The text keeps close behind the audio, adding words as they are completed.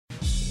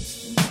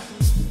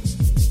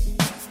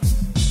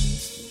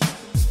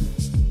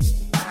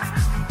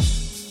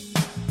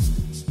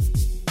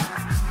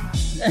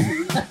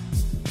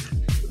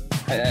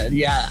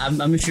Yeah,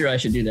 I'm sure I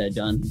should do that,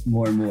 John,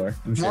 more and more.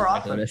 I'm sure More that's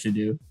often. what I should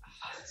do.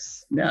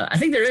 No, I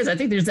think there is. I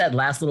think there's that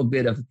last little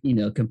bit of,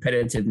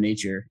 competitive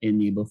nature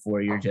in you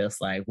before you're just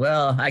like,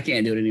 well, I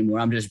can't do it anymore.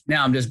 I'm just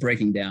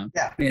breaking down.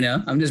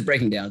 Yeah. I'm just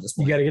breaking down at this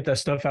You point. got to get that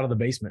stuff out of the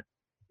basement.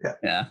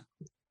 Yeah.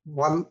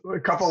 A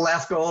couple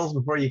last goals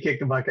before you kick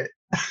the bucket.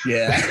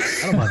 Yeah.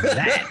 I don't know about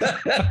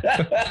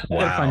that. Wow.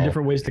 Gotta find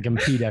different ways to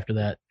compete after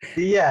that.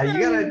 Yeah, you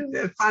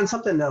gotta find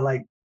something to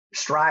like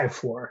strive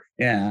for.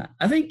 Yeah.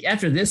 I think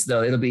after this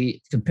though, it'll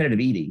be competitive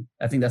eating.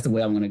 I think that's the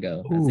way I'm going to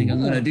go. I think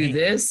I'm going to do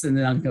this and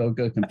then I'm going to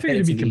go I figured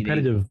competitive it'd be eating.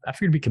 competitive. I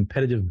figured it'd be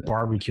competitive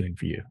barbecuing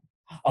for you.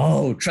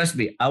 Oh, trust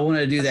me, I want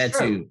to do that That's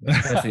too.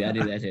 Trust me, I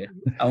do that too.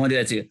 I want to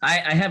do that too.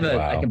 I have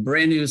a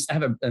brand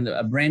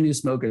new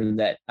smoker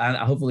that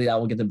hopefully I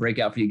will get the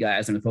breakout for you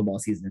guys in the football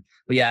season.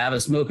 But yeah, I have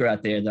a smoker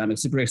out there that I'm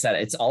super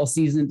excited. It's all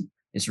seasoned.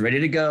 It's ready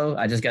to go.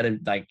 I just got to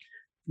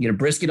get a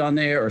brisket on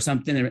there or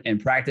something and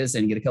practice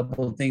and get a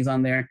couple of things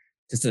on there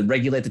just to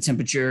regulate the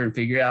temperature and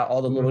figure out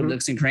all the little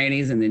nooks and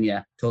crannies. And then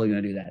totally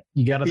gonna do that.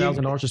 You got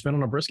 $1,000 to spend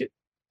on a brisket?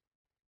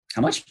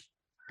 How much?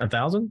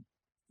 1,000?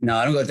 No,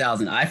 I don't go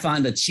 1,000. I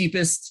find the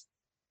cheapest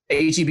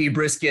HEB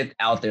brisket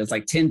out there. It's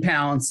like 10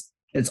 pounds.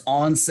 It's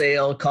on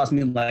sale. Cost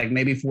me like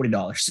maybe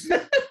 $40.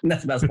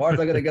 That's about as far as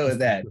I'm gonna go with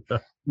that.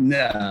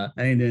 No,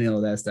 I ain't doing all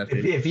that stuff.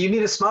 If you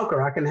need a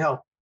smoker, I can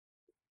help.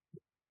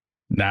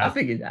 I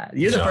figured that.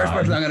 You're the first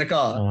person I'm gonna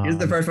call. You're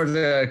the first person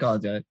I'm gonna call,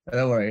 John.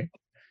 Don't worry.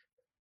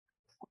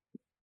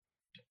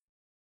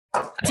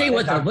 I'll tell you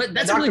what, though.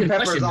 That's a really good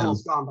Pepper question, is though.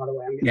 almost gone, by the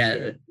way.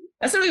 Yeah,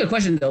 that's a really good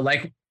question, though.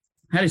 Like,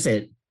 how do you say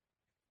it?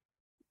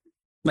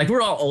 Like,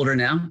 we're all older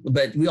now,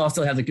 but we all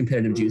still have the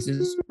competitive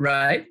juices,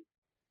 right?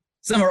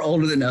 Some are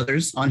older than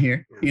others on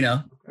here, We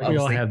all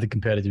obviously. have the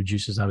competitive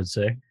juices, I would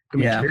say. I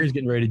mean, Yeah. Terry's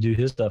getting ready to do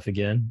his stuff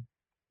again.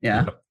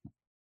 Yeah. I play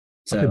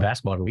So,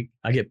 basketball every week.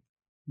 I get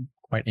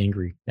quite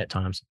angry at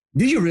times.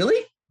 do you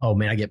really? Oh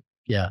man, I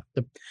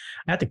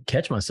have to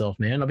catch myself,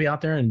 man. I'll be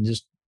out there and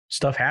just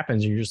stuff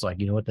happens and you're just like,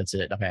 you know what, that's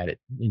it. I've had it.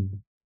 And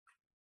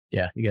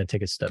yeah, you got to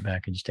take a step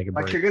back and just take a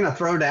break. Like you're gonna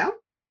throw down?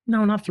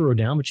 No, not throw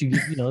down, but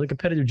the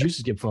competitive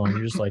juices get flowing.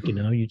 You're just like,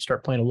 you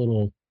start playing a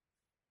little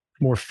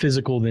more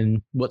physical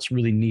than what's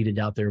really needed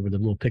out there with a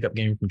little pickup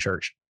game from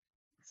church.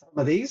 Some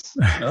of these?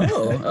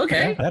 Oh,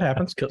 okay. Yeah, that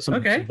happens.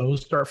 Some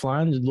bows start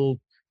flying, a little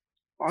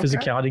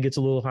physicality gets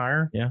a little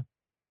higher. Yeah.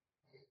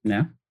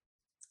 Yeah.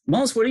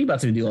 Moss, what are you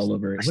about to do all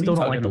over? I still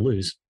don't like to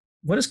lose.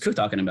 What is Cook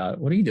talking about?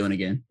 What are you doing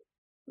again?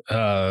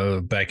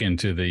 Back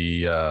into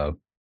the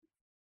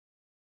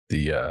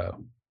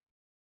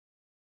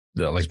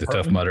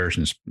Tough Mudders,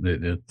 and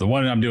the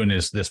one I'm doing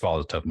this fall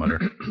is Tough Mudder.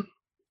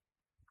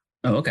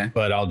 Oh, okay.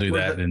 But I'll do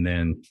that and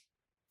then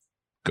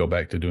go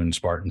back to doing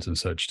Spartans and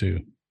such too.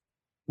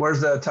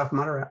 Where's the Tough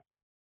Mudder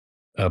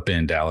at? Up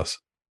in Dallas.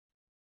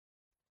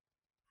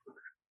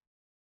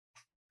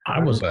 I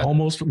was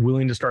almost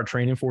willing to start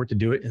training for it to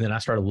do it. And then I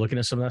started looking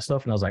at some of that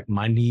stuff and I was like,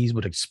 my knees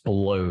would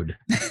explode.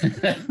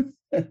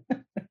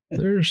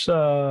 There's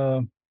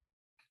I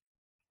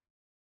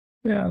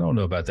don't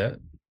know about that.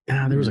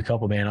 Yeah, there was a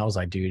couple, man. I was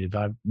like, dude,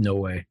 no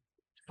way.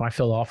 If I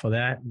fell off of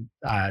that,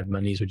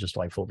 my knees would just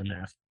like fold in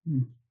half.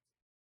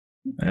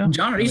 Yeah,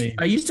 John, are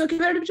you still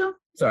competitive, John?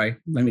 Sorry,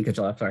 let me cut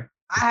you off. Sorry.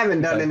 I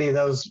haven't done any of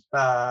those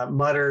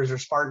Mudders or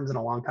Spartans in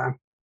a long time.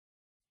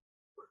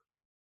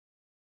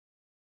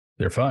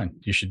 they're fun.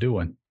 You should do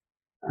one.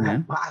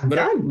 Yeah. But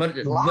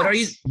are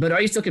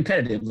you still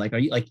competitive? Like, are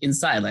you like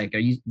inside? Like, do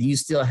you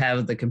still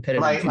have the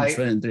competitive juice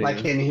running through?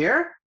 Like in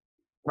here?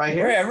 Right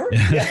here? Wherever.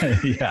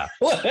 Yeah.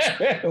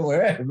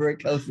 Wherever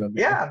it comes from.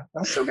 Yeah,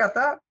 I still got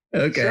that.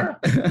 Okay. Sure.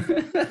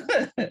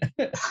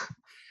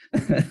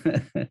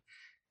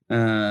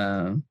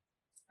 I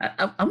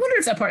wonder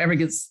if that part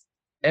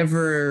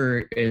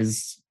ever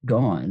is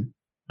gone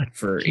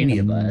for any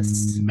of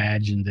us.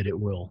 Imagine that it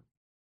will.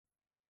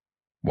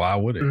 Why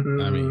would it?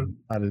 I mean,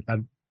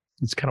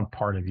 it's kind of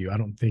part of you. I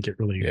don't think it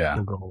really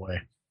will go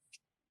away.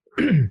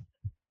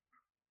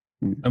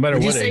 No matter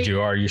what age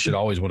you are, you should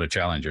always want to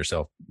challenge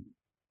yourself.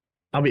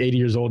 I'll be 80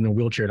 years old in a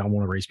wheelchair and I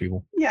want to race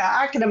people. Yeah,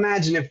 I can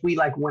imagine if we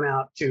like went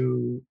out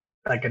to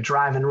like a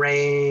driving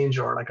range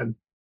or like a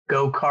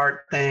go-kart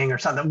thing or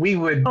something, we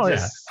would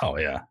Oh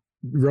yeah.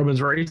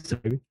 Roman's race,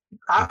 baby.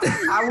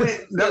 I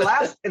went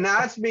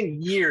now it's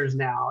been years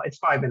now. It's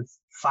probably been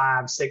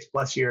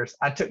 5-6+ years.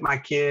 I took my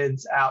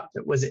kids out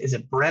to, is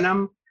it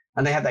Brenham?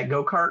 And they have that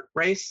go-kart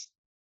race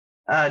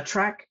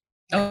track.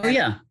 Oh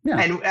yeah.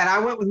 And I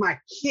went with my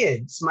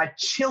kids, my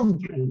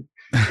children,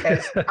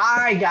 and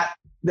I got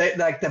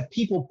the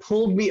people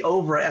pulled me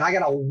over and I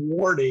got a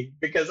warning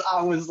because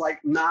I was like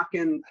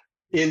knocking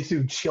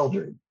into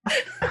children.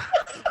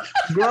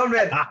 Grown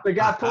man, the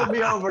guy pulled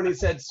me over and he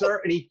said,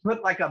 "Sir," and he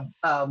put like a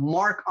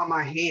mark on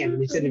my hand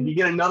and he said, "If you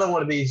get another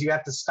one of these, you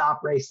have to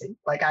stop racing."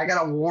 Like I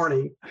got a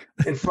warning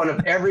in front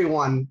of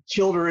everyone,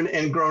 children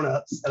and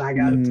grown-ups, and I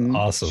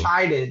got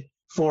chided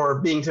for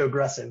being too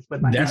aggressive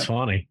with my That's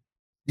funny.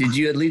 Did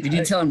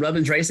you tell him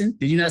Rubin's racing?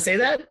 Did you not say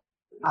that?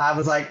 I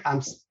was like, I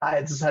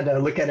just had to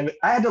look at him.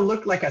 I had to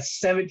look like a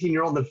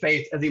 17-year-old in the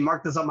face as he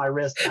marked this on my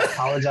wrist. I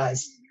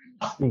apologize.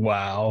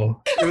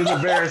 Wow. It was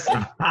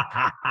embarrassing.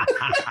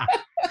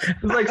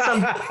 It was like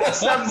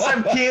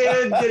some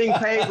kid getting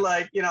paid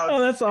like,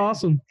 Oh, that's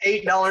awesome.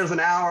 $8 an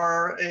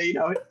hour,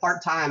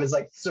 part time. Is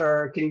like,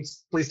 sir, can you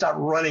please stop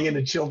running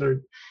into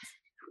children?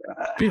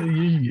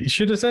 You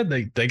should have said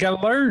they got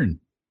to learn.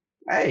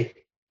 Hey,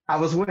 I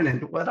was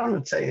winning. What I'm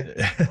going to tell you.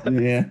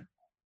 Yeah.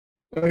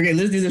 Okay,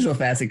 let's do this real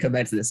fast and come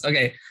back to this.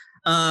 Okay.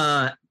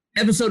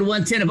 Episode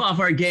 110 of Off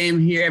Our Game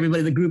here.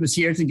 Everybody, the group is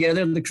here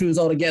together. The crew is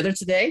all together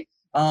today.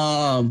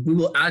 We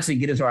will actually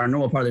get into our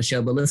normal part of the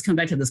show, but let's come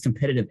back to this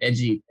competitive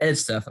edge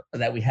stuff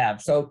that we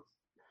have. So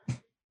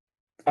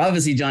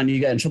obviously, John,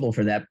 you got in trouble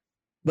for that,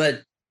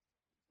 but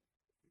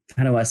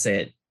how do I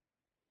say it?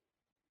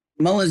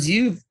 Mullins,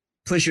 you've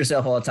pushed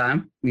yourself all the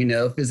time,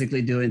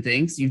 physically doing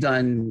things. You've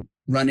done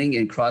running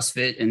and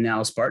CrossFit and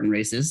now Spartan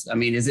races. I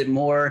mean, is it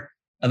more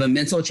of a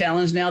mental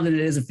challenge now than it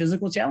is a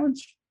physical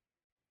challenge?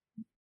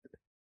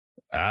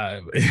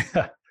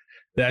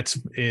 That's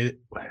it.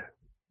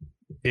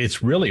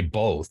 It's really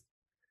both,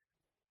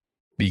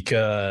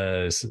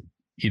 because,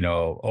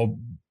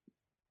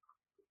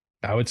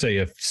 I would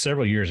say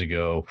several years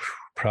ago,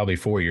 probably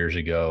 4 years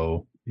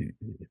ago,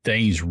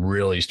 things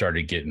really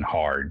started getting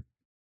hard.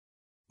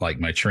 Like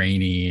my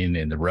training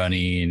and the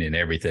running and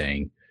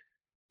everything,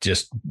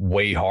 just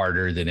way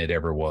harder than it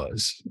ever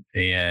was.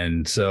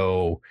 And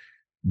so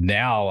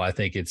now I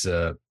think it's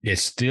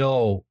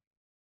still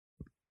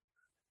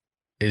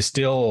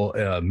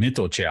a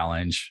mental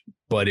challenge,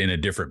 but in a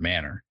different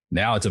manner.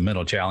 Now it's a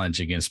mental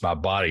challenge against my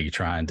body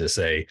trying to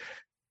say,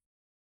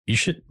 you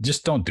should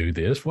just don't do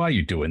this. Why are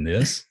you doing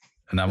this?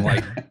 And I'm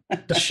like,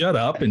 shut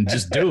up and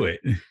just do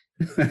it.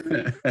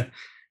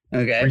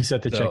 Okay.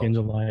 Reset the check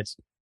engine lights.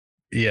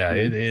 Yeah.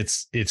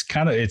 It's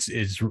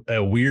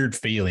a weird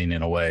feeling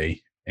in a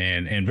way,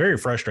 and very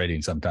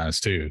frustrating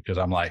sometimes too. Cause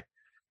I'm like,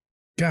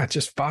 God,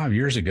 just 5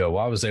 years ago,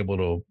 I was able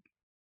to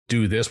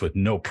do this with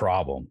no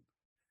problem.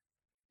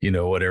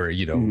 Whatever,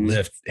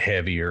 lift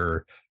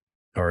heavier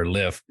or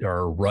lift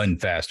or run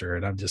faster.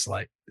 And I'm just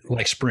like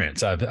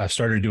sprints. I've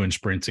started doing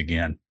sprints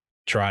again,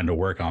 trying to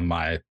work on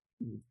my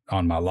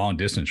long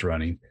distance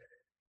running,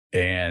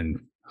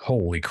 and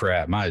holy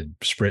crap, my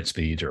sprint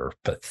speeds are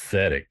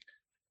pathetic.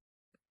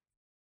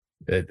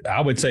 I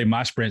would say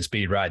my sprint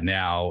speed right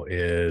now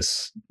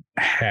is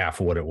half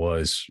what it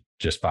was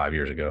just 5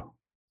 years ago.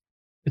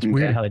 It's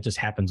weird how that just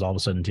happens all of a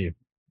sudden too.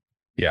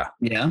 Yeah.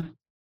 Yeah.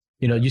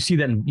 You see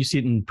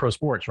it in pro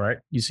sports, right?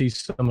 You see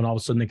someone all of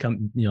a sudden they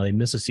come, they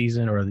miss a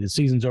season or the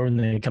season's over and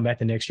they come back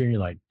the next year and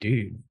you're like,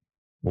 dude,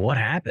 what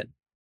happened?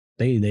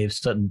 They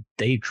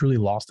truly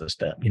lost a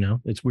step.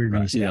 It's weird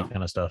when you see that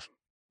kind of stuff.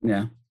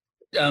 Yeah.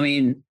 I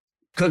mean,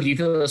 Cook, do you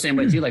feel the same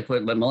way too? Like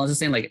what Mullins is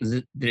saying, like,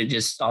 did it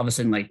just all of a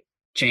sudden like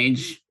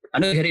change? I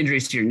know you had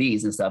injuries to your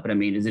knees and stuff, but I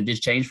mean, does it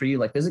just change for you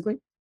like physically?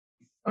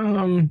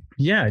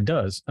 Yeah, it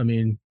does. I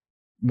mean,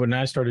 when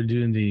I started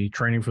doing the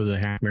training for the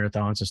half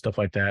marathons and stuff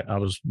like that, I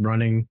was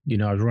running,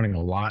 I was running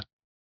a lot.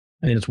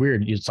 And it's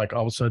weird. It's like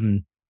all of a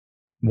sudden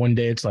one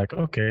day it's like,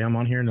 okay, I'm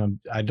on here and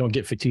I don't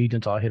get fatigued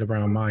until I hit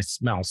around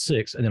mile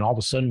 6. And then all of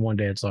a sudden one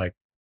day it's like,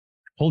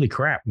 holy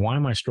crap, why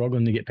am I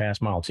struggling to get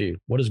past mile 2?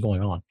 What is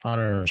going on? I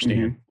don't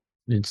understand.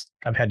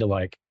 Mm-hmm. I've had to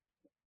like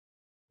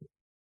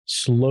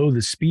slow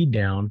the speed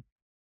down.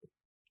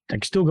 I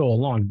can still go a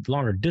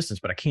longer distance,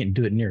 but I can't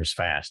do it near as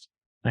fast.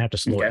 I have to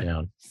slow it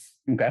down.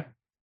 Okay.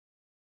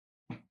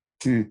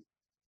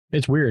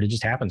 It's weird. It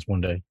just happens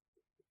one day.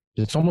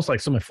 It's almost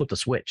like someone flipped a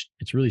switch.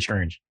 It's really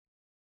strange.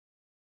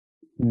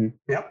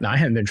 Yep. Now, I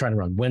haven't been trying to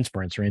run wind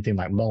sprints or anything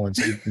like Mullins.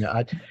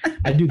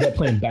 I do that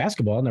playing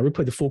basketball. And I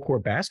play the full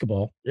court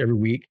basketball every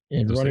week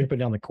and running up and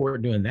down the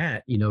court doing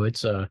that.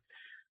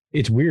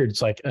 It's weird.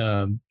 It's like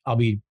I'll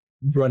be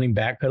running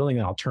backpedaling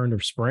and I'll turn to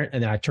sprint,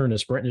 and then I turn to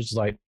sprint and it's just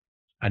like,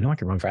 I know I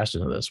can run faster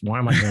than this. Why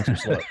am I going so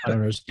slow? I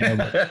don't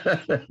understand.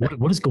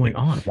 What is going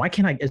on? Why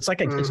can't I? It's like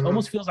it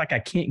almost feels like I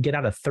can't get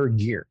out of third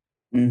gear.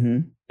 Mm-hmm.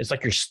 It's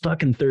like you're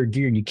stuck in third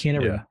gear and you can't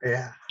ever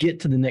get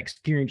to the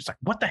next gear. And you're just like,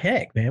 what the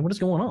heck, man? What is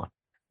going on?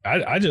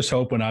 I just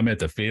hope when I'm at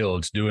the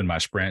fields doing my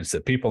sprints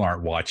that people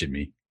aren't watching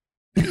me.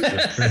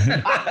 Because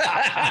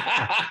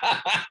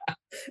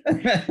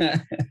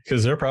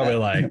they're probably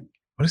like,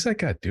 what is that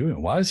guy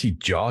doing? Why is he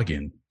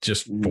jogging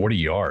just 40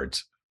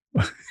 yards?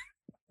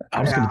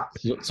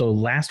 So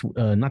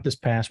not this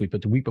past week,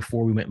 but the week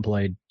before we went and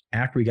played,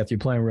 after we got through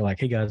playing, we were like,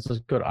 hey guys,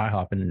 let's go to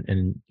IHOP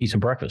and eat some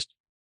breakfast.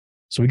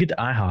 So we get to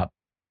IHOP,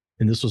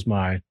 and this was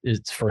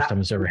it's the first time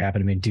it's ever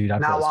happened to me. Dude, I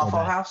not felt Waffle so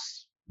bad.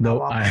 House? No,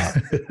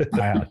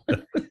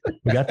 IHOP.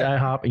 We got to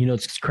IHOP, and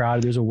it's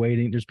crowded.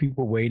 There's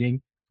people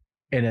waiting.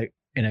 And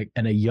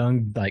a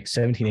young, like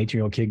 17,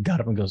 18-year-old kid got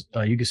up and goes,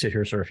 you can sit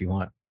here, sir, if you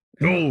want.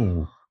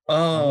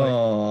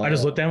 Oh. I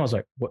just looked down. I was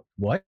like,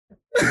 what?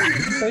 Did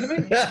you say to me?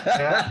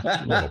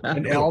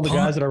 And all the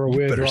guys that I were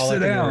with are all sit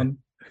down.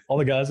 All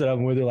the guys that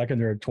I'm with are like in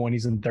their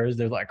 20s and 30s.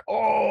 They're like,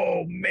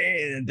 oh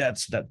man,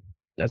 that's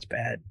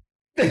bad.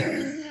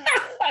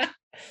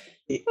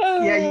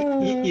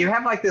 you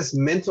have like this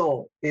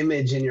mental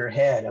image in your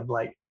head of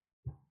like,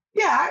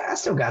 yeah, I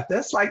still got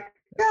this. Like,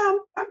 yeah,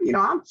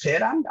 I'm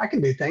fit. I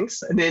can do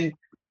things. And then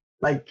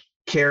like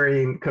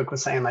Carrie and Cook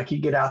was saying, like you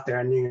get out there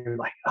and you're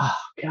like, oh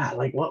God,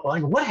 like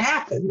what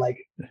happened? Like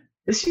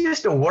this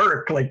used to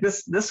work. Like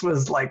this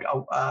was like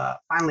a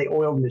finely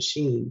oiled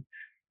machine.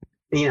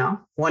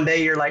 One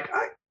day you're like,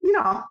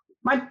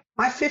 my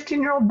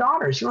 15-year-old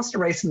daughter, she wants to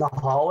race in the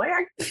hallway.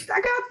 I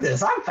got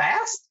this. I'm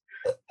fast.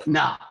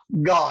 No,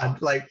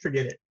 God, like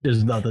forget it.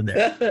 There's nothing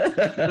there.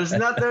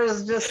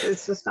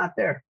 It's just not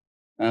there.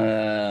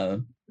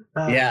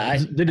 Yeah.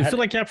 Did it feel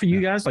like that for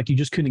you guys? Like you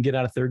just couldn't get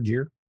out of third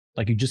gear?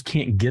 Like you just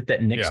can't get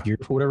that next gear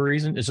for whatever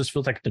reason? It just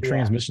feels like the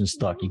transmission's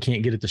stuck. You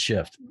can't get it to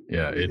shift.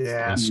 Yeah,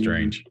 it's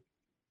strange.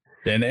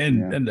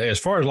 And as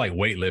far as like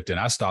weightlifting,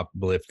 I stopped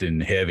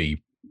lifting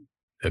heavy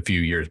a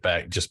few years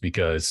back just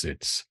because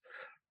it's,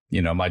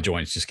 my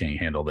joints just can't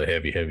handle the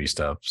heavy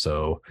stuff.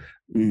 So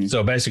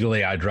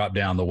basically I drop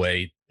down the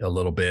weight a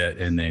little bit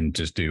and then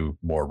just do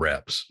more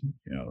reps,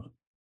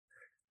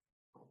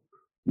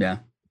 Yeah.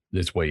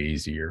 It's way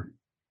easier.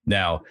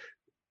 Now,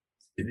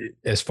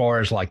 as far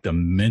as like the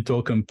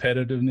mental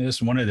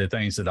competitiveness, one of the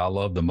things that I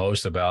love the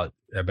most about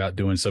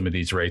doing some of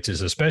these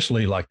races,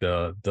 especially like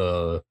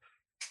the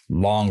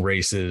long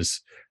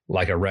races,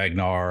 like a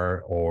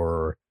Ragnar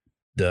or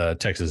the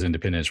Texas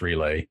Independence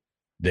Relay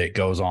that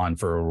goes on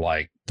for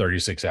like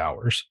 36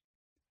 hours.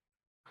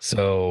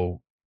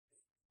 So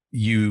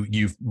you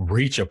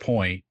reach a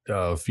point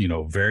of,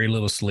 very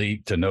little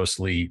sleep to no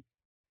sleep,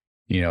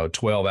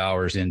 12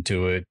 hours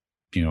into it,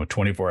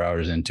 24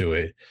 hours into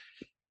it.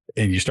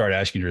 And you start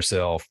asking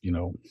yourself,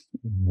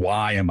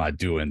 why am I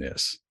doing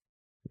this?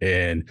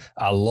 And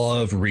I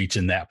love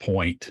reaching that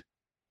point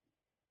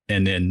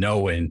and then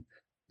knowing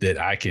that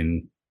I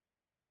can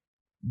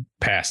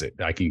pass it.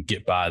 I can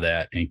get by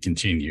that and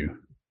continue.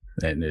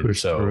 And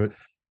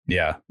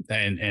yeah.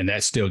 And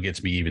that still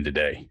gets me even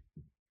today.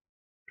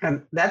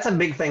 And that's a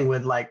big thing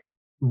with like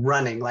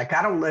running. Like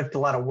I don't lift a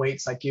lot of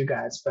weights like you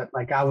guys, but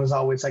like I was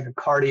always like a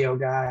cardio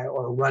guy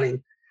or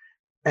running.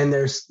 And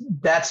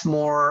that's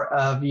more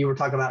of, you were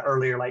talking about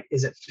earlier, like,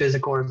 is it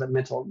physical or is it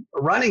mental?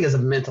 Running is a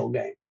mental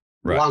game,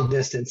 right. Long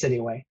distance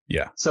anyway.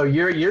 Yeah. So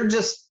you're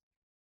just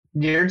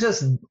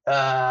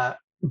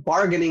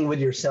bargaining with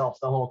yourself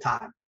the whole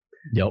time.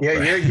 Yep.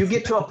 You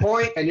get to a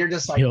point and you're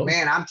just like,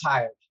 man, I'm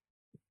tired.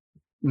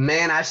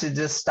 Man, I should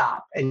just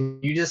stop.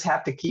 And you just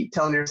have to keep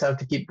telling yourself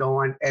to keep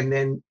going. And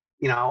then,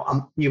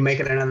 you make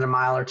it another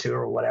mile or two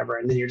or whatever.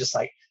 And then you're just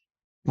like,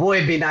 boy,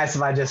 it'd be nice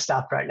if I just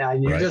stopped right now.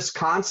 And you're just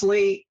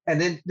constantly, and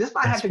then this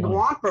might have to go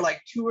on for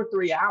like 2 or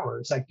 3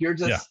 hours. Like you're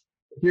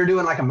you're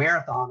doing like a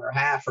marathon or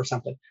half or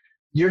something.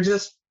 You're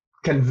just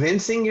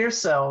convincing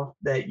yourself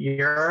that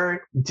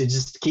you're to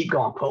just keep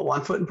going. Put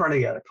one foot in front of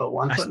the other. Put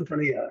one foot in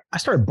front of the other. I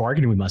started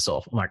bargaining with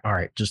myself. I'm like, all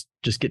right, just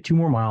get 2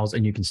 more miles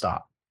and you can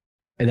stop.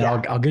 And then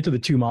I'll get to the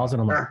 2 miles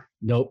and I'm like,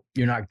 nope,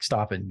 you're not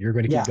stopping. You're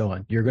going to keep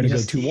going. You're going to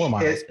go 2 more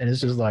miles. And it's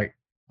just like,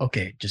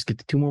 okay, just get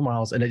the 2 more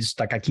miles. And it's just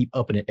like, I keep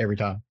upping it every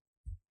time.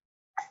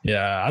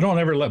 Yeah. I don't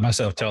ever let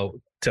myself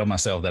tell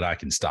myself that I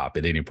can stop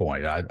at any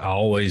point. I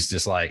always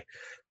just like,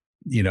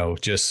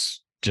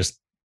 just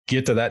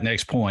get to that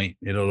next point.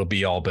 It'll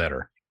be all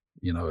better,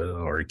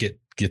 or get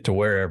to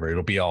wherever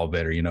it'll be all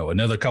better.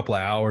 Another couple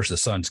of hours, the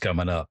sun's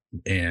coming up.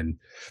 And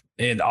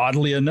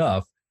oddly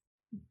enough,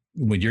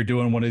 when you're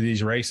doing one of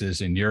these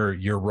races and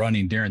you're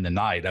running during the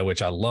night,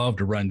 which I love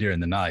to run during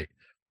the night,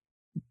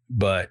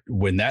 but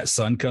when that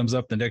sun comes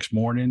up the next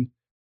morning,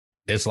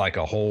 it's like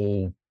a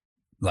whole,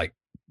 like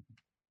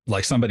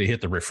somebody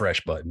hit the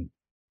refresh button.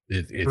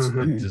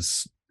 It's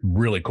just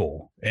really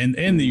cool.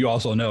 And you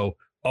also know,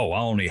 I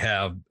only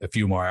have a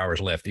few more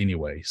hours left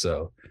anyway.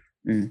 So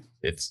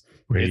it's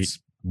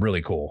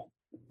really cool.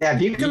 Yeah.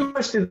 If you can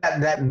push through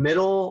that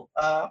middle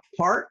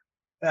part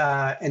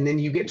and then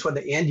you get toward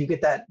the end, you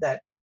get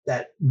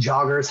that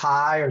jogger's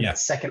high or that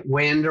second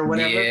wind or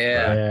whatever.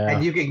 Yeah.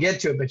 And you can get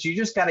to it, but you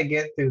just got to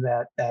get through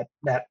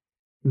that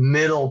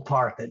middle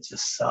part that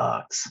just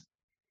sucks.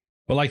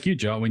 Well, like you,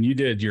 Joe, when you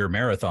did your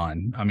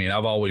marathon, I mean,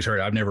 I've always heard,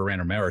 I've never ran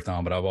a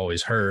marathon, but I've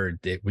always heard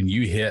that when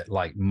you hit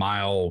like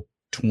mile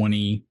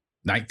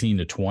 19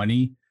 to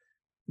 20,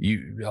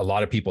 a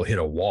lot of people hit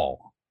a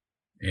wall,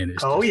 and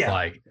it's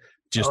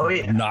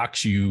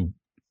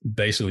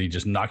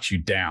knocks you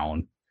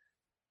down.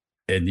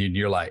 And then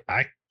you're like,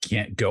 I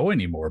can't go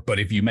anymore. But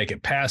if you make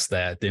it past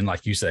that, then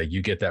like you say,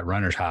 you get that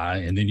runner's high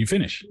and then you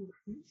finish.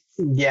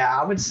 Yeah,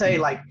 I would say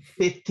like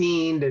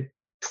 15 to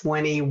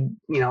 20,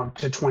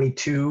 to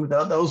 22.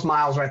 Those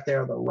miles right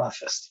there are the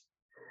roughest.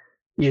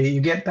 You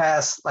get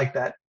past like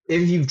that.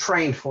 If you've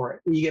trained for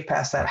it, you get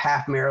past that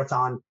half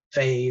marathon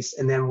phase.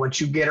 And then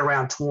once you get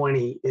around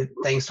 20,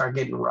 things start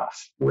getting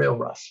rough, real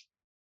rough.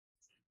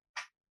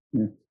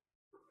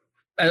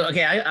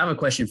 Okay, I have a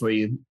question for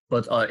you,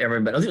 but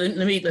everybody.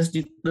 Let's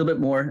do a little bit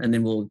more, and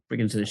then we'll bring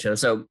into the show.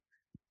 So,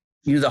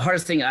 the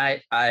hardest thing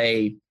I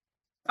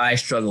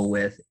struggle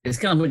with is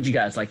kind of what you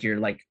guys like. You're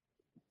like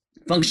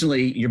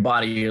functionally your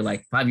body. You're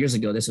like 5 years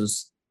ago, this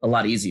was a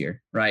lot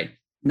easier, right?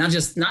 not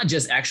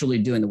just actually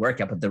doing the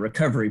workout, but the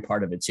recovery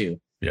part of it too.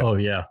 Yeah. Oh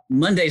yeah.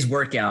 Monday's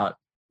workout,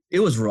 it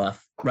was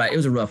rough, right? It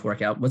was a rough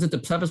workout. Was it the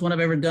toughest one I've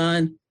ever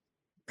done?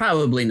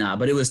 Probably not,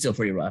 but it was still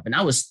pretty rough. And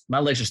my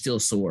legs are still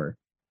sore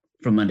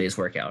from Monday's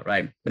workout,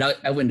 right? But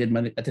I went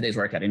and did today's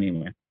workout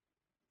anyway.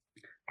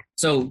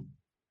 So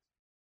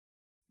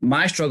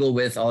my struggle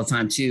with all the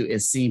time too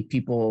is seeing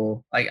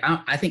people like,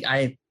 I think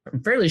I'm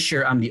fairly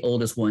sure I'm the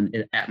oldest one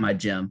at my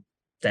gym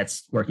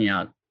that's working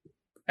out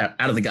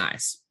of the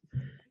guys.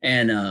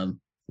 And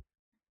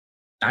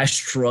I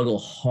struggle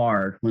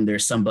hard when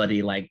there's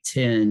somebody like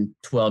 10,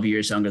 12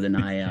 years younger than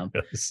I am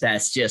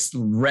that's just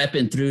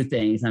repping through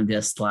things. I'm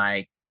just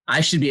like, I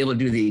should be able to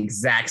do the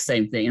exact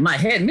same thing. In my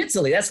head,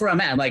 mentally, that's where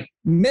I'm at. Like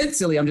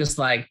mentally, I'm just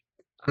like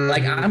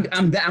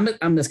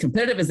I'm as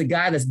competitive as the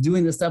guy that's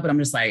doing this stuff, but I'm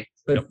just like,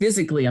 but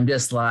physically, I'm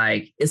just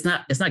like, it's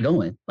not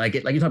going. Like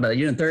you're talking about,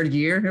 you're in third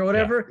gear or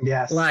whatever.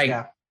 Yeah. Yes.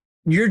 Like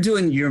you're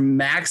doing your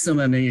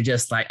maximum and you're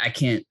just like, I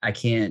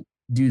can't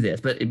do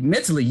this. But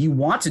mentally, you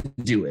want to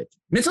do it.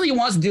 Mentally, you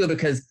want to do it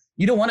because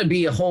you don't want to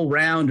be a whole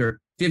round or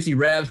 50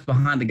 reps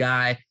behind the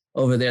guy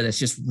over there that's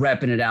just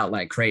repping it out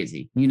like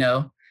crazy, you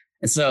know?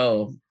 And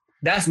so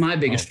that's my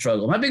biggest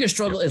struggle. My biggest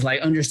struggle is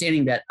like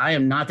understanding that I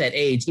am not that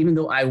age, even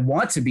though I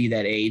want to be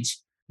that age.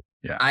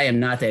 Yeah. I am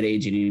not that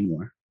age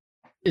anymore.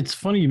 It's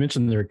funny you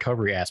mentioned the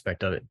recovery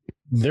aspect of it.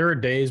 There are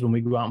days when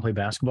we go out and play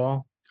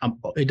basketball.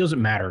 It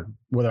doesn't matter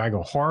whether I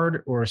go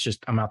hard or it's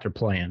just I'm out there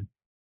playing.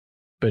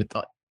 But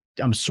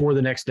I'm sore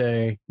the next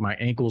day. My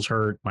ankles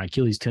hurt. My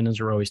Achilles tendons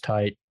are always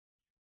tight.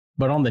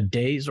 But on the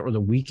days or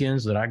the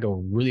weekends that I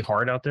go really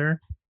hard out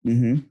there,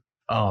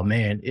 oh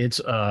man,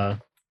 it's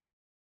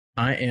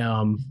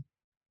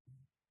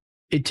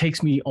it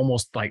takes me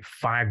almost like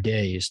 5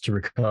 days to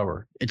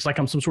recover. It's like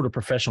I'm some sort of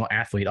professional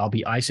athlete. I'll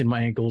be icing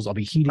my ankles. I'll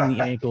be heating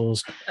the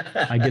ankles.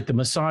 I get the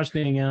massage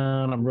thing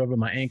on. I'm rubbing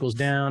my ankles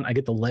down. I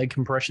get the leg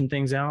compression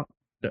things out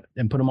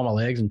and put them on my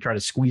legs and try to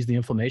squeeze the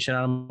inflammation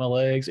out of my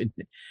legs.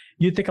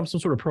 You'd think I'm some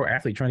sort of pro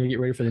athlete trying to get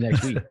ready for the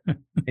next week.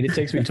 And it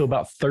takes me until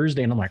about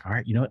Thursday. And I'm like, all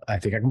right, you know what? I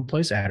think I can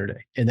play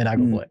Saturday. And then I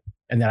go play.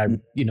 And then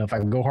if I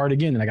can go hard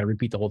again, then I got to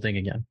repeat the whole thing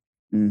again.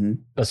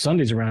 But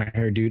Sundays around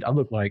here, dude, I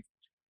look like,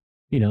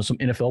 some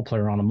NFL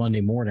player on a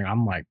Monday morning.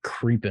 I'm like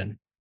creeping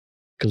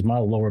because my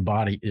lower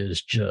body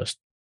is just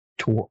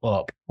tore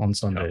up on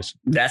Sundays.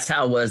 That's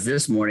how it was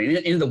this morning.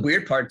 And the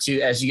weird part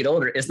too, as you get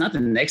older, it's not the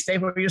next day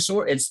where you're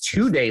sore. It's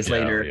 2 days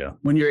later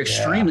when you're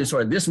extremely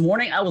sore. This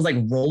morning, I was like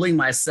rolling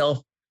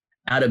myself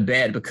out of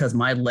bed because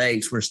my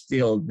legs were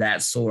still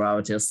that sore. I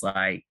was just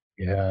like,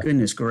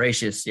 goodness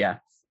gracious. Yeah.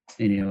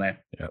 Anyway.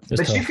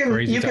 But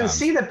you can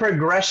see the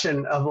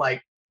progression of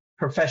like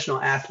professional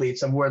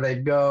athletes of where they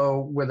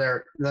go with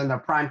their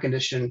prime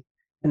condition,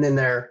 and then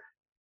they're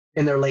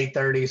in their late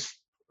 30s,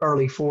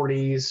 early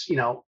 40s,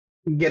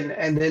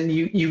 and then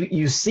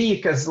you see,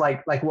 because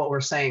like what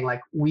we're saying,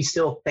 like we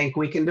still think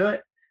we can do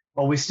it,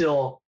 but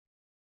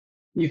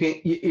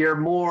you're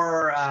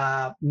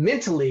more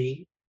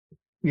mentally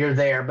you're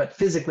there, but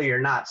physically you're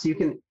not. So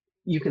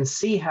you can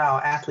see how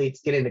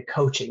athletes get into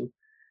coaching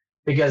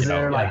because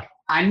they're like,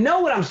 I know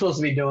what I'm supposed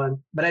to be doing,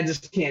 but I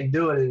just can't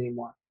do it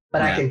anymore.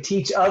 But I can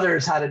teach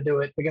others how to do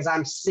it because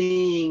I'm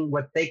seeing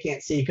what they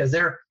can't see because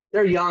they're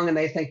young and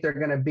they think they're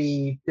going to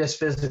be this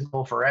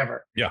physical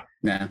forever. Yeah.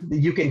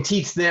 You can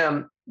teach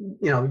them,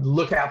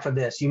 look out for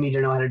this. You need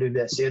to know how to do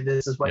this.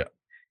 This is what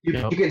you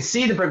can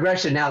see the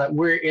progression now that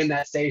we're in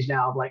that stage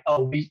now of like,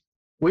 oh, we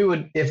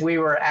would, if we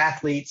were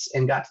athletes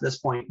and got to this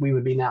point, we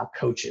would be now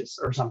coaches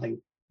or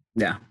something.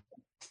 Yeah.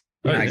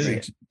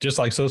 Just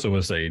like Sosa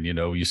was saying,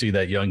 you see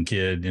that young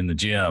kid in the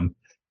gym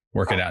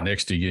working out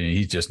next to you and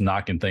he's just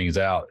knocking things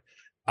out.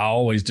 I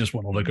always just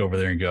want to look over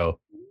there and go,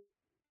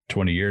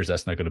 20 years,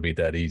 that's not going to be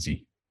that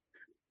easy.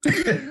 I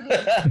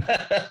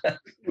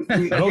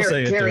don't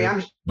say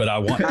it, but I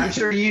want. I'm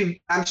sure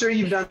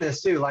you've done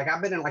this too. Like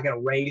I've been in like a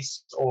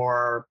race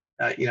or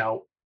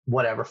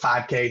whatever,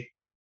 5K,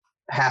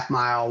 half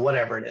mile,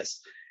 whatever it is,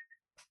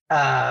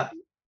 half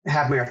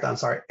marathon.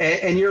 Sorry,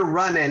 and you're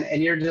running,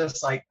 and you're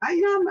just like, I'm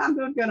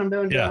doing good. I'm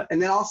doing good.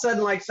 And then all of a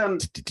sudden, like some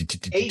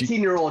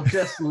 18-year-old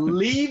just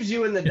leaves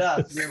you in the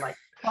dust, and you're like,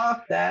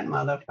 fuck that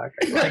motherfucker.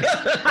 Because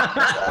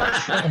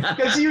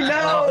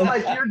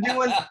like you're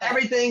doing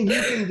everything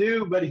you can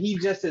do, but he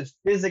just is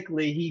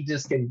physically, he's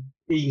just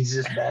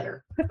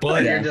better.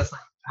 But you're just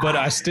like, but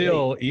I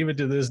still, even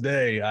to this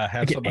day, I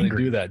have somebody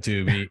do that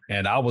to me,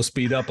 and I will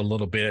speed up a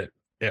little bit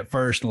at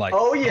first, like,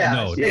 oh yeah,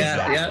 no,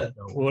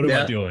 what am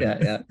I doing?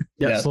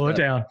 Slow it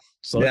down.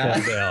 Slow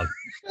it down.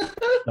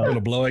 I'm gonna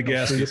blow a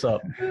gas. This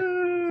up.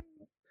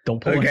 Don't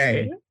pull.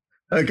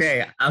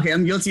 Okay.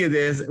 I'm guilty of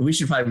this. We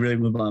should probably really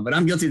move on, but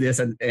I'm guilty of this,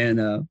 and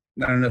I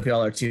don't know if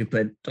y'all are too.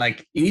 But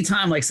like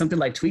anytime like something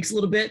like tweaks a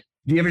little bit,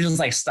 do you ever just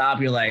like stop?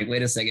 You're like,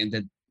 wait a second,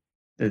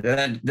 did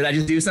I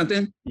just do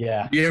something?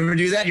 Yeah. Do you ever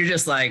do that? You're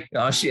just like,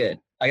 oh shit,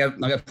 I got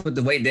to put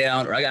the weight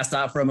down, or I got to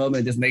stop for a moment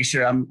and just make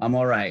sure I'm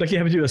all right. Like you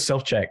have to do a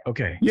self check.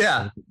 Okay.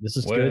 Yeah. This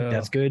is good.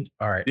 That's good.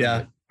 All right.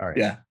 Yeah. All right.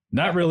 Yeah.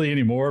 Not really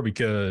anymore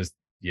because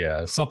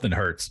something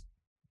hurts.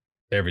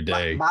 every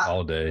day,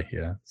 all day.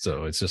 Yeah.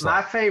 So it's just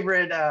my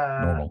favorite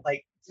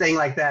like thing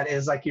like that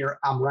is like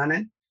I'm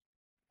running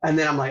and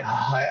then I'm like,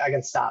 oh, I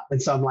gotta stop.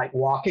 And so I'm like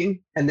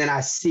walking and then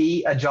I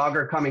see a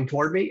jogger coming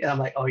toward me and I'm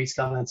like, oh, he's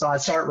coming. So I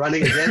start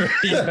running again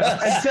until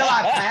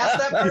I pass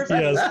that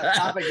person. Yes. I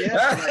stop again.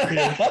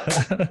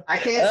 Like, I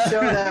can't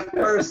show that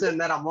person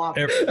that I'm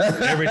walking.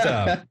 Every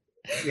time.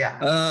 Yeah.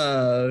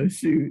 Oh,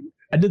 shoot.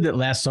 I did that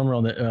last summer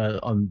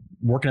on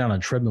working out on a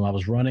treadmill. I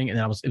was running and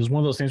it was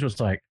one of those things where it's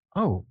like,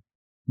 oh,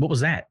 what was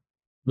that?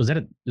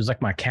 It was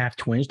like my calf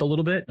twinged a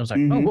little bit. And I was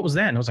like, oh, what was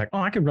that? And I was like, oh,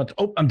 I can run.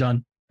 Oh, I'm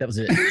done. That was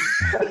it.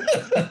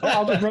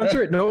 I'll just run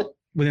through it. Nope.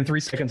 Within 3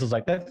 seconds, I was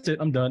like, that's it.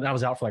 I'm done. And I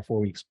was out for like 4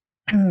 weeks.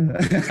 I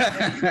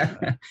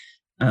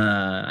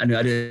know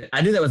I did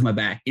that with my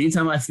back.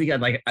 Anytime I think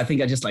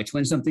I just like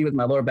twinge something with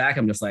my lower back,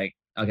 I'm just like,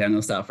 okay, I'm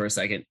gonna stop for a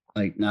second.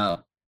 Like, no,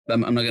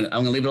 I'm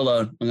gonna leave it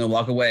alone. I'm gonna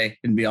walk away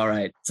and be all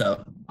right.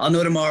 So I'll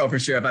know tomorrow for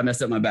sure if I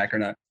messed up my back or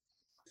not.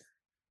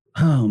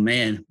 Oh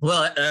man.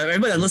 Well,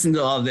 everybody listening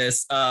to all of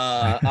this,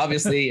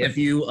 obviously, if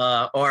you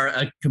are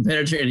a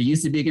competitor and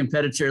used to be a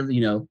competitor,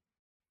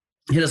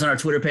 hit us on our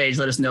Twitter page.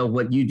 Let us know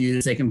what you do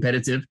to stay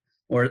competitive,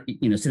 or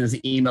send us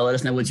an email. Let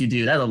us know what you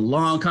do. That's a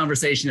long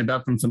conversation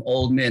from some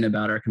old men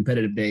about our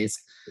competitive days.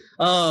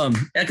 Like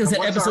I said,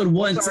 episode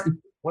 1.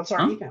 What's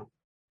our email?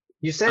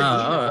 You said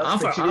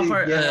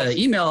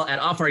email at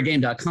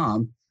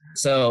offourgame.com.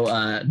 So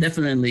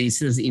definitely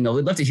send us an email.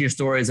 We'd love to hear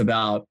stories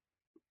about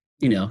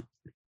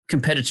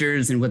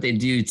competitors and what they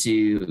do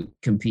to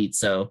compete.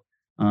 So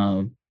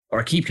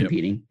or keep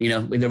competing.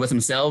 Either with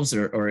themselves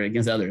or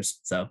against others.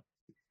 So.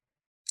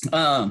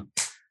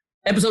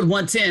 Episode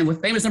 110 with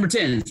famous number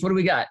 10. What do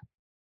we got?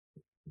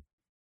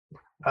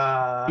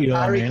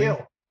 Tyreek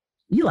Hill.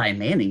 Eli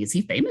Manning. Is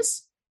he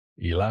famous?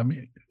 Eli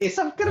Manning. He's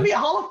going to be a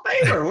Hall of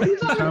Famer. What are you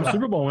talking about?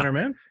 Super Bowl winner,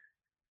 man.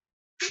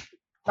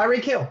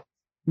 Tyreek Hill.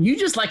 You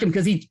just like him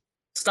because he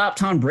stopped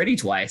Tom Brady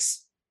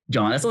twice,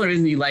 John. That's the only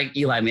reason you like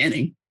Eli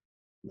Manning.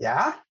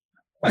 Yeah.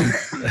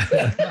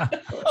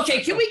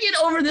 Okay, can we get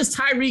over this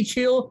Tyreek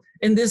Hill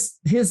and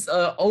his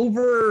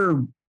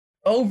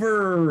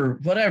over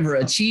whatever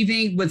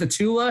achieving with the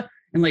Tua,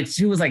 and like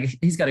Tua's like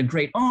he's got a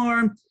great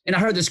arm, and I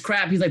heard this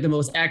crap, he's like the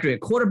most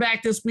accurate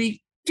quarterback this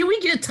week. Can we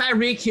get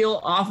Tyreek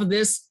Hill off of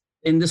this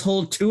and this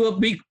whole Tua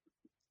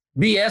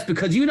BS,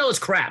 because it's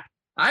crap.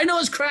 I know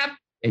it's crap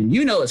and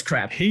it's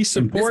crap. He's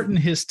supporting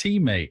his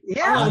teammate.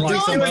 Yeah,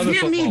 don't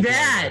give me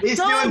that. He's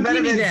doing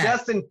better than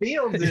Justin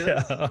Fields is.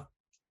 Yeah.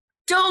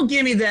 Don't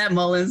give me that,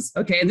 Mullins.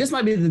 Okay, and this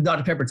might be the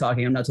Dr. Pepper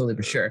talking. I'm not totally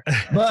for sure.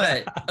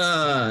 But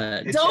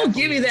don't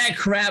give me that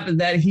crap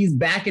that he's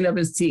backing up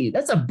his team.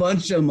 That's a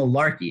bunch of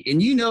malarkey.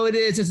 And it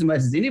is just as much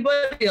as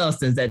anybody else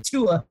does that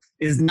Tua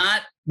is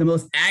not the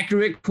most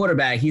accurate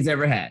quarterback he's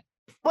ever had.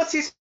 What's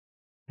his?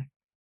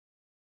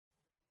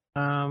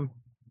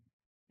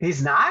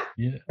 He's not?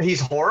 Yeah.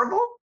 He's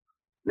horrible?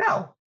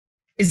 No.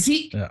 Is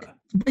he? Yeah.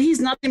 He's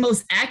not the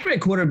most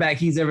accurate quarterback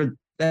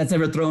that's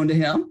ever thrown to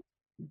him.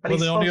 But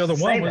the only other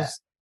one was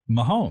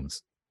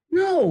Mahomes.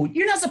 No,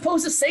 you're not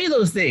supposed to say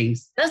those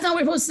things. That's not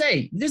what you're supposed to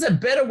say. There's a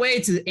better way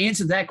to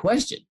answer that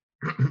question.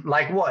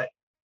 Like what?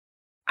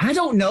 I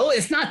don't know.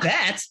 It's not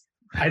that.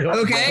 I don't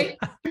okay.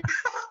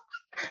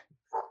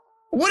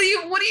 What do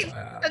you?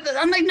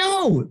 I'm like,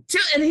 no.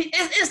 And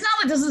it's not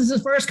like this is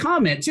his first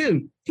comment,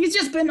 too. He's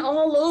just been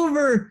all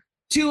over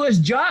Tua's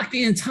jock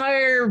the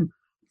entire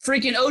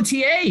freaking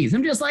OTAs.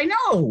 I'm just like,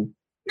 no.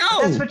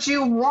 That's what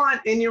you want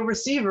in your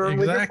receiver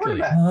with your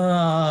quarterback.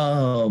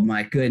 Oh,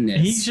 my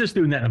goodness. He's just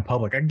doing that in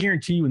public. I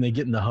guarantee you when they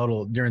get in the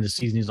huddle during the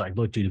season, he's like,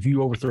 look, dude, if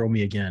you overthrow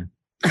me again.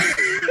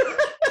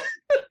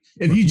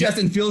 If you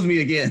Justin Fields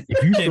me again.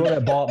 If you throw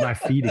that ball at my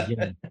feet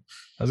again. I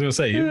was going to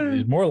say,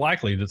 he's more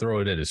likely to throw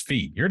it at his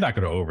feet. You're not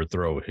going to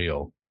overthrow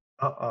Hill.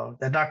 Uh-oh.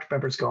 That Dr.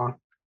 Pepper's gone.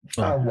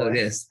 Oh, it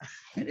is.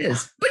 It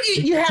is. But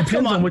you have to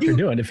come on what you're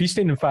doing. If he's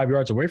standing 5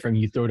 yards away from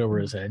you, throw it over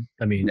his head.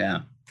 I mean,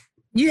 yeah.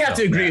 You have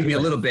to agree with me a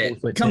little bit.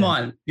 Come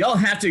on. Y'all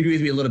have to agree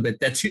with me a little bit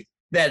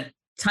that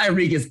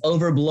Tyreek is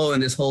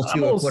overblowing this whole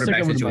Tua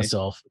quarterback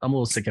situation. I'm a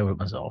little sick of it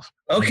myself.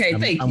 Okay,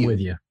 thank you. I'm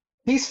with you.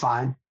 He's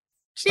fine.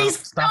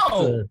 He's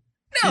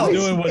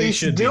doing what he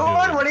should be doing.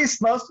 What he's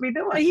supposed to be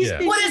doing.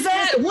 What is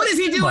that? What is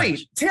he doing?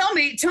 Tell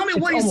me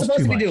what he's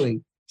supposed to be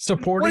doing.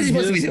 Supporting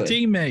his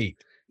teammate.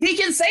 He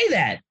can say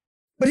that.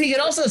 But he can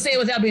also say it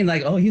without being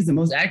like, oh, he's the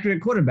most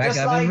accurate quarterback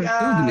I've ever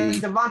thrown to me.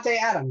 Davante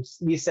Adams,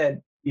 he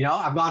said,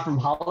 I've gone from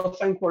Hall of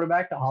Fame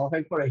quarterback to Hall of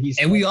Fame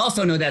quarterback. And we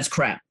also know that's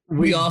crap.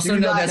 We also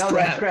know that's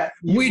crap.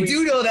 We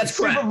do know that's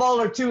crap. Super Bowl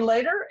or two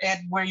later, and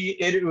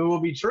it will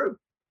be true.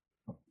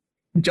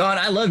 John,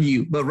 I love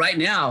you, but right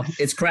now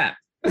it's crap.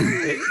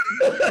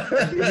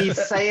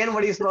 He's saying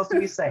what he's supposed to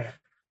be saying.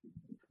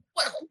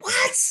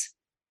 What?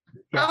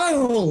 Yeah.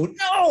 Oh,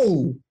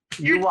 no.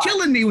 You're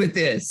killing me with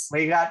this.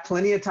 We got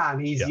plenty of time.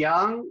 He's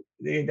young.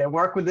 They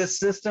work with this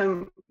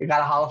system. We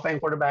got a Hall of Fame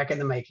quarterback in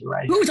the making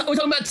right here. We're talking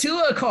about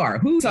Tua or Carr?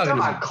 Who's talking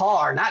about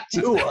Carr, not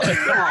Tua.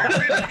 Come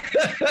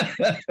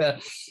on.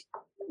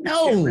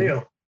 No.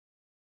 Real.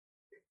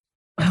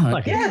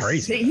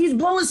 Yes, he's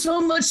blowing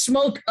so much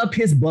smoke up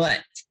his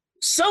butt.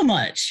 So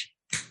much.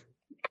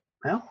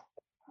 Well,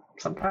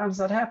 sometimes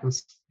that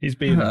happens. He's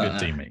being a good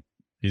teammate.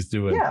 He's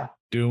doing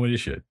what he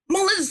should.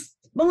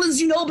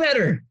 Mullins, you know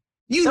better.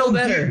 You know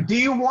better. Do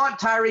you want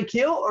Tyreek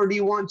Hill or do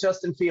you want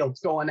Justin Fields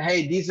going,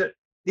 hey, these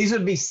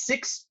would be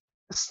six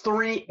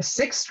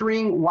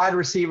string wide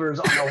receivers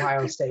on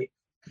Ohio State.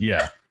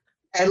 Yeah.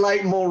 And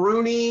like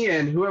Mulrooney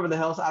and whoever the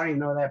hell, I don't even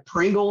know that,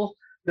 Pringle,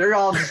 they're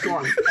all just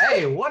going,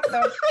 hey, what did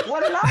I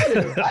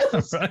do?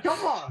 Come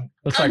on.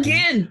 It's like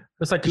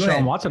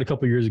Deshaun Watson a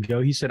couple years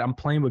ago. He said, I'm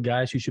playing with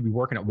guys who should be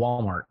working at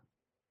Walmart.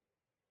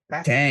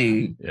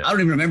 Dang. Yeah. I don't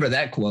even remember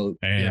that quote.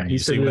 And he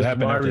said what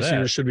happened after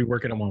that. Should be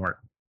working at Walmart.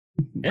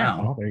 Yeah.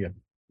 Wow. Oh, there you go.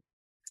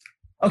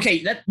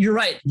 Okay, you're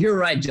right. You're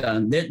right,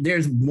 John.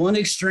 There's one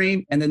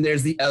extreme and then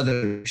there's the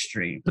other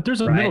extreme. But there's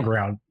a middle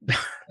ground.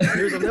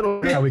 There's a middle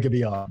ground we could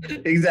be on.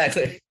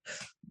 Exactly.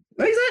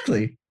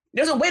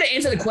 There's a way to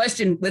answer the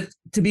question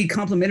to be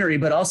complimentary,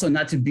 but also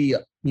not to be,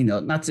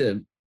 not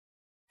to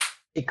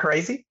be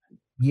crazy.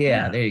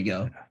 Yeah, there you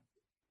go.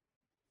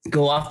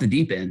 Go off the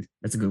deep end.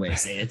 That's a good way to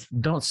say it.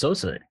 Don't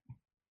Sosa it.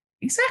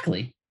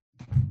 Exactly.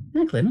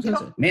 Man,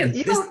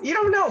 you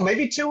don't know.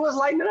 Maybe Tua's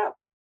lighting it up.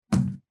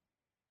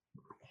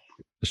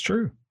 It's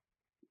true.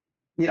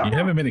 You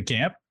haven't been at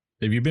camp?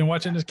 Have you been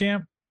watching this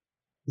camp?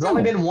 There's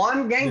only been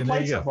one game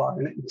played so far.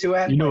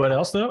 You know what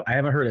else, though? I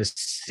haven't heard a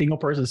single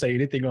person say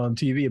anything on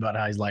TV about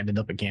how he's lighting it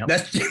up at camp.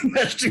 That's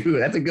true.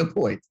 That's a good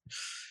point.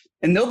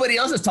 And nobody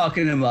else is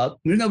talking him up.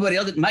 There's nobody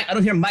else. I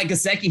don't hear Mike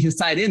Gesicki, who's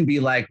tied in, be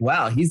like,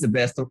 wow, he's the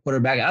best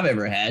quarterback I've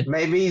ever had.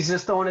 Maybe he's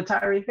just throwing a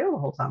Tyreek Hill the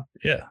whole time.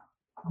 Yeah.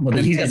 Well,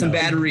 then he's got some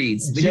bad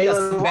reads. He's got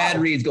some bad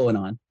reads going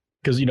on.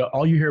 Because,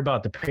 all you hear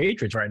about the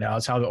Patriots right now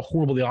is how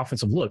horrible the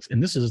offensive looks.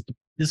 And this is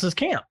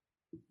camp.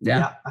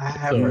 Yeah, I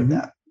have heard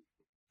that.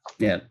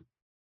 Yeah.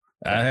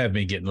 I have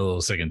been getting a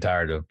little sick and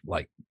tired of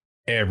like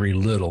every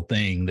little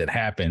thing that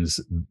happens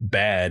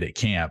bad at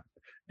camp.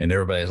 And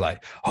everybody's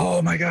like,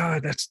 oh my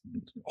God, that's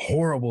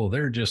horrible.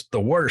 They're just the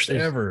worst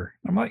ever.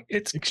 I'm like,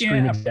 it's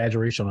extreme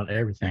exaggeration on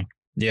everything.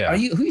 Yeah.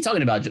 Who are you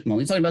talking about, Jamal?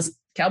 You talking about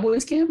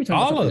Cowboys camp?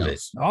 All of it.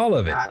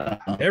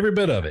 Every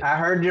bit of it. I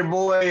heard your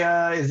boy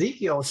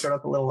Ezekiel showed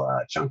up a little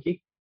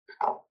chunky.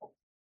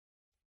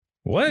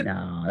 What?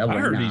 No, I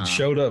heard he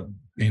showed up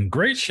in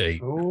great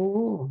shape.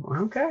 Oh,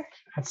 okay.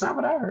 That's not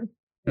what I heard.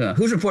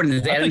 Who's reporting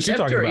this? Adam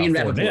Schefter or Ian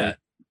Rappaport?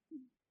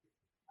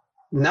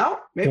 No.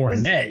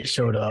 Fournette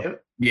showed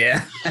up.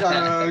 Yeah.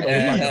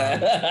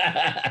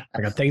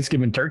 Like a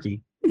Thanksgiving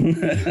turkey.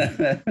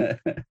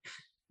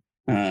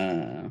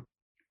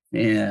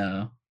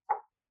 Yeah.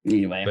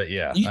 Anyway, but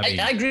yeah,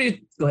 I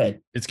agree. Go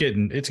ahead. It's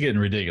getting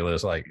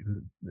ridiculous. Like,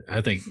 I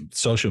think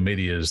social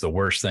media is the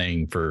worst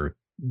thing for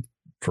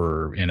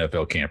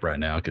NFL camp right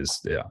now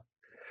because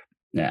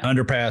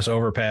underpass,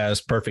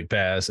 overpass, perfect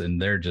pass, and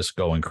they're just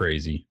going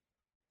crazy.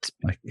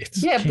 Like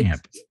it's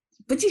camp.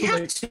 But you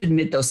have to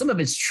admit though, some of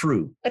it's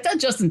true. I thought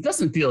Justin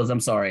Fields. I'm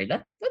sorry,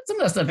 that some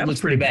of that stuff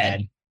looks pretty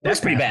bad. That's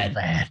pretty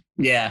bad.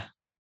 Yeah.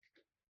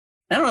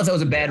 I don't know if that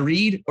was a bad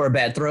read or a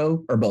bad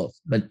throw or both,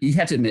 but you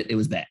have to admit it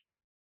was bad.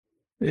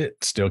 It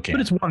still can.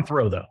 But it's one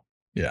throw, though.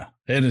 Yeah,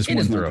 it is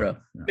one throw.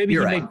 Maybe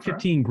you made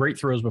 15 great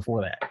throws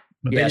before that,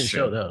 but they didn't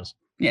show those.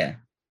 Yeah,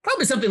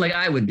 probably something like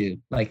I would do.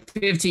 Like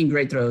 15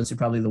 great throws, you're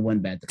probably the one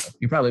bad throw.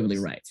 You're probably really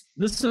right.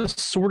 This is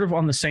sort of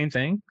on the same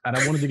thing, and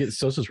I wanted to get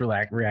Sosa's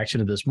reaction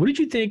to this. What did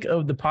you think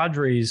of the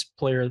Padres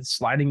player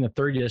sliding the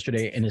third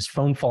yesterday and his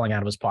phone falling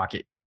out of his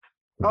pocket?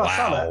 Oh,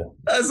 wow.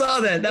 I saw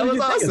that. That was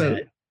awesome.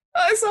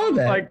 I saw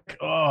that. Like,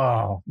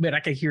 oh, man, I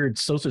could hear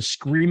Sosa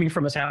screaming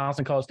from his house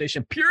in College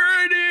Station,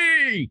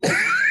 purity!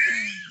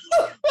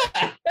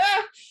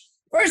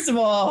 First of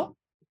all,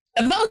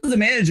 if I was the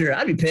manager,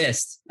 I'd be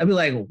pissed. I'd be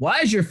like,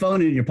 why is your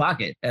phone in your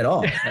pocket at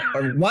all?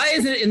 Or why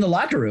is it in the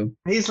locker room?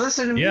 He's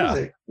listening to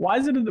music. Why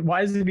is it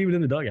even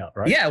in the dugout,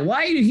 right? Yeah,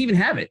 why do you even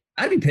have it?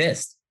 I'd be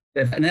pissed.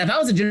 If I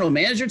was a general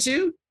manager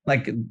too,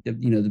 like,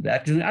 I'd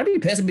be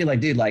pissed and be like,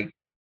 dude, like,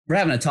 we're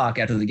having a talk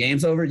after the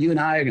game's over. You and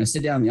I are going to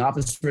sit down in the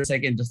office for a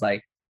second. Just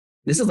like,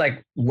 this is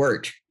like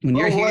work. When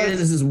you're here,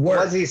 this is work.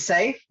 Was he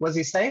safe?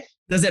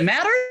 Does it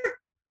matter?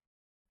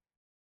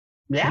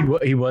 Yeah.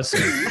 He was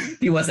safe.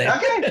 He was safe.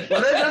 Okay.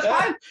 Well, then that's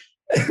fine.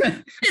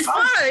 It's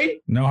fine.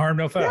 No harm,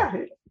 no foul.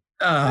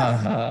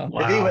 Yeah.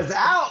 If he was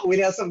out, we'd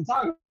have something to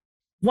talk about.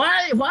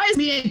 Why is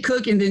me and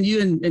Cook and then you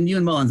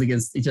and Mullins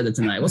against each other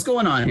tonight? What's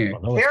going on here?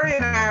 Harry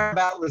and I are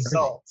about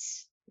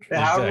results.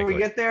 However we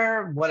get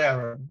there,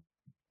 whatever.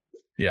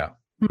 Yeah.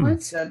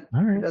 It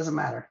doesn't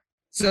matter.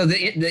 So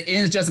the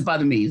ends justify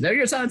the means. Is that what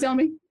you're trying to tell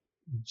me?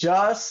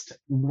 Just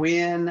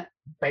win,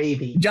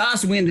 baby.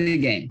 Just win the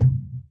game.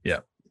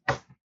 Yeah.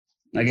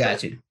 I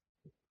got you.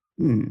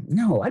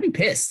 No, I'd be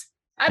pissed.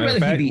 I'd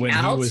rather he be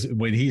out.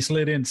 When he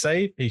slid in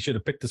safe, he should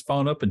have picked his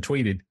phone up and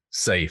tweeted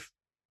safe.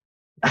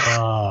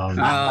 Oh,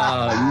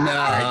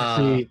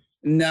 no.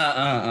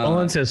 No.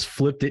 Mullins has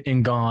flipped it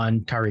and gone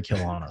Tyreek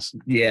Hill on us.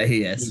 Yeah,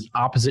 he is. He's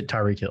opposite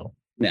Tyreek Hill.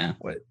 Yeah.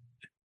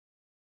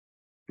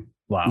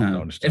 Wow.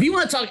 No. If you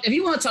want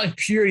to talk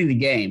purity of the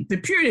game, the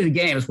purity of the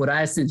game is what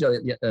I sent you.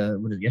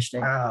 What is it,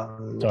 yesterday?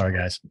 Sorry,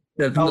 guys.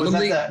 The Little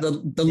League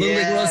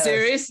World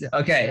Series.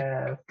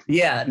 Okay.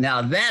 Yeah.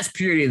 Now that's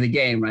purity of the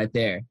game right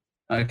there.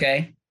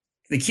 Okay.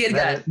 The kid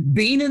got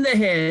beaten in the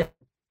head,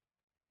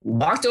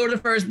 walked over to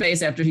first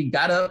base after he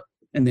got up,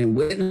 and then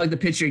went and the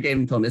pitcher gave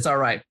him to him. It's all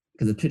right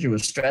because the pitcher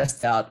was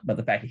stressed out about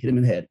the fact he hit him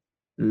in the head.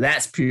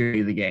 That's purity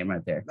of the game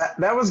right there.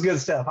 That was good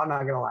stuff. I'm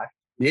not gonna lie.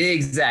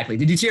 Exactly.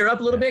 Did you cheer up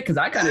a little bit? Because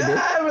I kind of did.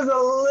 I was a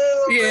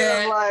little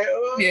bit like,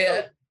 oh.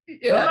 Yeah.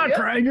 I'm not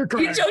crying. You're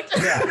crying.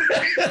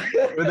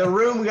 But the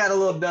room got a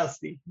little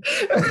dusty.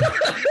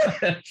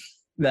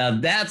 Now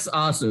that's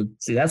awesome.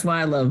 See, that's why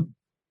I love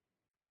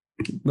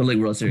the League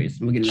World Series.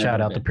 We'll get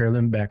shout out to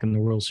Pearland back in the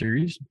World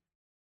Series.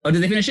 Oh,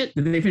 did they finish it?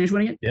 Did they finish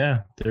winning it?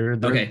 Yeah, they're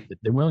okay.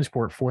 They're winning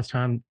sport fourth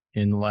time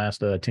in the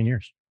last 10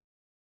 years.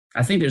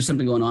 I think there's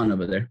something going on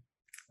over there.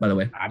 By the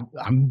way,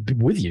 I'm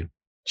with you.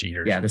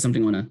 Cheaters. Yeah, there's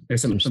something going on.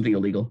 There's something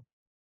illegal.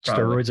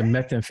 Probably. Steroids and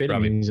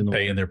methamphetamines in the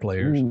paying their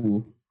players.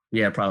 Ooh.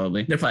 Yeah,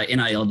 probably. They're probably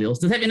NIL deals.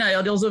 Does it have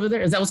NIL deals over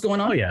there? Is that what's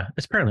going on? Oh yeah,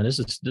 it's Pearland.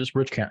 This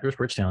rich town.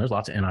 There's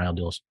lots of NIL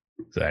deals.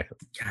 Exactly.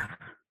 God,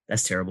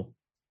 that's terrible.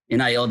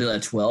 NIL deal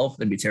at 12.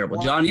 That'd be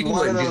terrible. John, you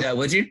wouldn't do that,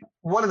 would you?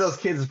 One of those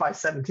kids is probably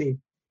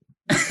 17.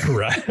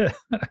 Right.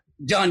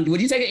 John, would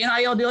you take an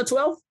NIL deal at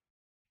 12?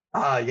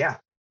 Yeah.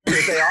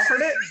 If they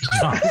offered it?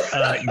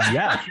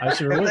 Yeah, I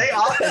sure would.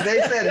 If they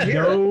said,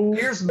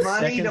 here's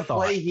money to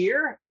play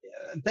here,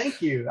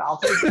 thank you. I'll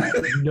take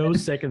that. No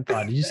second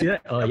thought. Did you see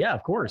that? Yeah,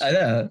 of course. I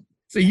know.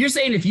 So you're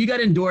saying if you got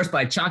endorsed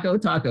by Choco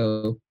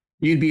Taco,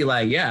 you'd be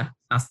like, yeah,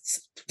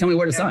 tell me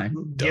where to sign.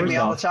 Give me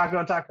all the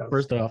Choco Tacos.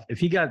 First off, if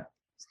he got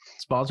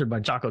sponsored by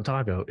Choco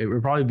Taco, it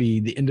would probably be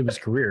the end of his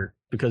career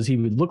because he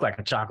would look like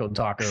a Choco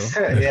Taco.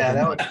 Yeah,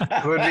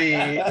 that would be,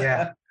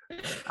 yeah.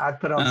 I'd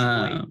put on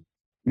some weight.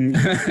 We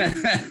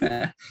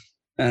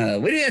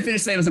didn't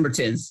finish famous number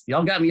 10s.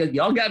 Y'all got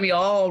me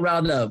all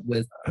riled up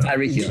with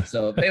Tyreek Hill.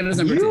 So famous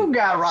number 10. You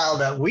got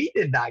riled up. We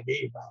did not get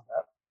you riled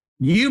up.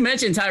 You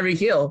mentioned Tyreek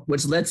Hill,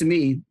 which led to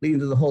me leading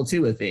to the whole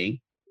Tua thing.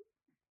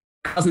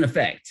 Cause and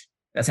effect.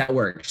 That's how it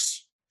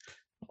works.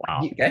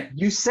 Wow. Okay.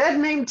 You said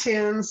name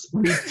 10s.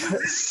 We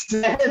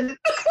said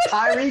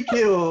Tyreek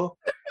Hill.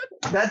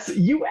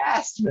 You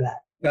asked for that.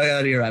 Oh,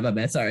 you're right. My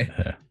bad. Sorry.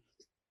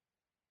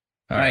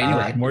 All right.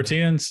 Anyway. More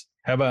 10s.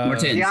 How about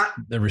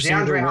the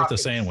receiver worth a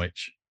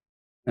sandwich?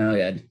 Oh,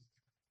 yeah.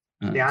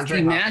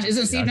 Steve Nash.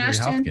 Isn't Steve Nash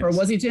 10? Or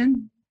was he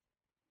 10?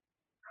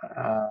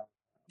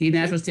 Steve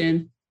Nash was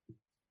 10.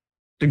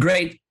 The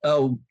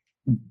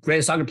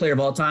greatest soccer player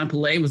of all time,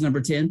 Pelé, was number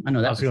 10. I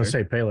know that. I was going to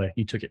say Pele.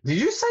 You took it. Did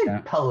you say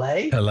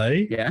Pelé?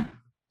 Pelé? Yeah.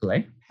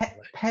 Pelé.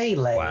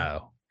 Pele.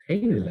 Wow.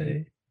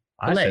 Pelé.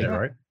 I said it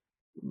right.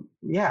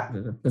 Yeah.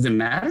 Does it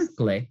matter?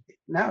 Pelé.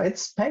 No,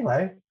 it's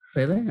Pele.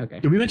 Pelé?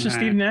 Okay. Did we mention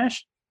Steve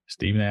Nash?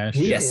 Steve Nash.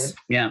 Yes.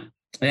 Yeah.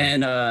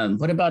 And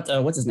what about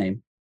what's his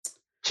name?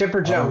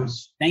 Chipper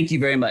Jones. Thank you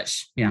very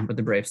much. Yeah, with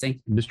the Braves.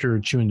 Thank you.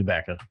 Mr. Chewing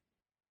Tobacco.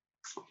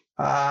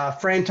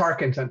 Fran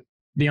Tarkenton.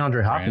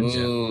 DeAndre Hopkins.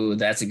 Ooh,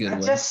 that's a good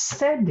one. I just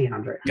said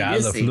DeAndre. Guy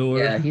LaFleur.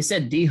 Yeah, he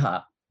said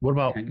D-Hop. What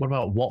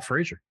about Walt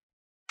Frazier?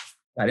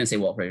 I didn't say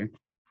Walt Frazier.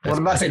 What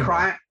about the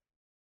crime?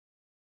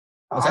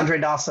 Andre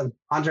Dawson.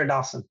 Andre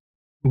Dawson.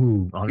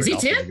 Ooh, is he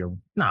 10?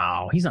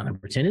 No, he's not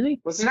number 10, is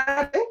he? Was he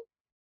not 10?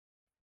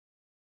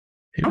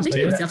 I thought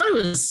he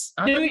was.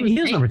 He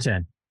is number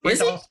 10.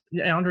 Is he?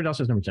 Yeah, Andre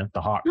Dawson's number 10.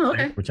 The Hawk. Oh,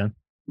 okay. Number 10.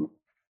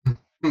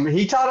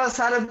 He taught us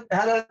how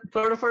to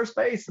throw to first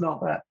base and all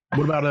that.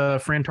 What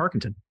about Fran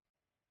Tarkenton?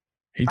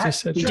 He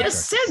just said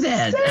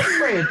that.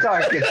 Fran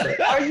Tarkenton.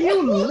 Are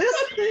you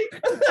listening?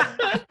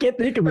 I can't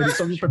think of it,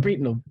 so I'm just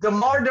repeating them.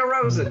 DeMar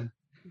DeRozan.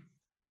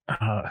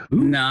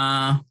 Who?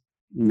 Nah.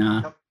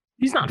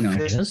 He's not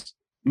famous.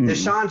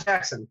 Deshaun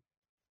Jackson.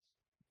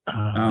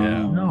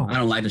 No. I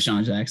don't like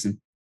Deshaun Jackson.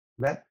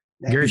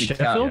 Gary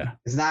Sheffield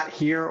is not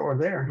here or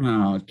there.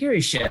 Oh,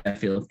 Gary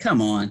Sheffield.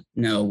 Come on.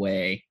 No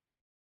way.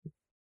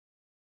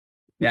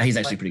 Yeah, he's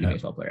actually a pretty good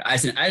baseball player. I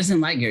just didn't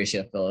like Gary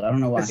Sheffield. I don't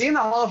know why. Is he in the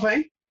Hall of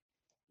Fame?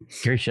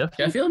 Gary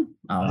Sheffield?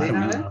 Oh, I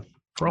don't know.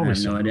 Probably I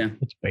have no idea.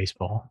 It's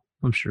baseball.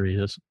 I'm sure he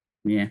is.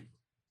 Yeah.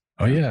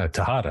 Oh, yeah.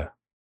 Tejada.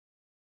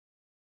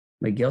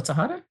 Miguel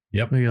Tejada?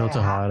 Yep. Miguel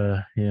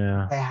Tejada.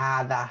 Yeah.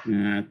 Tejada.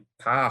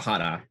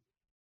 Tejada.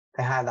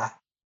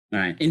 All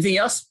right. Anything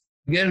else?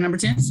 Good at number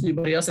 10?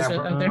 Anybody else out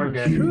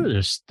there? Sure.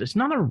 There's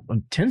not a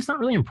 10's not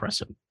really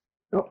impressive.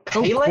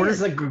 Pele is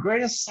the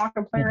greatest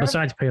soccer player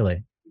besides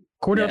Pele.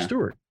 Cordell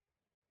Stewart.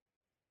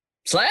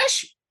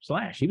 Slash?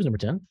 He was number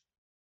 10.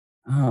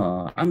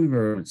 Oh, I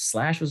remember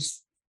Slash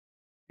was.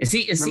 Is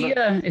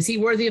he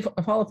worthy of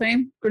Hall of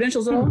Fame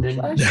credentials at all?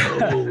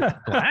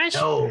 Slash?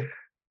 No.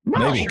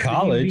 Maybe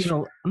college.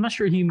 I'm not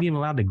sure he'd be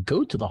allowed to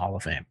go to the Hall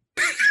of Fame.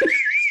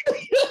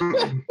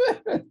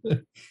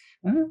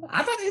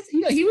 I thought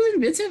he was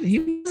inventive. He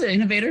was an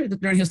innovator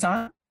during his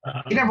time.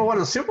 He never won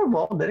a Super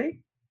Bowl, did he?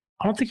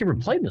 I don't think he ever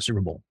played in the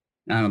Super Bowl.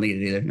 I don't think he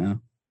did either. No.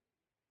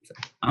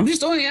 I'm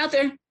just throwing it out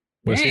there.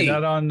 Was he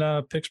not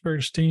on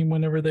Pittsburgh's team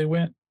whenever they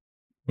went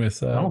with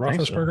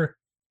Roethlisberger?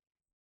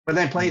 When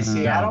they played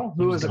Seattle,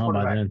 who was the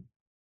quarterback?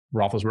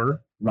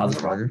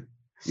 Roethlisberger.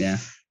 Yeah.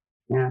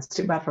 Yeah, it's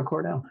too bad for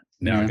Cordell.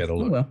 Now I got to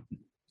look. Well.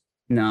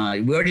 No,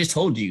 we already just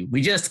told you.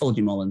 We just told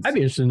you, Mullins. I'd be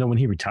interested to know when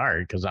he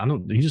retired because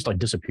he just like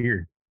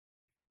disappeared.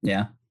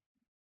 Yeah.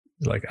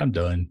 Like, I'm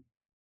done.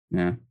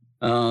 Yeah.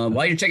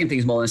 While you're checking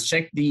things, Mullins,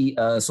 check the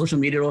social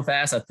media real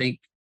fast. I think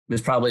it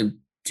was probably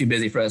too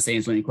busy for us to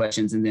answer any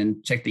questions, and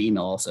then check the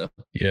email also.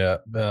 Yeah.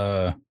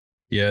 Our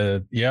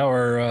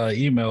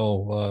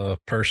email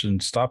person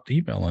stopped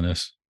emailing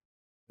us.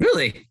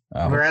 Really?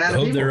 I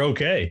hope they're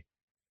okay.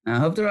 I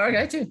hope they're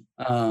okay too.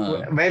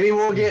 Maybe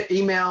we'll get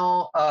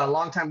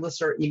longtime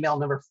listener email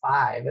number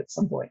 5 at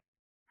some point.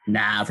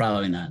 Nah,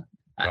 probably not.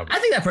 I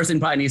think that person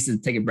probably needs to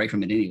take a break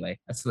from it anyway.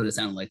 That's what it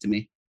sounded like to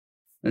me.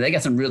 And they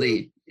got some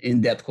really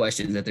in-depth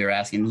questions that they're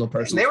asking, little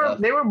personal.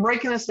 They were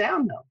breaking us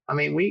down though. I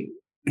mean, we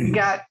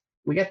got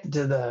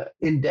to the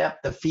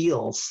in-depth, the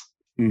feels.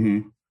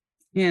 Mm-hmm.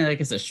 Yeah, I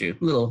guess that's true.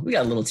 We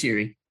got a little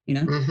teary, you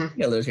know. Mm-hmm.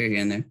 We got a little teary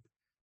in there.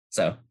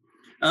 So,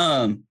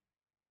 all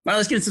right,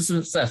 let's get into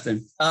some stuff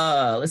then.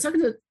 Let's talk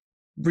about,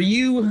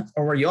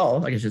 were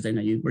y'all, I guess I should say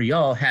not you, were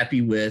y'all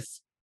happy with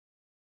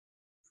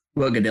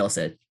what Goodell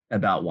said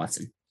about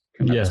Watson?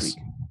 Yes.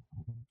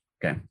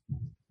 Okay.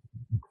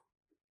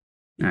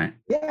 All right.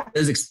 Yeah.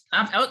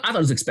 I thought it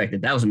was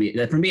expected. That was me.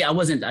 For me, I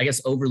wasn't, I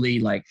guess, overly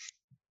like.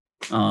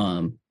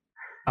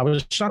 I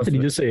was shocked that he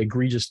did say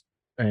egregious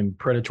and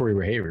predatory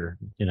behavior,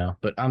 you know,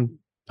 but I'm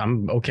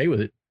okay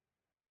with it.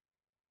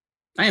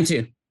 I am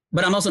too.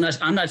 But I'm also not.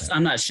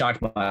 I'm not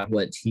shocked by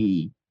what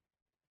he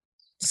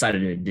decided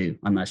to do.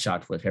 I'm not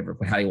shocked with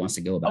how he wants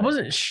to go about it. I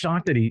wasn't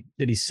shocked that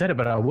he said it,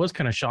 but I was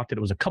kind of shocked that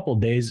it was a couple of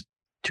days,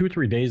 2 or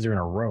 3 days there in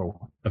a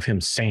row of him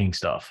saying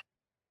stuff.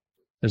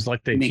 It's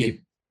like they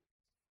keep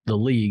the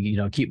league, you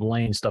know, keep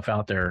laying stuff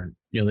out there.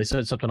 You know, they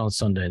said something on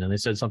Sunday, and then they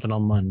said something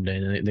on Monday,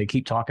 and they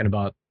keep talking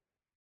about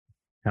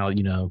how,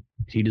 you know,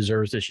 he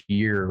deserves this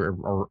year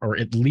or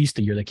at least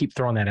a year. They keep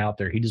throwing that out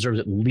there. He deserves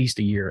at least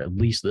a year, at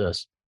least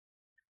this.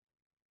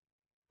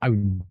 I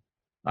mean,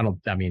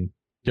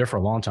 there for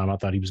a long time, I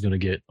thought he was going to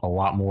get a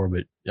lot more,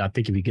 but I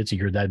think if he gets a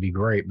year, that'd be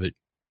great. But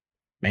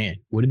man,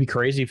 would it be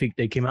crazy if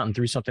they came out and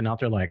threw something out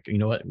there like, you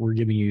know what, we're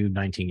giving you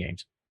 19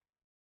 games?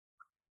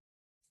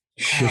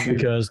 Just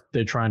because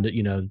they're trying to,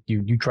 you know,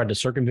 you tried to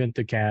circumvent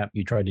the cap,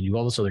 you tried to do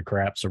all this other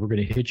crap, so we're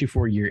going to hit you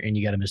for a year and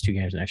you got to miss 2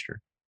 games next year.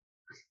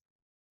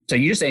 So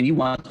you're saying you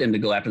want them to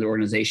go after the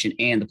organization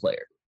and the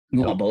player?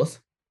 You want both?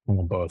 I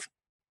want both.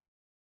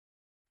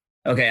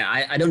 Okay,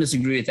 I don't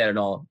disagree with that at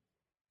all.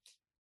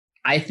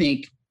 I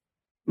think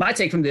my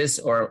take from this,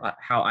 or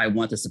how I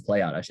want this to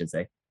play out, I should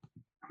say,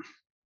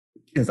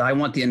 is I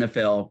want the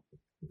NFL.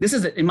 This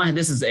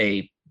is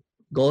a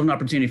golden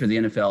opportunity for the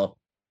NFL,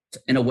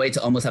 in a way,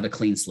 to almost have a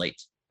clean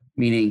slate.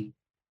 Meaning,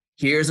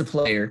 here's a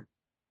player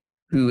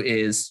who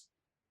is,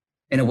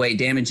 in a way,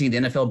 damaging the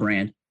NFL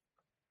brand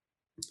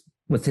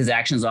with his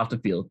actions off the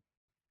field.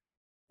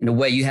 In a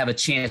way, you have a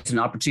chance, an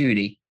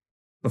opportunity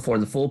before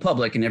the full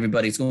public and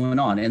everybody's going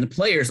on, and the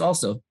players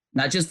also,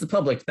 not just the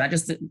public, not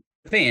just the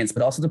fans,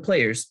 but also the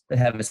players that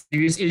have a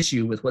serious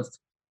issue with what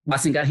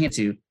Watson got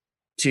handed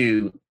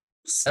to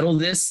settle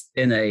this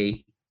in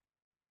a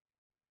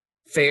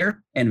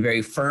fair and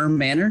very firm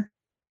manner,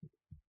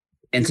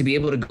 and to be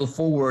able to go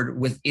forward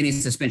with any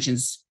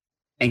suspensions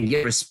and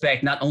get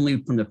respect, not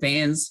only from the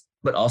fans,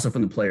 but also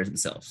from the players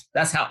themselves.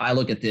 That's how I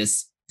look at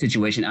this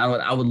situation.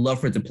 I would love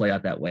for it to play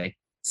out that way,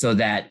 so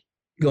that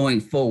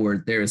going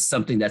forward, there is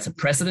something that's a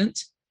precedent,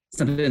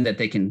 something that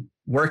they can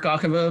work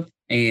off of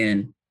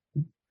and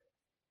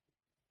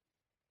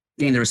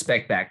gain the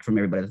respect back from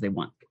everybody that they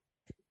want.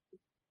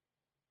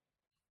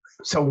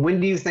 So when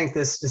do you think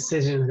this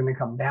decision is going to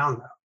come down,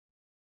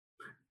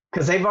 though?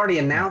 Because they've already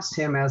announced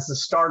him as the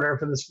starter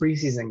for this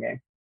preseason game.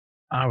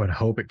 I would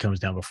hope it comes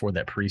down before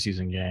that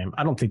preseason game.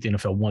 I don't think the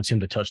NFL wants him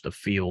to touch the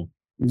field.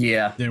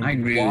 Yeah, then I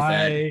agree with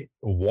that.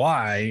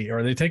 Why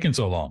are they taking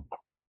so long?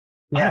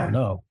 Yeah. I don't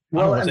know.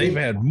 Well, they've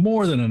had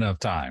more than enough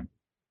time.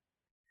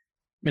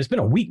 It's been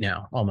a week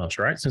now, almost,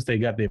 right, since they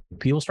got the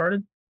appeal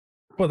started.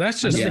 Well,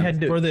 that's just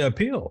for the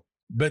appeal.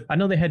 But I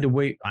know they had to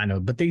wait. I know,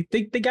 but they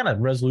got a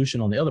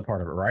resolution on the other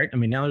part of it, right? I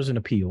mean, now there's an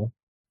appeal.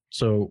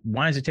 So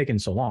why is it taking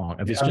so long?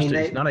 If it's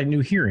it's not a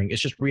new hearing,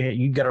 it's just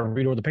you got to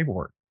read over the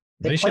paperwork.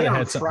 They play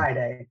on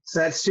Friday,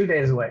 so that's 2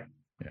 days away.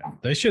 Yeah,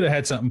 they should have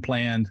had something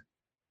planned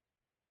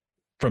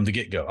from the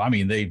get-go. I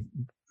mean, they've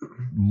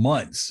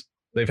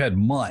had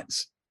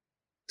months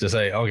to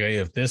say, okay,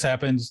 if this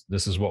happens,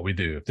 this is what we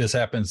do. If this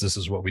happens, this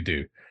is what we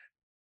do.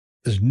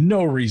 There's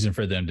no reason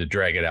for them to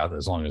drag it out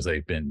as long as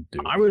they've been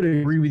doing. I would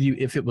agree with you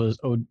if it was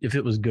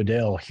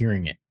Goodell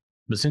hearing it,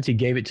 but since he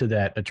gave it to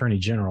that attorney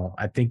general,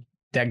 I think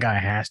that guy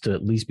has to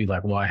at least be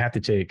like, well, I have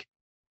to take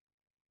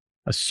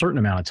a certain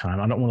amount of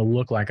time. I don't want to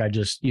look like I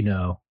just,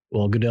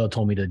 well, Goodell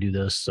told me to do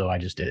this, so I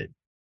just did it.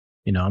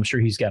 I'm sure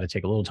he's got to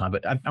take a little time,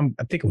 but I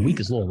think a week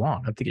is a little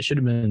long. I think it should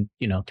have been,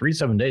 3 to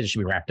 7 days. It should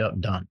be wrapped up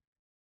and done.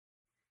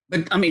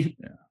 But I mean,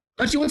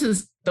 don't you want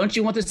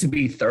this to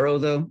be thorough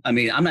though? I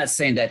mean, I'm not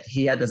saying that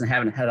he doesn't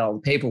have had all the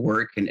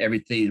paperwork and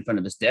everything in front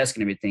of his desk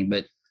and everything,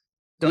 but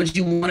don't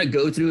you want to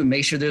go through and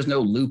make sure there's no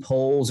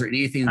loopholes or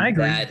anything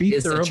that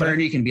his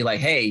attorney can be like,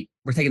 hey,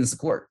 we're taking this to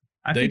court?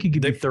 I think you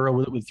could be thorough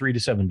with 3 to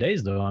 7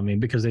 days, though. I mean,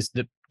 because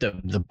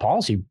the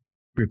policy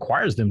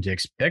requires them to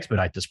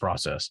expedite this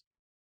process.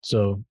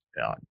 So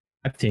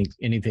I think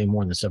anything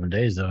more than 7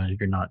 days, though, if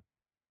you're not,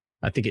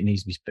 I think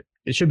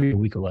it should be a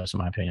week or less, in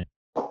my opinion.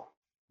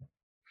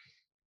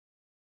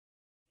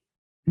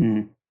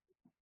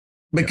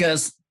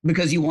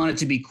 Because you want it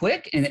to be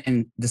quick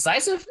and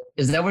decisive?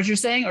 Is that what you're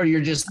saying? Or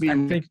you're just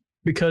being... I think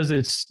because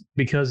it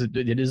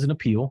is an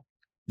appeal.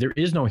 There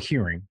is no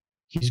hearing.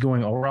 He's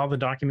going over all the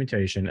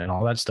documentation and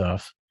all that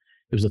stuff.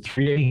 It was a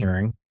 3-day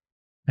hearing.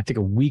 I think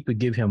a week would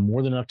give him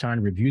more than enough time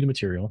to review the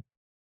material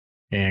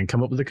and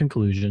come up with a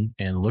conclusion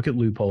and look at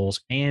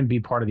loopholes and be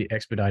part of the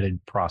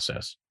expedited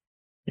process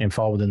and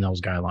fall within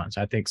those guidelines.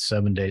 I think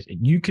 7 days.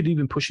 You could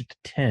even push it to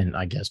 10,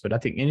 I guess, but I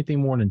think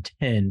anything more than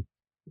 10,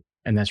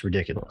 and that's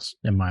ridiculous,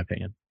 in my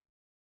opinion.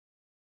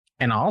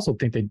 And I also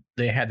think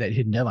they had that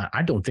hidden deadline.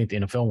 I don't think the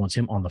NFL wants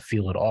him on the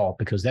field at all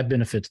because that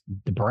benefits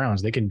the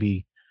Browns. They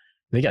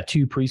got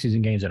 2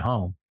 preseason games at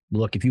home.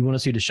 Look, if you want to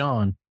see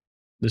Deshaun,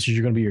 this is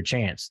going to be your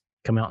chance.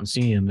 Come out and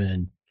see him,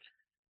 and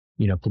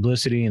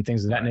publicity and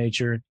things of that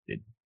nature. They're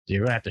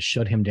going to have to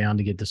shut him down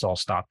to get this all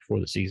stopped before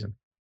the season.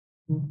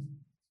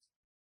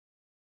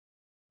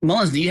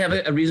 Mullins, do you have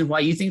a reason why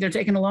you think they're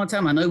taking a long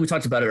time? I know we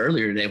talked about it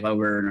earlier today while we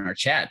were in our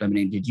chat. I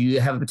mean, did you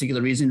have a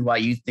particular reason why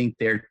you think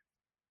they're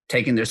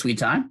taking their sweet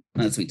time?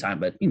 Not sweet time,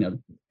 but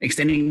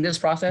extending this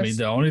process. I mean,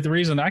 the only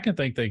reason I can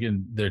think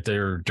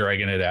they're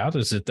dragging it out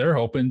is that they're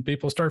hoping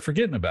people start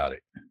forgetting about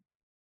it.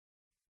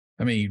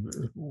 I mean,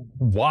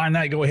 why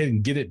not go ahead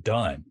and get it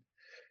done?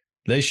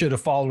 They should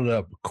have followed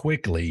up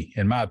quickly,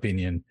 in my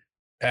opinion,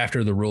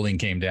 after the ruling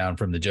came down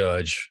from the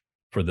judge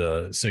for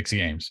the 6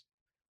 games.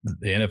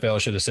 The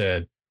NFL should have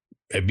said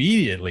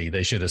immediately,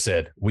 they should have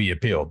said, we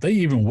appealed. They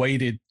even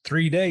waited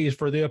 3 days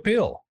for the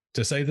appeal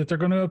to say that they're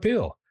going to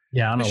appeal.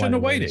 Yeah, I know. They shouldn't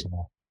have waited.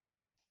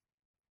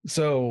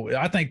 So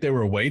I think they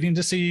were waiting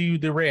to see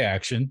the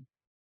reaction,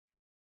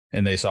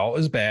 and they saw it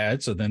was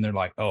bad. So then they're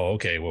like, oh,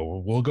 okay,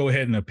 well, we'll go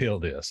ahead and appeal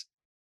this.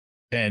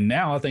 And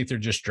now I think they're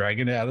just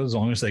dragging it out as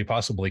long as they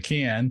possibly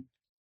can,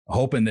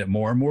 hoping that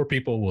more and more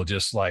people will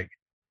just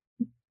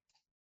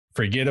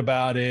forget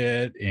about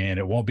it and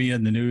it won't be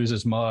in the news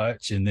as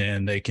much. And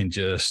then they can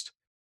just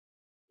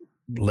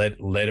let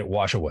it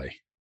wash away.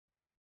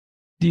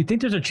 Do you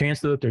think there's a chance,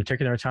 though, that they're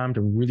taking their time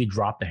to really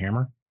drop the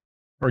hammer?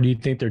 Or do you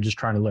think they're just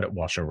trying to let it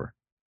wash over?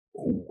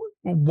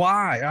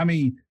 Why? I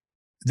mean,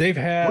 they've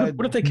had.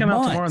 What if they come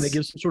out tomorrow and they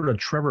give some sort of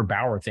Trevor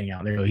Bauer thing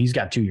out there? He's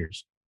got 2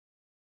 years.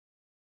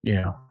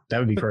 That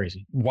would be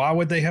crazy. Why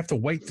would they have to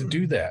wait to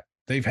do that?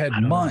 They've had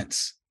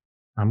months.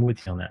 I'm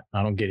with you on that.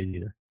 I don't get it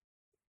either.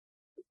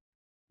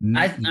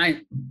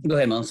 I go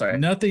ahead, Mo. Sorry.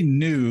 Nothing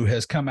new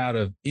has come out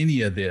of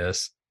any of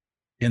this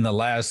in the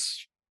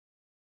last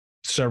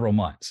several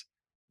months.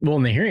 Well,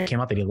 in the hearing, it came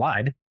out that he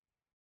lied.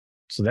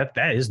 So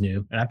that is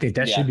new. And I think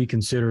that should be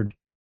considered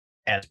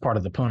as part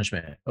of the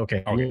punishment.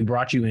 Okay, we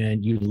brought you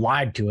in, you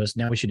lied to us.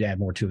 Now we should add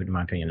more to it, in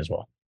my opinion, as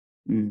well.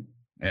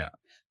 Yeah.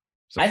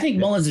 So, I think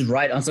Mullins is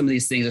right on some of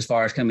these things as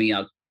far as coming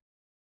out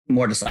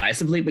more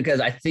decisively,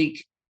 because I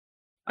think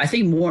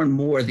more and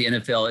more the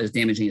NFL is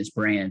damaging its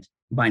brand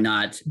by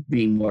not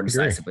being more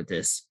decisive with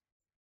this.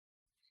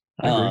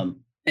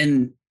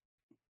 And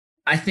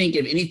I think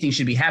if anything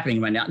should be happening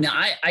right now. Now,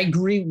 I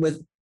agree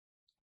with,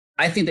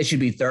 I think they should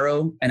be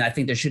thorough, and I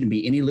think there shouldn't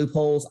be any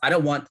loopholes. I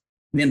don't want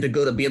them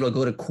to be able to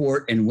go to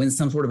court and win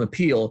some sort of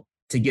appeal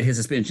to get his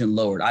suspension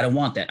lowered. I don't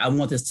want that. I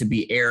want this to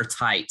be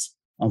airtight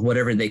on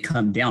whatever they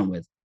come down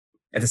with.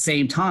 At the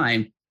same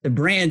time, the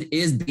brand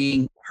is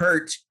being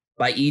hurt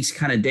by each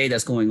kind of day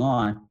that's going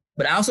on.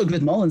 But I also agree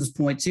with Mullins'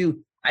 point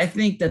too. I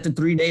think that the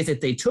 3 days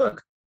that they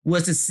took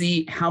was to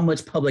see how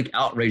much public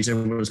outrage there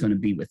was going to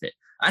be with it.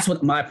 That's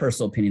what my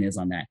personal opinion is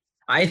on that.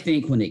 I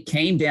think when it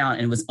came down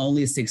and it was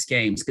only 6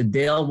 games,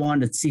 Goodell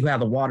wanted to see how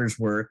the waters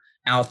were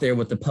out there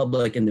with the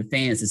public and the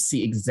fans to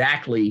see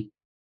exactly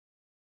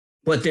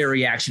what their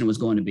reaction was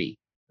going to be.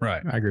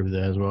 Right. I agree with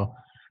that as well.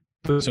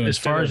 But so as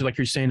far as like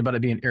you're saying about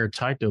it being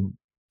airtight, though,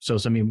 so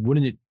I mean,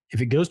 wouldn't it,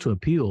 if it goes to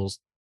appeals,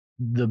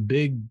 the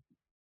big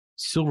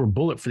silver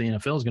bullet for the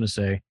NFL is going to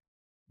say,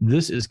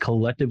 this is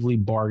collectively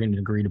bargained and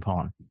agreed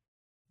upon.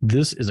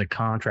 This is a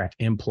contract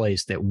in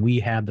place that we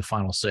have the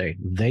final say.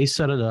 They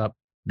set it up.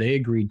 They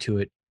agreed to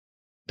it.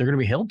 They're going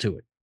to be held to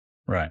it.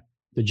 Right.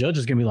 The judge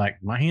is going to be like,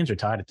 my hands are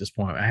tied at this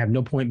point. I have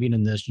no point being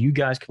in this. You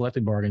guys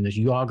collectively bargained this.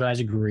 You all guys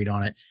agreed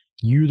on it.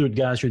 You the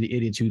guys are the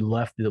idiots who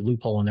left the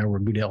loophole in there where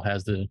Goodell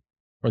has the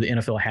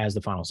NFL has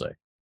the final say.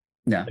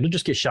 No. It'll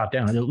just get shot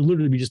down. It'll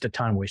literally be just a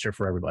time waster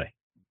for everybody.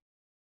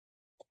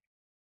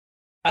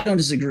 I don't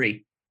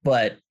disagree,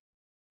 but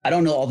I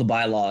don't know all the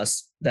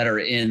bylaws that are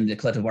in the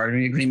collective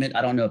bargaining agreement.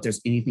 I don't know if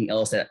there's anything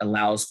else that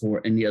allows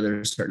for any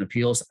other certain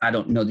appeals. I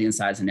don't know the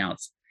insides and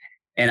outs.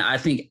 And I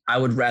think I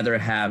would rather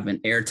have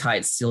an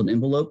airtight sealed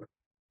envelope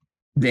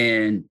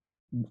than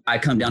I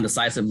come down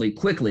decisively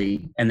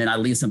quickly, and then I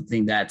leave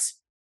something that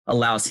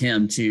allows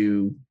him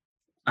to,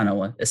 I don't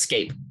know,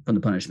 escape from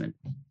the punishment.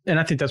 And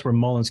I think that's where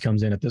Mullins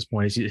comes in at this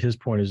point. His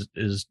point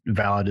is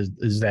valid,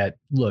 is that,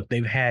 look,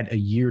 they've had a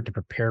year to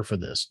prepare for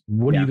this.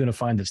 What are you going to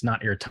find that's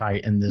not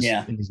airtight in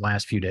these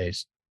last few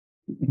days?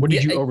 What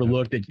did you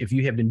overlook that if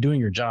you have been doing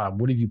your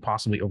job, what have you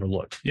possibly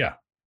overlooked? Yeah.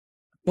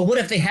 But what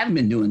if they haven't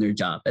been doing their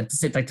job?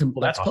 That's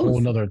a whole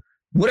nother.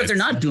 What if they're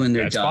not doing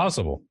their that's job?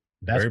 Possible.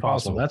 That's Very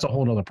possible. That's a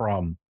whole nother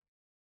problem.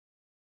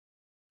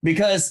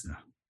 Because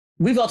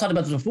we've all talked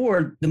about this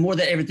before. The more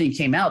that everything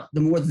came out, the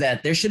more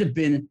that there should have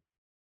been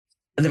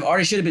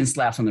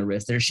slaps on the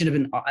wrist. There should have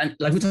been,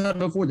 like we talked about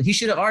before, that he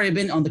should have already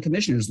been on the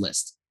commissioner's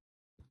list.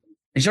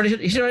 He should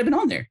have already been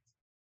on there.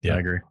 Yeah, I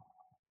agree.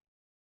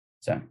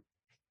 So,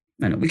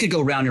 I know we could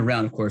go round and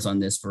round, of course, on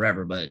this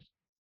forever, but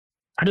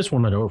I just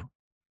want it over.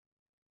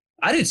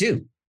 I do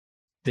too.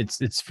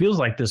 It feels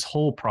like this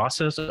whole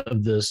process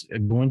of this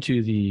going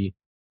to the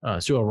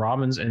Sue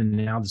Robbins and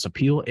now this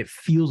appeal, it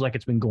feels like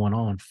it's been going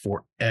on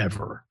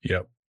forever.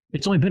 Yep.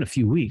 It's only been a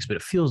few weeks, but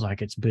it feels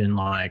like it's been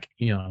like,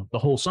 the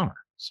whole summer.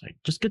 It's like,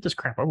 just get this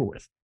crap over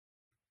with.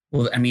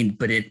 Well, I mean,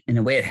 but in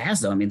a way it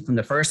has, though. I mean, from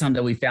the first time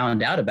that we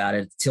found out about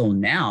it till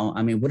now,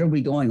 I mean, what are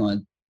we going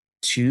on?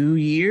 2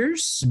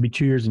 years? It'll be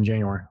 2 years in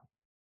January.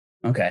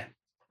 Okay.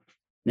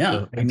 Yeah.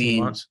 So 18 I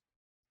mean, months.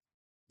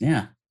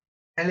 Yeah.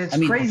 And it's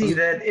crazy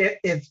that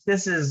if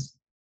this is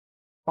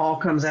all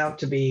comes out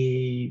to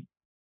be,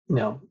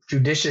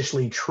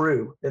 judiciously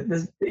true,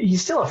 that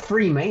he's still a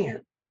free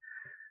man.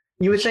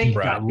 You would think,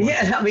 right.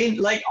 Yeah, I mean,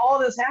 like all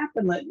this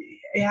happened, like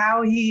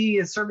how he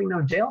is serving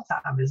no jail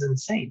time is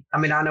insane. I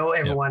mean, I know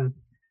everyone,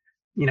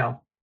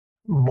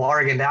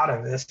 bargained out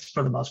of this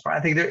for the most part.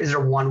 I think is there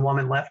one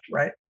woman left,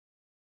 right?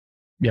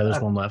 Yeah, there's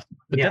one left.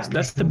 But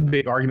that's the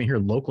big argument here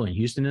locally in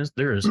Houston is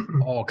there is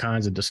all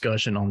kinds of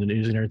discussion on the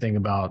news and everything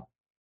about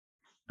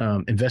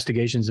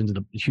investigations into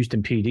the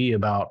Houston PD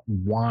about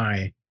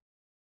why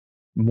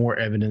more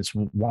evidence,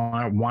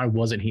 why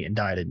wasn't he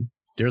indicted?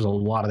 There's a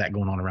lot of that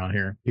going on around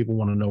here. People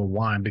want to know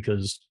why,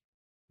 because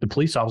the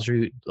police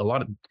officer,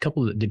 a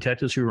couple of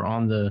detectives who were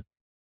on the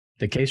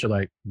case are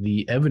like,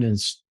 the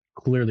evidence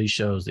clearly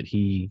shows that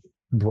he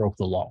broke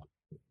the law.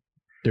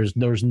 There's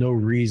no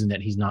reason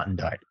that he's not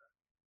indicted.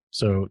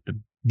 So the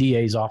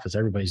DA's office,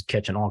 everybody's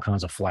catching all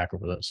kinds of flack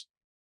over this.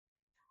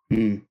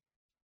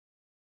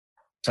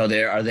 So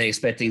are they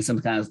expecting some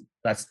kind of,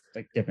 that's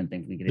like different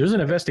things we get There's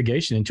an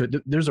investigation into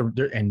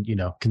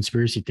it.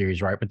 Conspiracy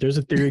theories, right? But there's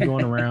a theory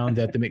going around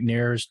that the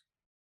McNairs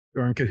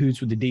are in cahoots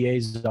with the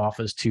DA's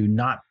office to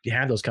not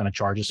have those kind of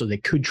charges, so they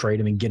could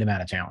trade him and get him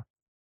out of town.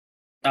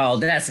 Oh,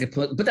 but that's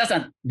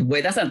not the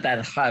way. That's not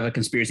that high of a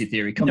conspiracy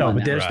theory. Come on,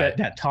 but there's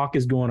that talk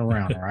is going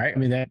around, right? I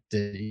mean, that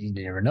you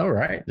never know,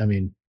 right? I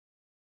mean,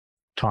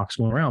 talk's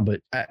going around,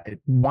 but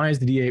why is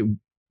the DA?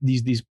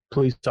 These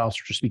police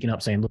officers are speaking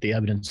up, saying, "Look, the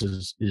evidence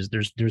is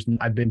there's.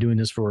 I've been doing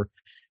this for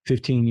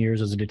 15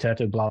 years as a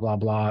detective. Blah blah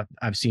blah.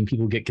 I've seen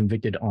people get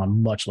convicted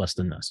on much less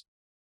than this.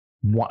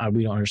 Why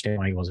we don't understand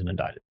why he wasn't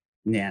indicted."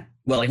 Yeah,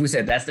 well, like we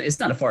said, it's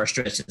not a far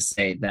stretch to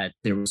say that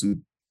there was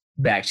some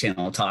back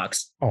channel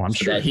talks. Oh, I'm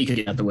sure that he could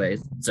get out the way.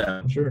 So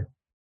I'm sure.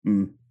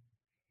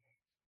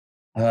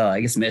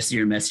 I guess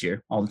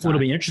messier all the time. What'll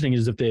be interesting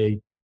is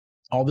if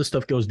all this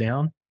stuff goes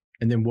down,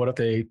 and then what if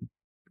they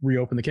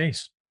reopen the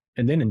case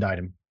and then indict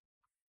him?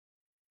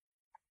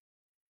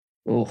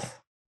 Oh,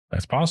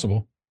 that's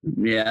possible.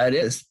 Yeah, it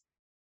is.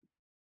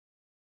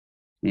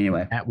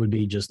 Anyway, that would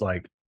be just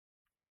like,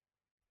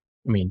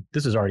 I mean,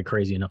 this is already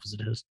crazy enough as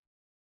it is.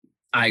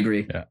 I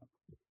agree. Yeah.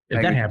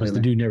 If that happens, the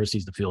dude never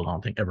sees the field, I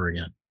don't think, ever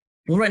again.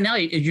 Well, right now,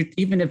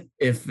 even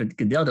if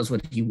Goodell does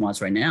what he wants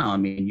right now, I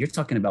mean, you're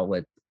talking about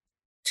what,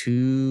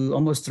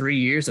 almost 3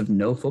 years of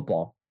no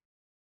football.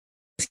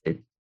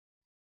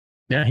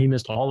 Yeah, he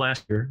missed all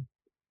last year.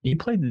 He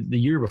played the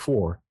year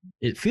before.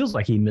 It feels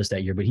like he missed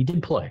that year, but he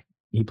did play.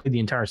 He played the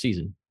entire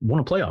season, won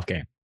a playoff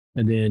game,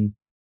 and then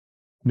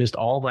missed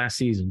all last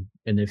season.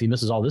 And if he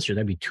misses all this year,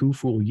 that'd be 2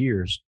 full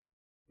years.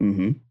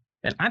 Mm-hmm.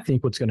 And I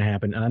think what's going to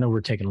happen, and I know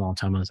we're taking a long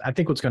time on this, I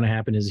think what's going to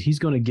happen is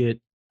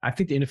I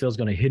think the NFL is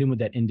going to hit him with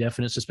that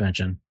indefinite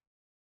suspension.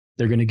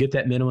 They're going to get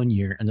that minimum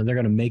year, and then they're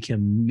going to make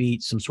him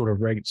meet some sort of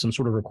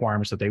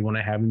requirements that they want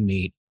to have him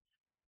meet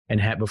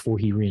and have before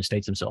he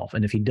reinstates himself.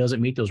 And if he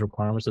doesn't meet those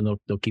requirements, then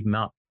they'll keep him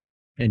out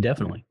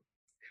indefinitely.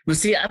 Well,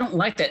 see, I don't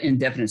like that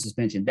indefinite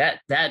suspension.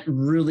 That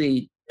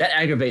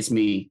aggravates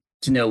me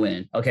to no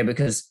end. Okay,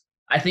 because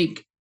I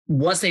think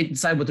once they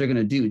decide what they're going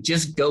to do,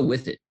 just go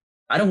with it.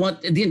 I don't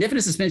want the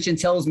indefinite suspension.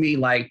 Tells me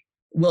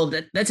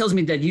that tells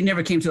me that you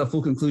never came to a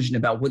full conclusion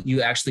about what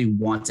you actually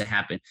want to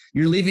happen.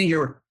 You're leaving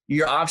your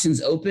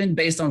options open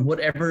based on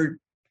whatever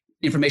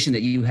information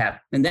that you have,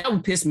 and that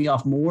would piss me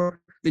off more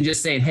than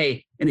just saying,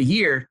 "Hey, in a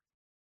year,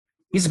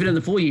 he's been in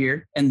the full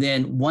year, and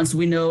then once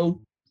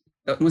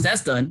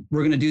that's done,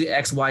 we're going to do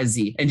X, Y,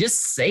 Z," and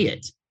just say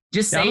it.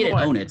 Just say it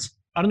and own it.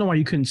 I don't know why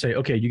you couldn't say,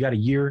 okay, you got a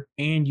year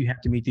and you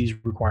have to meet these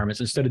requirements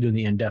instead of doing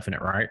the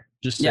indefinite, right?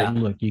 Just say,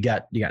 look, you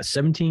got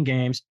 17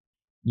 games,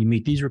 you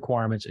meet these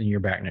requirements, and you're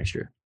back next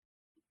year.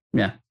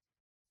 Yeah.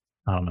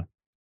 I don't know.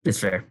 It's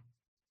fair.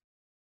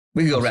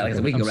 We can go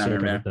around. We can go around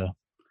and around.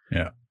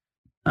 Yeah.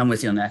 I'm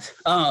with you on that.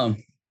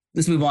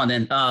 Let's move on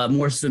then.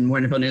 More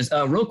NFL news.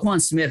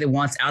 Roquan Smith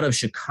wants out of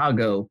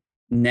Chicago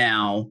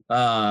now.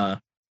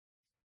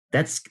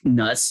 That's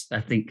nuts.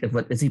 I think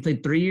has he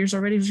played 3 years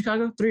already in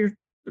Chicago? 3 or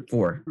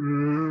 4?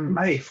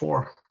 Maybe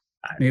 4.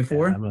 Maybe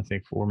 4. I'm gonna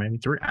think 4, maybe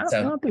 3. I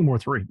don't think more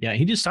 3. Yeah,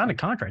 he just signed a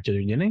contract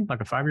today, didn't he? Like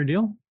a 5-year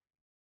deal.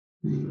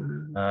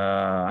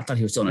 I thought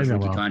he was still on a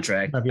rookie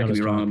contract. I could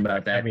be wrong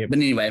about that. But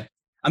anyway,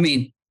 I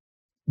mean,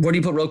 where do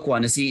you put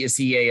Roquan? Is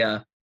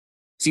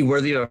he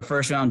worthy of a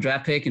first round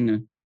draft pick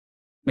and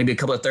maybe a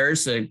couple of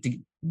thirds to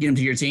get him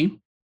to your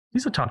team?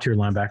 He's a top tier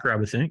linebacker, I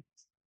would think.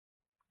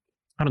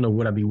 I don't know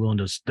what I'd be willing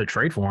to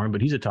trade for him,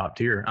 but he's a top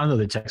tier. I know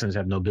the Texans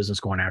have no business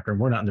going after him.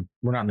 We're not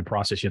in the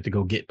process yet to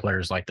go get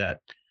players like that.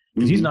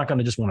 Because he's not going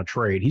to just want to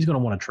trade. He's going to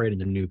want to trade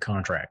in a new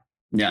contract.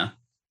 Yeah.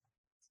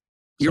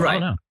 You're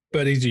right.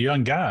 But he's a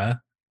young guy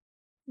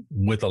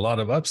with a lot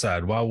of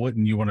upside. Why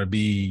wouldn't you want to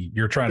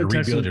you're trying to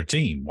rebuild your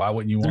team. Why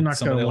wouldn't you want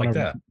somebody like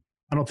that?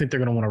 I don't think they're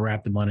going to want to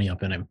wrap the money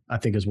up in him, I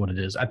think is what it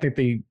is. I think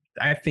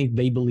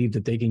they believe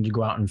that they can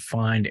go out and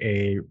find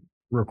a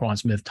Roquan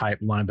Smith type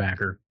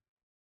linebacker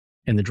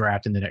in the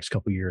draft in the next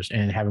couple of years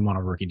and have him on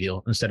a rookie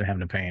deal instead of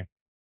having to pay him.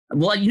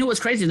 Well, you know what's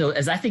crazy though,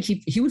 is I think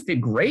he would fit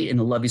great in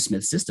the Lovie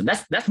Smith system.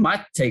 That's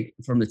my take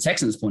from the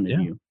Texans' point of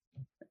view.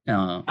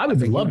 I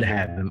would love to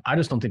have him. I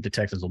just don't think the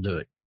Texans will do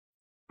it.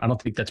 I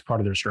don't think that's part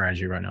of their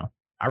strategy right now.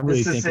 I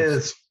really think this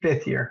is his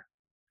 5th year.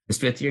 His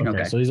 5th year?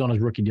 Okay. So he's on his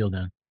rookie deal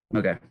then.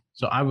 Okay.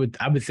 So I would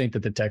think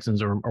that the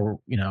Texans are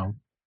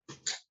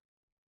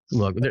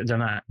look,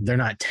 they're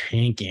not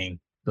tanking,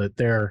 but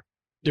they're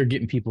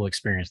getting people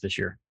experience this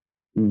year.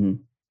 Mm-hmm.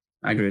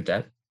 I agree with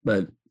that.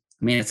 But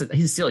I mean,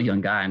 he's still a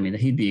young guy. I mean,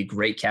 he'd be a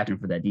great captain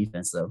for that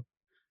defense though.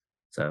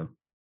 So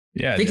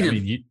yeah,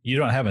 you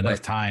don't have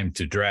enough time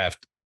to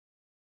draft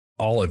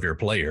all of your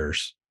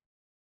players,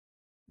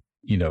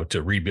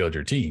 to rebuild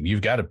your team.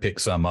 You've got to pick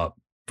some up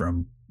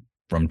from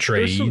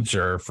trades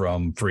or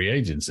from free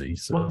agency.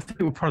 So. Well, I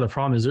think part of the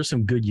problem is there's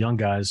some good young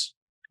guys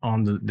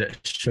that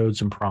showed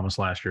some promise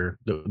last year.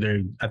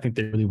 I think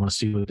they really want to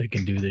see what they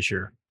can do this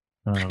year.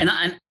 I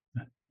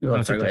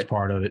think that's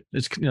part of it.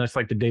 It's it's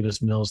like the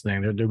Davis Mills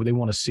thing. They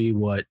want to see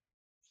what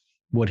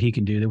he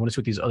can do. They want to see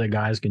what these other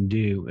guys can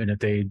do, and if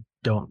they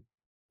don't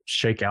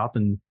shake out,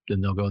 then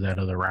they'll go that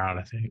other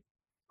route.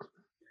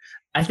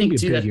 I think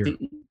too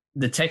that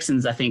the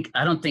Texans. I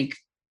don't think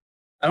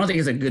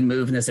it's a good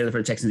move necessarily for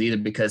the Texans either,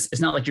 because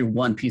it's not like you're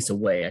one piece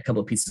away, a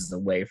couple of pieces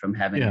away from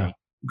having a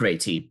great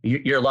team.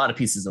 You're a lot of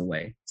pieces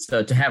away.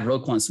 So to have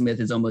Roquan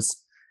Smith is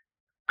almost,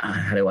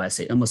 how do I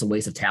say, almost a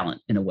waste of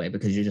talent in a way,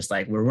 because you're just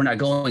like, we're not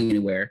going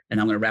anywhere, and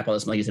I'm going to wrap all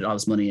this, like you said, all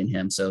this money in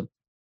him. So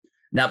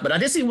now, but I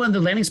did see one of the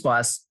landing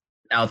spots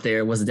out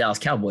there was the Dallas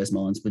Cowboys.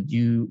 Mullins, would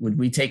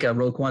we take a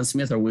Roquan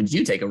Smith, or would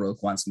you take a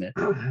Roquan Smith?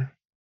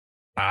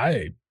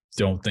 I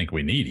don't think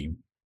we need him.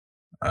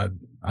 I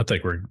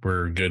think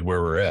we're good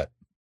where we're at.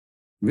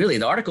 Really,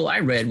 the article I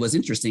read was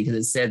interesting because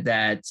it said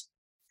that,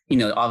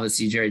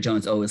 obviously Jerry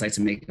Jones always likes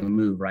to make a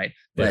move, right?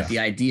 But the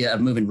idea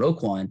of moving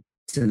Roquan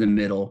to the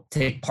middle,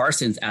 take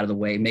Parsons out of the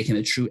way, make him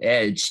a true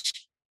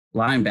edge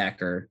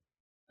linebacker,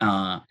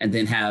 and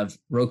then have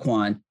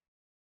Roquan,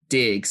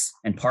 Diggs,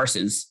 and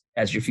Parsons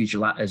as your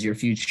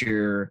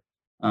future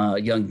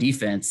young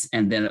defense,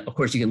 and then of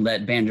course you can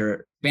let Van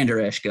Der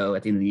Esch go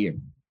at the end of the year.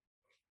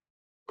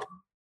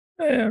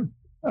 Yeah,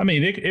 I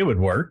mean it would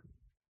work.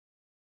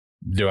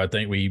 Do I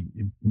think we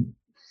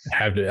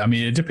have to? I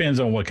mean, it depends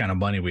on what kind of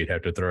money we'd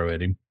have to throw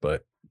at him,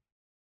 but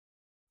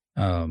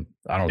I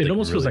don't. It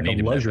almost feels like a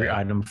luxury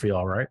item for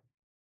y'all, right?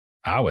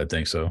 I would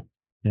think so.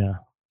 Yeah,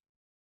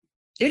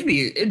 it'd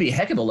be a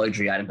heck of a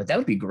luxury item, but that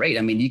would be great.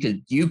 I mean,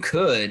 you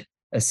could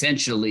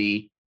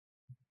essentially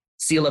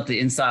seal up the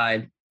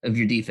inside of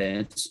your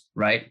defense,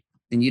 right?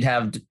 Then you'd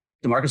have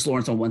DeMarcus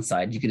Lawrence on one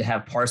side, you could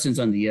have Parsons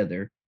on the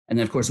other, and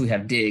then of course we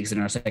have Diggs in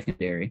our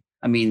secondary.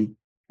 I mean,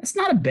 it's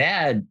not a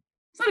bad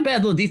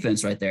little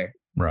defense right there.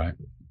 Right.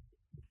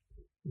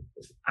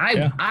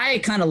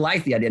 I kind of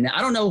like the idea. Now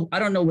I don't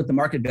know what the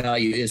market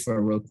value is for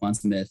a Roquan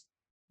Smith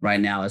right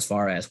now, as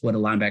far as what a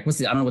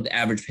linebacker. I don't know what the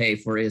average pay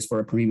is for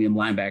a premium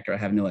linebacker. I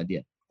have no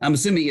idea. I'm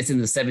assuming it's in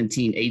the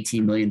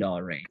 $17-18 million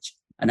range.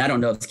 And I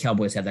don't know if the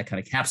Cowboys have that kind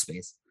of cap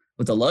space,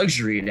 with the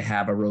luxury to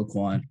have a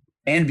Roquan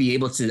and be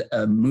able to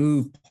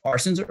move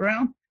Parsons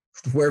around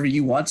wherever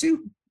you want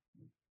to.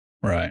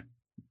 Right.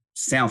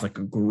 Sounds like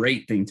a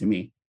great thing to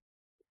me.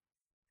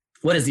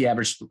 What is the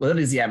average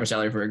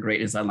salary for a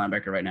great inside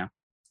linebacker right now?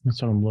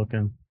 That's what I'm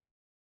looking.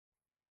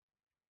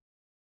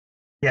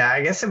 Yeah,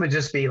 I guess it would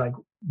just be like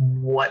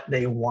what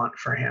they want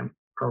for him.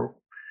 Or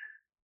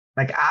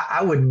like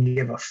I wouldn't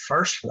give a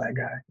first for that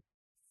guy.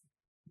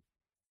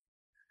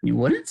 You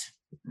wouldn't?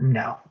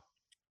 No.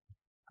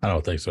 I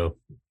don't think so.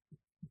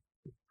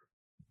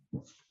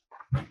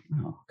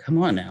 Oh,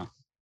 come on now.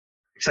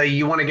 So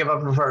you want to give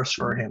up a first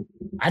for him?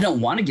 I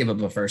don't want to give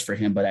up a first for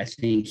him, but I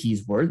think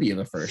he's worthy of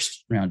a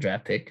first round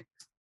draft pick.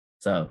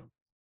 So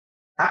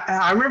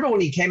I remember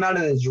when he came out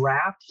in the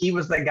draft, he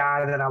was the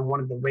guy that I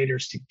wanted the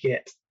Raiders to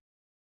get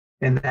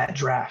in that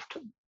draft.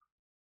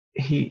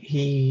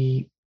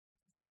 He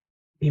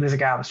He was a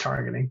guy I was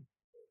targeting.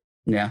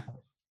 Yeah.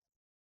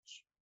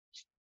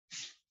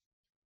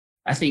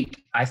 I think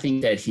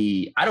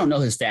that I don't know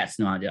his stats.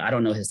 No idea. I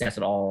don't know his stats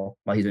at all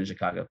while he's in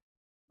Chicago.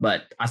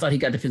 But I thought he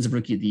got Defensive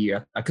Rookie of the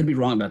Year. I could be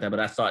wrong about that, but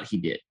I thought he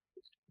did.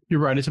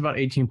 You're right. It's about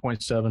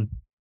 18.7.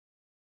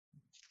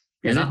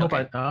 And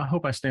I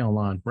hope I stay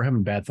online. We're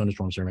having bad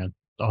thunderstorms here, man.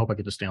 I hope I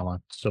get to stay online.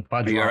 So if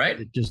I drop, all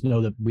right? Just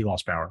know that we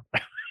lost power.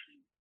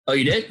 Oh,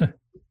 you did?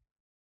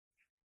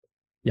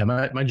 Yeah,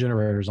 my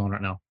generator's on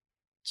right now.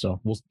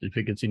 So if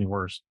it gets any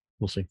worse,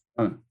 we'll see.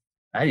 I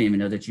didn't even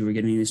know that you were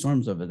getting any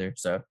storms over there.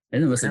 So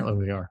apparently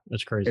we are.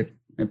 That's crazy.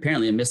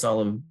 Apparently I missed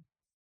all of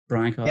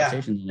Brian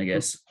conversations, I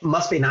guess.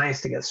 Must be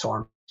nice to get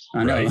storms.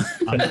 I know.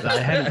 Right.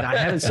 I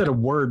haven't said a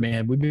word,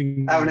 man.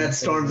 I haven't had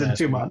storms in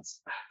 2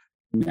 months.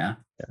 Yeah.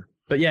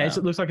 But yeah, it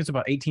looks like it's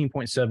about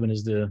 18.7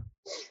 is the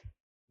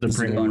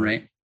premium going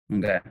rate.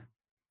 Okay.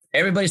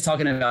 Everybody's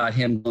talking about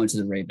him going to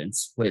the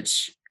Ravens,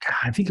 which God,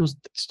 I think it's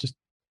just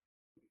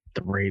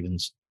the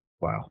Ravens.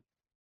 Wow.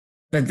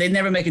 But they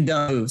never make a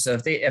dumb move. So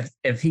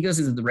if he goes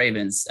into the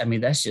Ravens, I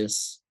mean that's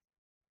just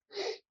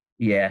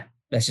going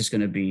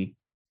to be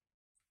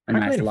a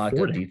nice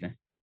lockup defense.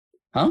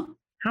 Huh?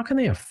 How can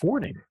they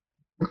afford him?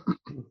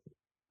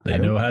 They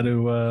know how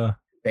to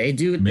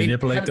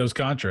manipulate those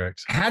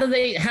contracts. How do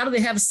they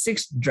have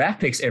 6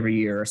 draft picks every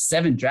year or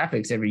 7 draft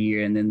picks every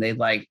year, and then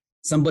they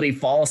somebody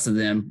falls to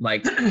them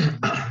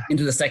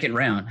into the second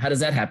round? How does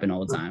that happen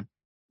all the time?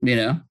 You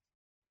know?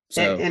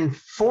 So in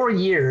 4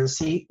 years,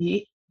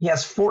 he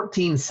has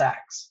 14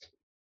 sacks,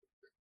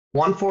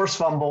 1 forced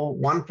fumble,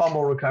 1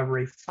 fumble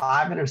recovery,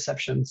 5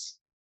 interceptions.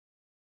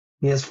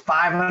 He has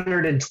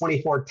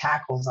 524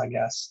 tackles, I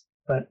guess,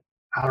 but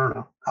I don't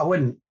know. I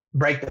wouldn't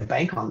break the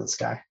bank on this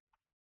guy.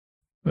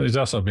 But he's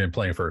also been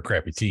playing for a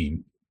crappy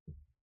team.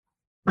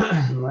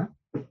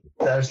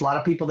 There's a lot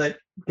of people that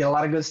get a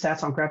lot of good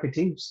stats on crappy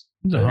teams.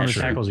 100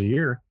 tackles a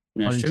year,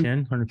 110,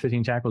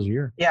 115 tackles a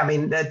year. Yeah, I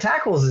mean, the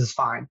tackles is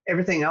fine.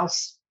 Everything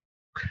else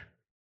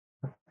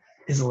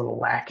is a little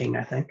lacking,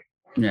 I think.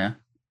 Yeah.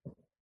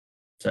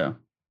 So,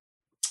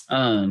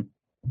 like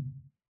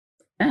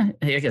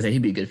I said,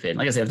 he'd be a good fit.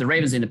 Like I said, if the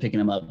Ravens end up picking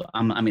him up,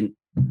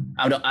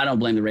 I don't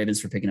blame the Ravens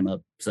for picking him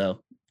up.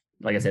 So,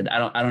 like I said,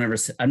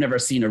 I've never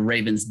seen a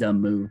Ravens dumb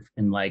move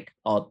in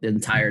all the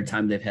entire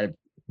time they've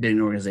been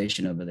an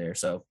organization over there.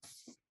 So,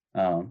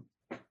 I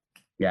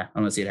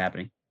don't see it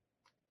happening.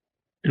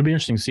 It'll be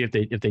interesting to see if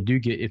they do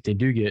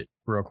get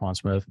Roquan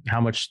Smith. How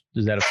much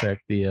does that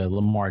affect the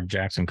Lamar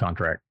Jackson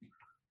contract?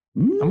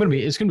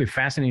 It's gonna be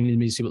fascinating to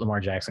me to see what Lamar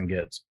Jackson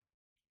gets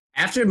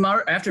after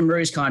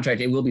Murray's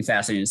contract. It will be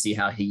fascinating to see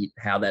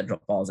how that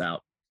falls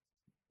out,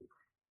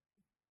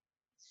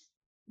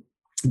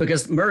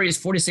 because Murray is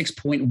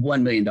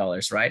 $46.1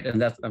 million, right?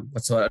 And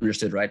that's what I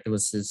understood, right? It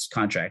was his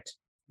contract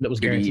that was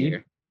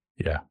guaranteed.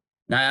 Yeah.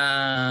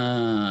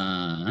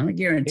 I'm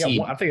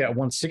guaranteed. I think I got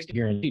 160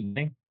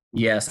 guaranteed.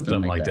 Yeah,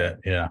 something like that.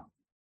 Yeah.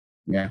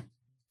 Yeah.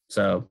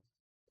 So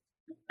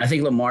I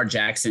think Lamar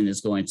Jackson is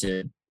going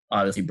to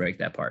obviously break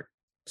that part.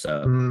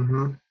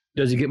 So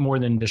Does he get more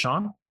than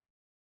Deshaun?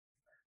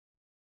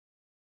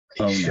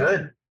 He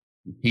should.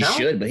 He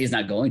should, but he's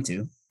not going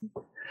to.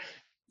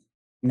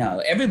 No,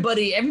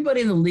 everybody in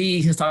the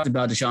league has talked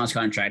about Deshaun's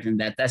contract, and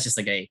that's just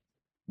like a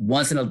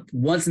once in a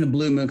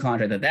blue moon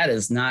contract. That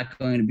is not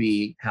going to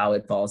be how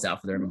it falls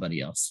out for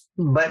everybody else.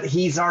 But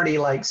he's already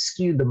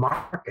skewed the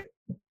market.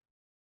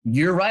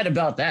 You're right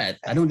about that.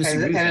 I don't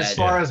disagree with that. And as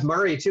far as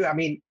Murray too, I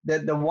mean,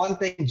 the one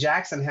thing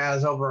Jackson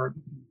has over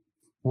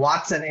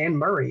Watson and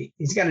Murray,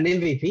 he's got an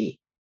MVP.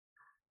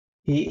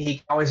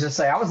 He always just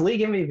say, I was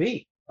league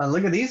MVP.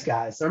 Look at these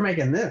guys. They're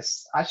making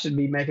this. I should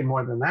be making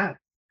more than that.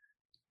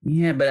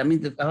 Yeah, but I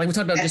mean, like we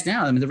talked about just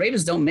now, I mean, the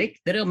Ravens don't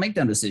make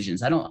dumb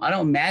decisions. I don't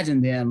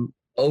imagine them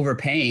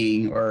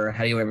overpaying, or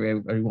how do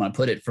you want to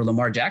put it, for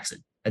Lamar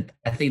Jackson. I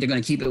think they're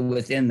going to keep it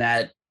within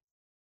that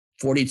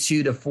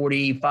 42 to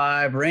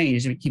 45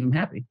 range to keep him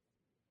happy.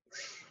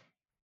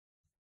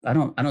 I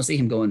don't see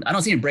him going. I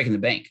don't see him breaking the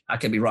bank. I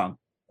could be wrong.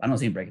 I don't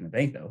see him breaking the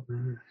bank though.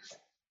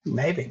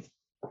 Maybe.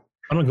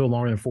 I don't go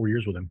longer than 4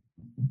 years with him.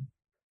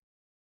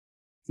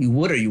 You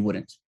would or you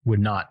wouldn't? Would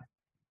not.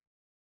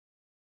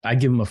 I'd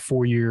give him a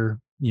 4-year,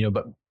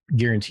 but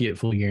guarantee it,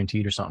 fully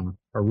guaranteed or something,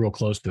 or real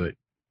close to it.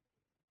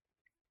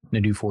 And they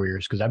do 4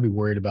 years, because I'd be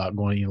worried about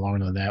going any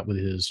longer than that with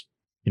his,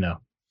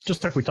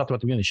 just like we talked about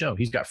at the beginning of the show.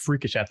 He's got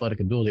freakish athletic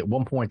ability. At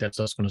one point, that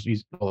stuff's going to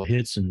use all the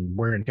hits and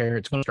wear and tear.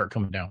 It's going to start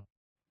coming down.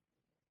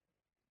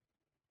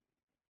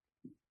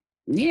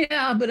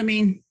 Yeah, but I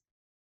mean,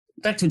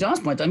 back to Don's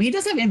point, I mean, he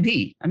does have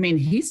MP. I mean,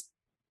 he's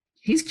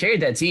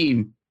carried that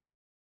team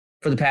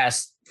for the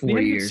past 4 years.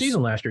 He had a good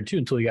season last year too,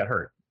 until he got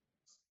hurt.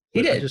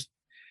 He did.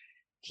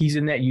 He's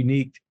in that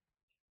unique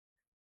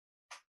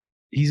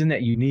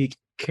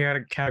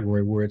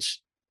category where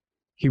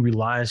he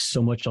relies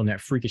so much on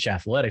that freakish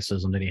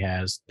athleticism that he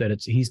has that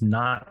he's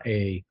not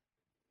a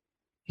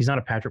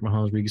Patrick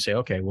Mahomes where you can say,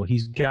 okay, well,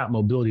 he's got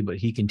mobility, but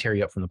he can tear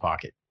you up from the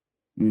pocket.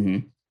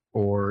 Mm-hmm.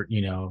 or,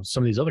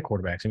 some of these other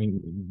quarterbacks. I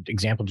mean,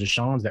 example,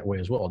 Deshaun's that way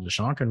as well.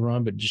 Deshaun can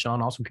run, but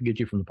Deshaun also can get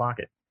you from the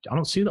pocket. I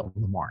don't see that with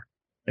Lamar.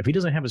 If he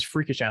doesn't have his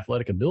freakish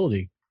athletic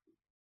ability,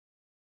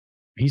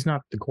 he's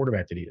not the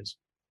quarterback that he is.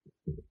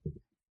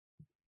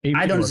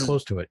 I don't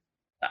close to it.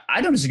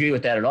 I don't disagree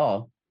with that at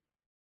all.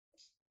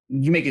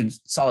 You make a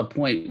solid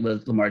point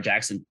with Lamar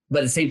Jackson, but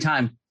at the same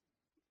time,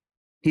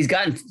 he's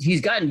gotten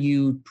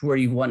you to where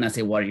you want. Not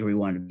say where you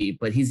want to be,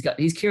 but he's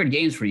carried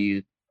games for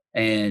you,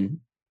 and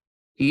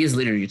he is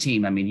leader of your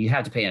team. I mean, you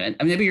have to pay him.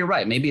 I mean, maybe you're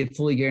right. Maybe a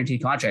fully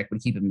guaranteed contract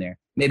would keep him there.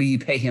 Maybe you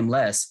pay him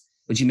less,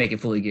 but you make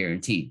it fully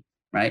guaranteed,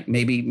 right?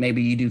 Maybe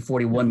you do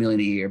 $41 million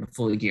a year, but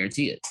fully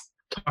guarantee it.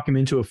 Talk him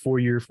into a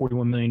 4-year,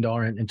 $41 million,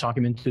 and talk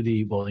him into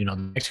the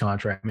next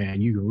contract. Man,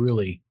 you can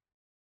really,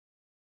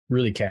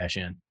 really cash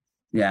in.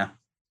 Yeah.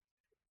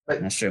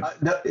 But that's true.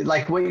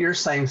 Like what you're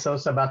saying,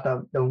 Sosa, about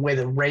the way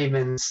the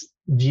Ravens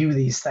view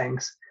these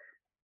things,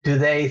 do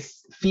they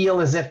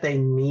feel as if they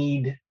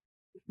need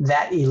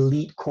that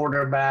elite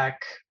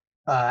quarterback,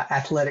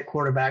 athletic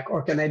quarterback,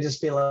 or can they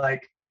just be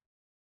like,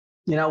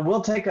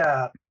 we'll give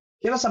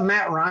us a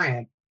Matt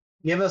Ryan,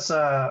 give us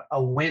a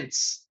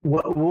Wentz,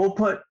 we'll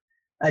put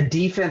a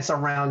defense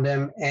around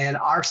him and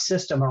our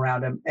system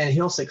around him, and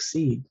he'll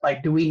succeed.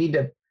 Like, do we need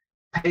to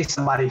pay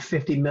somebody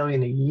 $50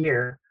 million a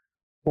year,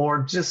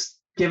 or just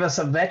give us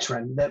a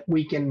veteran that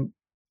we've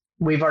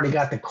already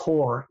got the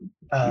core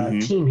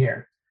team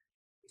here?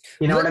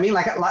 You know what I mean?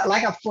 Like a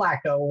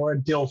Flacco or a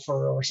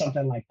Dilfer or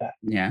something like that.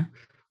 Yeah.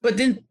 But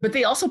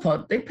they also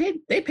paid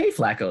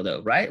Flacco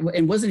though, right?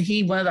 And wasn't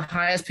he one of the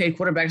highest paid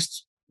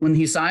quarterbacks when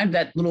he signed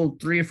that little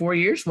 3 or 4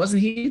 years? Wasn't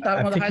he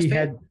one of the highest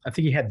paid? I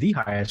think he had the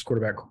highest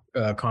quarterback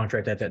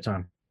contract at that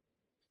time.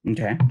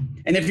 Okay.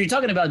 And if you're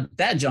talking about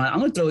that, John, I'm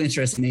going to throw an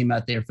interesting name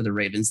out there for the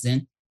Ravens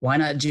then. Why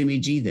not Jimmy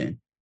G then?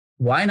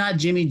 Why not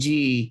Jimmy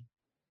G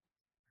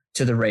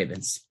to the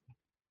Ravens?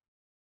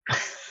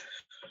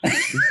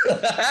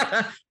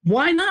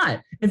 Why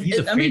not?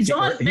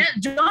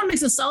 John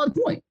makes a solid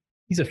point.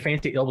 He's a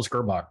fancy Elvis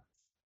Gerbach.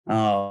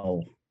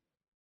 Oh,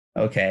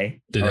 okay.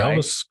 Did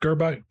Elvis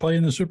Gerbach play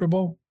in the Super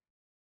Bowl?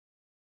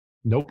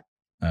 Nope.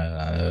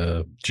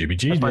 Jimmy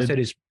G. That's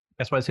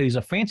why I said he's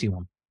a fancy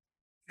one.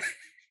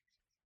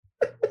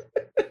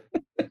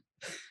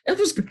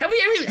 Elvis, have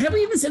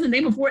we even said the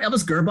name before?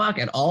 Elvis Gerbach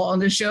at all on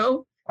this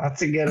show?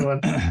 That's a good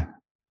one.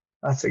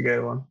 That's a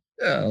good one.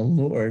 Oh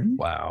Lord!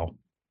 Wow.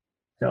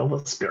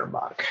 Elvis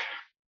Gerbach.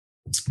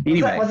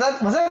 Anyway, was that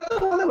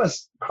the one that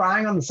was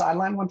crying on the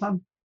sideline one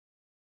time?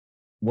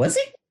 Was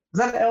he? Was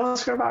that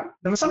Elvis Gerbach?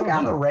 There was some guy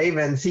on the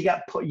Ravens. He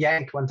got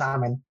yanked one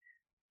time, and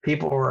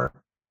people were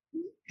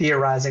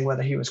theorizing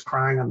whether he was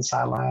crying on the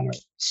sideline or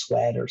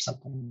sweat or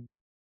something.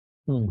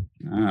 I don't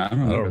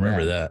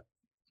remember that.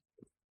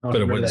 But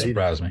it wouldn't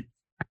surprise me.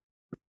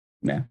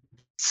 Yeah.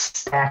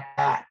 Stack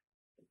that.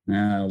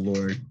 Oh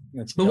Lord.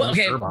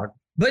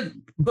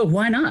 But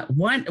why not?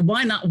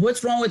 Why not?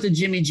 What's wrong with the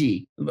Jimmy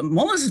G?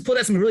 Mullins has put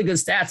out some really good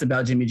stats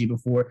about Jimmy G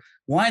before.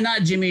 Why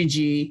not Jimmy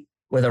G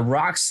with a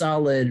rock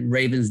solid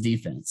Ravens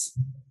defense?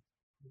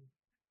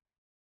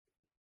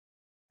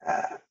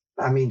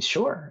 I mean,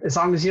 sure, as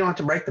long as you don't have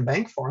to break the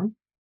bank for him.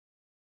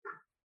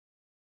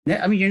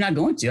 Yeah, I mean, you're not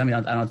going to. I mean,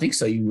 I don't think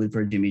so. You would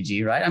for Jimmy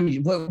G, right? I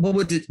mean, what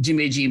would the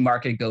Jimmy G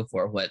market go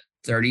for? What,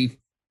 $36,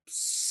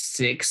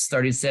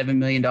 $37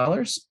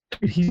 million?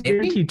 He's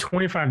guaranteed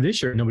 25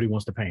 this year. Nobody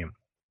wants to pay him.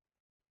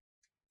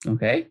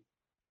 Okay,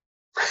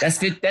 that's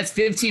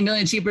 $15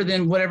 million cheaper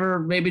than whatever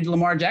maybe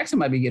Lamar Jackson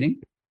might be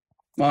getting.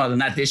 Well,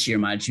 not this year,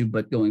 mind you,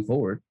 but going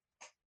forward.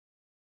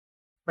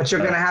 But you're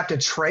going to have to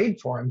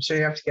trade for him, so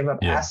you have to give up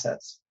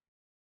assets.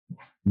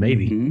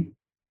 Maybe.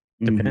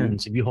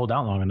 Depends. If you hold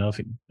out long enough,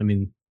 I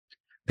mean,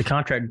 the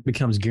contract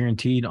becomes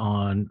guaranteed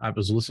on, I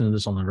was listening to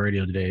this on the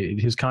radio today,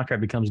 his contract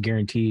becomes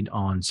guaranteed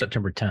on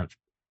September 10th.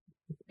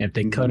 And if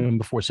they cut him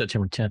before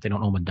September 10th, they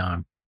don't owe him a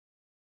dime.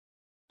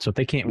 So if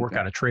they can't work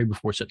out a trade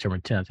before September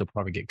 10th, he'll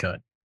probably get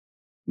cut.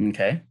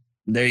 Okay.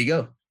 There you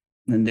go.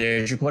 And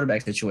there's your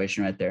quarterback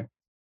situation right there.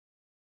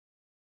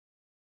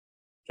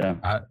 So,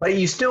 but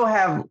you still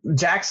have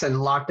Jackson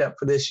locked up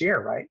for this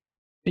year, right?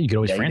 You could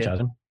always franchise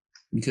him.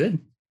 You could.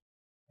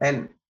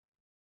 And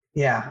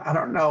yeah, I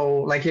don't know.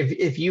 Like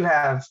if you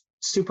have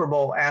Super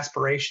Bowl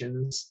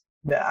aspirations,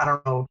 that I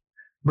don't know,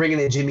 bringing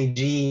in Jimmy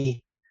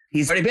G.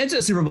 He's already been to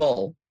the Super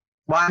Bowl.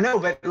 Well, I know,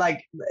 but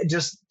like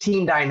just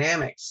team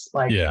dynamics,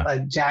 like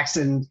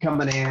Jackson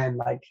coming in,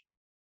 like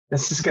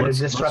this is going to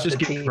disrupt the team.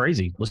 Let's just get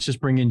crazy. Let's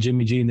just bring in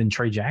Jimmy G and then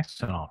trade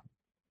Jackson off.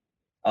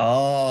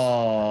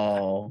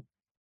 Oh,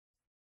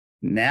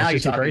 now you're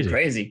talking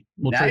crazy.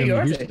 We'll trade him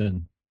to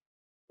Houston.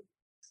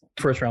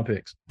 First round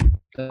picks.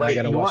 Wait,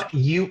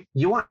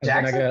 you want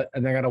Jackson?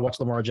 And I got to watch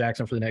Lamar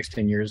Jackson for the next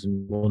 10 years,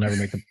 and we'll never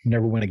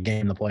win a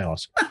game in the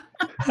playoffs.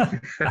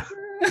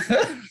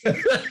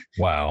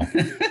 Wow.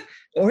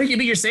 Or he could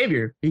be your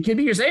savior. He could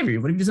be your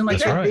savior. What if he doesn't like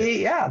that? Right.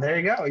 Yeah, there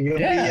you go. You'll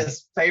be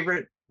his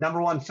favorite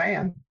 #1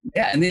 fan.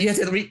 Yeah, and then you have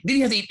to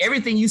eat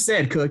everything you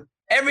said, Cook.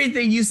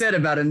 Everything you said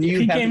about him. If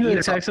he came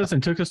to Texas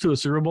and took us to a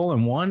Super Bowl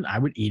and won, I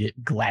would eat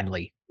it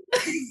gladly.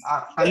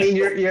 I mean,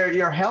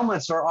 your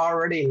helmets are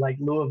already like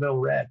Louisville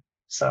red.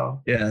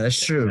 So yeah,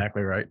 that's true.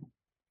 Exactly right.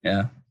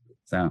 Yeah.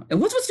 So,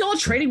 and what's y'all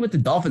trading with the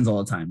Dolphins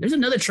all the time? There's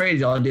another trade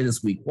y'all did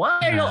this week. Why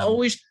are y'all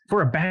always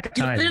for a back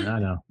time? I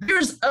know.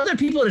 There's other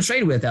people to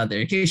trade with out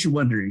there, in case you're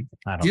wondering.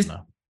 I don't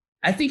know.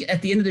 I think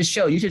at the end of the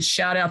show, you should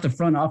shout out the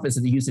front office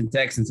of the Houston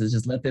Texans and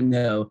just let them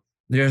know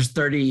there's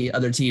 30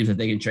 other teams that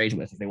they can trade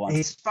with if they want.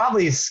 He's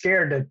probably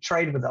scared to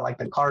trade with like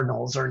the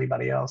Cardinals or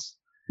anybody else.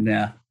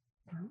 Yeah.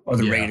 Or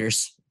the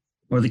Raiders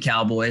or the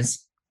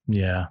Cowboys.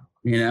 Yeah.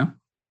 You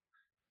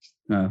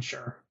know?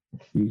 Sure.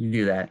 You can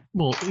do that.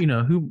 Well,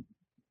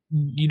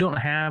 you don't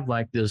have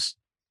like this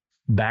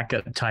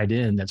backup tight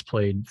end that's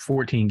played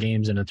 14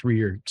 games in a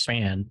 3-year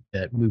span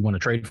that we want to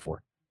trade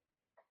for.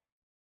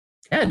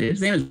 Yeah, dude.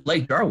 His name is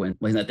Blake Jarwin.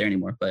 Well, he's not there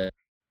anymore, but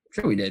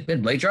sure we did.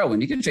 Blake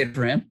Jarwin. You could trade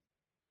for him.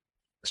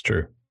 It's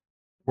true.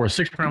 For a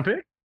 6th-round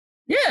pick?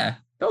 Yeah,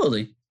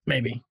 totally.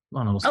 Maybe.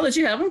 I don't know. I'll let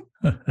you have him.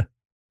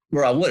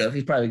 Or I would have.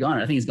 He's probably gone.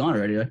 I think he's gone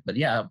already. But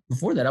yeah,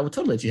 before that, I would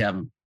totally let you have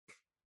him.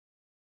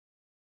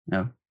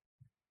 No.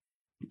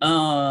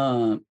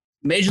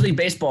 Major League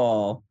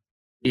Baseball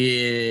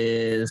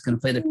is going to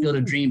play the Field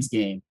of Dreams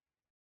game.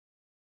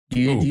 Do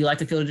you like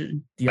the Field of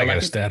Dreams? I got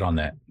a stat on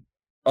that.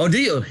 Oh,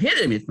 do you? Hit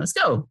it. Let's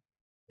go.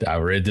 I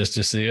read this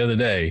just the other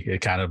day. It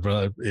kind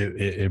of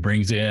it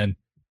brings in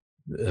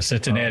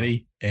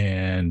Cincinnati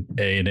and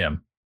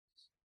A&M.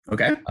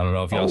 Okay. I don't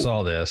know if y'all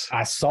saw this.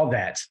 I saw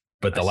that.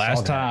 But the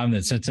last time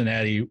that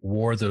Cincinnati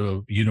wore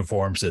the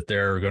uniforms that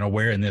they're going to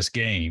wear in this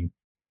game,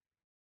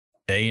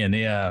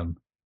 A&M,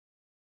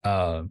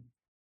 the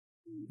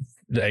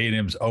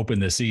A&M's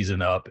opened the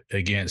season up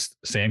against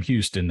Sam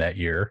Houston that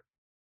year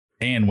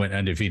and went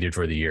undefeated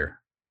for the year.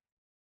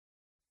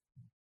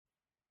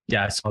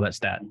 Yeah, I saw that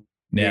stat.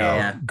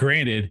 Now,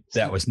 granted,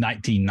 that was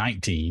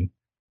 1919,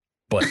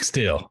 but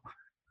still.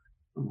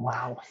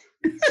 Wow.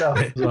 So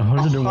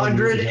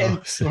 103.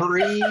 That's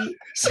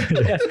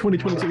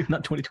 2022,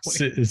 not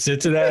 2020.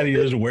 Cincinnati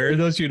is wearing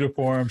those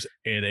uniforms,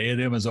 and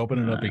A&M is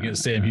opening up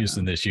against Sam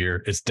Houston this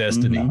year. It's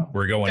destiny. Mm-hmm.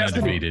 We're going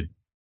undefeated.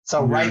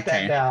 So write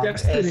that down.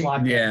 It's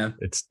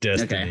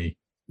destiny. Okay.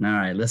 All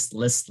right, let's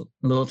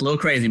little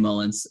crazy,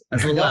 Mullins.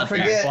 That's a little Don't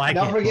forget.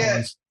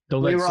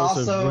 Don't let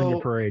Sosa ruin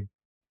your parade.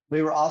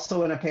 We were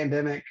also in a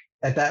pandemic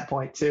at that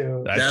point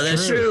too.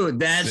 That's true.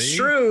 That's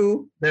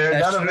true.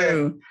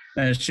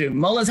 That's true.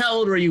 Mullins, how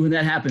old were you when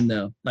that happened,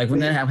 though? Like when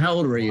that happened, how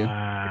old were you?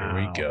 Wow.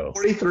 Here we go.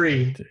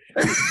 43.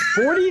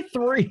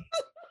 43.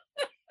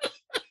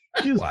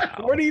 Wow.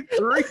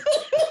 43.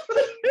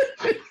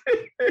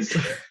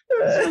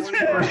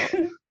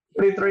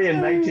 43 in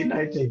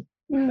 1919.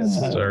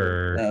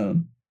 Sir.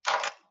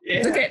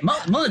 It's okay.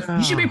 Mullins,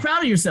 you should be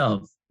proud of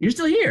yourself. You're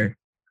still here.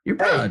 You're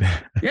proud.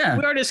 Yeah.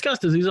 We already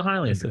discussed this. He's a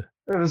Highlander.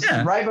 It was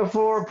right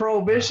before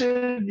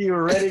Prohibition. You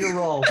were ready to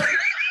roll.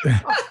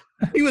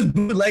 He was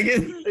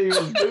bootlegging. He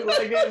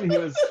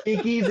was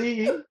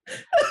speakeasy.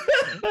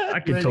 I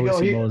could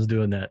totally see Mullins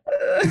doing that.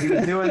 He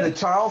was doing the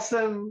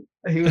Charleston.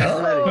 He was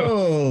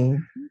ready.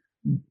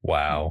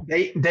 Wow.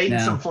 Dating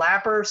some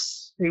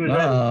flappers. He was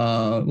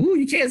ready. Ooh,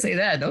 you can't say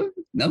that.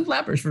 No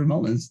flappers for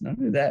Mullins. Don't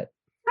do that.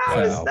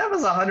 That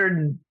was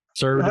 100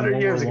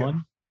 years ago.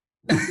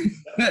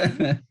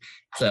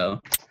 So,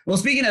 well,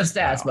 speaking of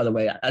stats, by the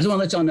way, I just want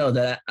to let y'all know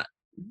that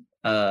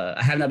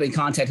I have not been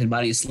contacted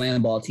by any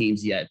slam ball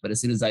teams yet, but as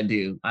soon as I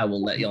do, I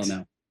will let y'all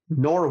know.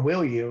 Nor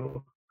will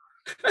you.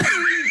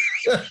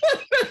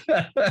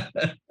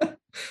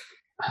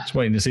 Just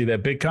waiting to see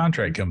that big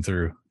contract come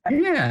through.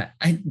 Yeah,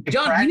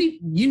 John,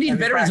 you need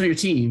veterans on your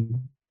team.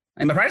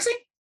 Am I practicing?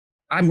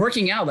 I'm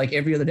working out like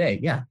every other day.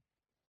 Yeah.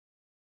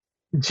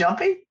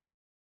 Jumping?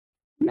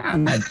 No,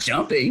 I'm not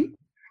jumping.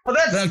 Well,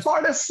 that's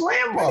part of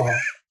slam ball.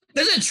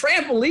 There's a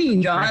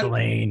trampoline, John.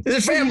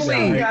 There's a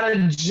trampoline. You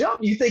gotta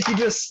jump. You think you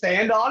just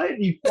stand on it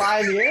and you fly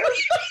in the air?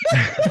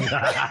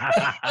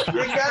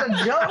 You gotta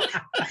jump.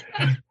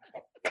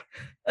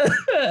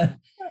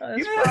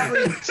 You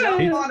probably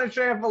jump on a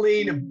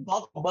trampoline and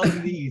bump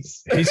both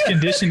knees. He's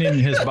conditioning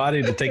his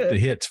body to take the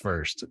hits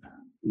first.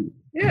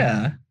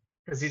 Yeah.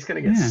 Because he's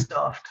gonna get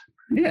stuffed.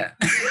 Yeah.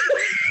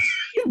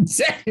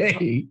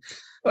 Exactly.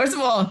 First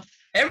of all,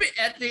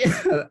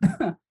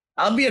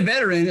 I'll be a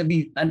veteran.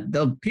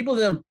 The people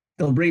they'll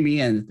bring me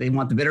in. They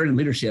want the veteran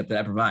leadership that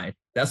I provide.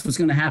 That's what's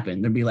going to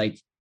happen. They'll be like,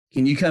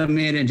 "Can you come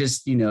in and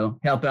just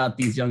help out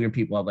these younger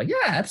people?" I'm like, "Yeah,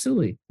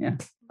 absolutely. Yeah,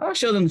 I'll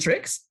show them the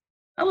tricks.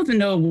 I'll let them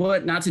know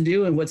what not to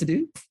do and what to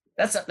do.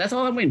 That's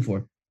all I'm waiting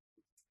for."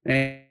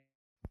 And,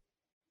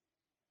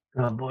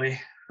 oh boy.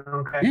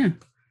 Okay.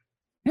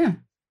 Yeah.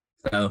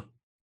 So,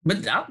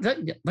 but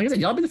like I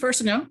said, y'all be the first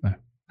to know.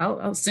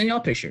 I'll send y'all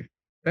a picture.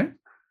 Okay.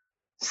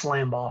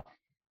 Slam ball.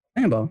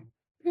 Yeah,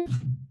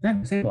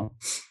 slam ball.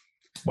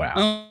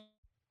 Wow.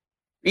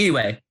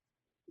 Anyway,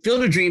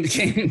 Field of Dreams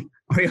game.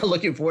 Are y'all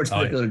looking forward to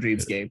the Field of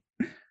Dreams game?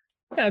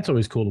 Yeah, it's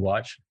always cool to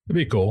watch. It'd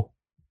be cool.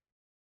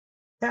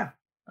 Yeah.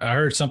 I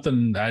heard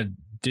something, I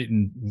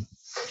didn't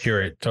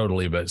hear it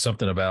totally, but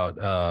something about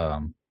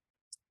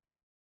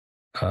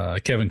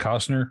Kevin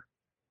Costner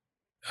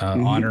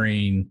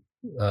honoring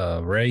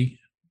Ray.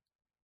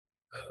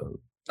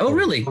 Oh,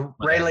 really?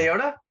 Ray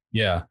Liotta?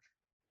 Yeah.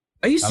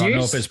 Are you I don't serious?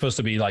 know if it's supposed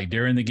to be like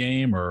during the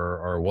game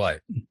or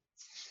what.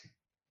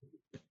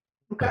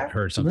 Okay. I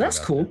heard something. Well, that's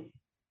about cool.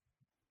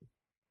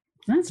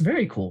 That's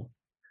very cool.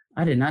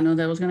 I did not know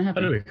that was going to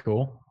happen. That'd be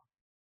cool.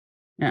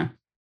 Yeah.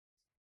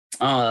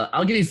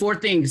 I'll give you 4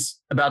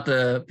 things about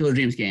the Field of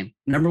Dreams game.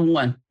 Number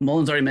 1,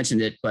 Mullins already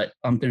mentioned it, but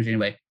I'm finishing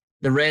anyway.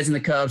 The Reds and the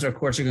Cubs, of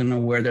course, are going to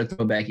wear their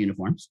throwback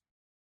uniforms.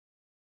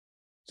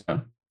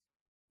 So,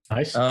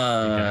 Nice.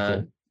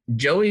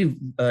 Joey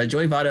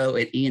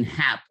Votto and Ian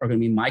Happ are going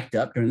to be mic'd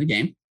up during the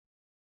game.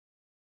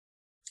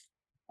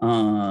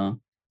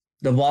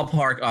 The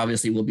ballpark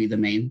obviously will be the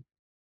main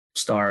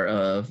star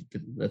of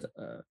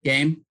the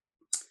game,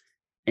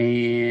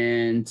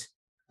 and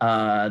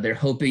they're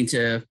hoping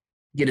to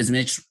get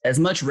as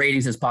much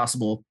ratings as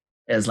possible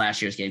as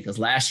last year's game, because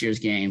last year's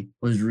game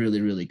was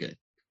really, really good.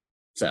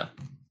 So,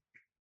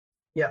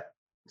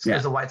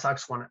 Because the White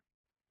Sox won it.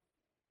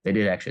 they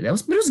did actually.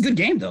 But it was a good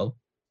game though.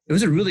 It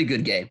was a really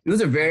good game. It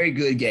was a very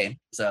good game.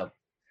 So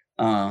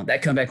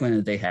that comeback win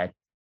that they had.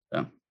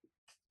 So,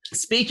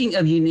 speaking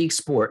of unique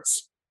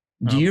sports,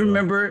 do you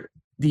remember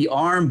the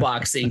arm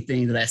boxing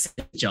thing that I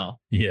sent y'all?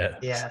 Yeah.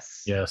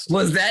 Yes. Yes.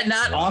 Was that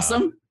not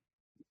awesome?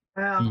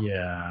 Well,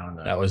 Yeah. I don't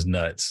know. That was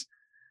nuts.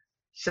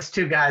 it's just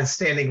 2 guys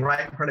standing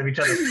right in front of each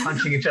other,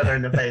 punching each other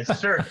in the face.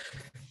 Sure.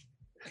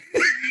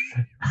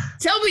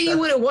 Tell me you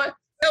would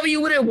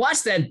have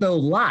watched that though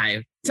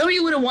live. Tell me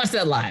you would have watched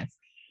that live.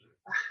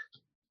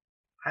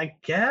 I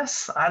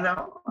guess. I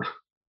don't.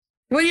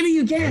 What do you mean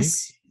you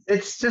guess?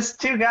 It's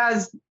just 2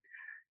 guys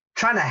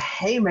trying to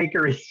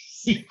haymaker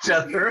each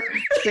other,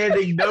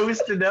 standing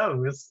nose to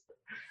nose.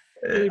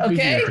 It'd be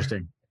Okay.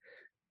 interesting.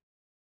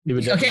 It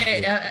would definitely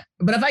Okay,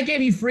 be. but if I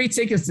gave you free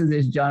tickets to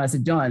this, John, I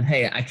said, John,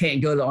 hey, I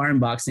can't go to the arm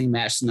boxing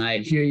match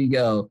tonight. Here you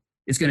go.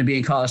 It's going to be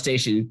in College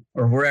Station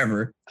or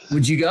wherever.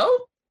 Would you go?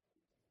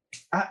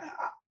 I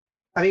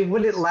mean,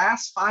 would it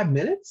last 5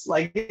 minutes?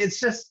 Like, it's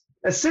just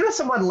as soon as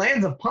someone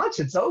lands a punch,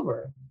 it's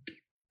over.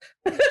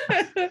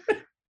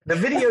 The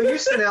video you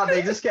sent out,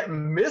 they just kept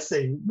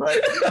missing. But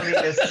I mean,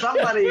 if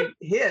somebody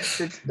hits,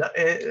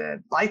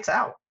 it lights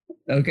out.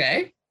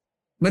 Okay.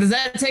 But does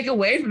that take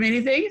away from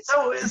anything?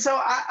 So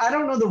I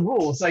don't know the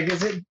rules. Like,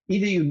 is it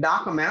either you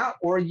knock them out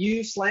or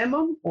you slam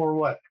them or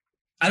what?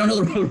 I don't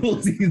know the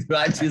rules either.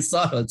 I just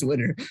saw it on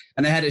Twitter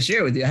and I had to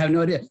share it with you. I have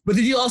no idea. But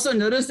did you also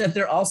notice that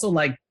they're also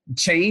like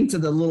chained to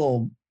the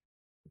little,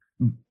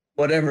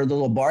 whatever, the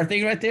little bar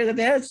thing right there that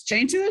they have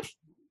chained to it?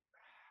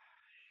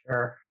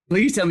 Sure.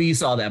 Please tell me you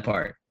saw that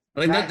part.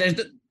 Like, No,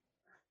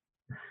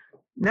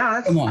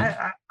 that's Come on.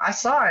 I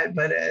saw it,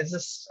 but it's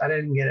just I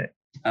didn't get it.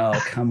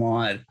 Oh, come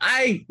on.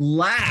 I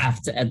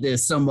laughed at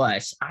this so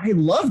much. I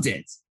loved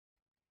it.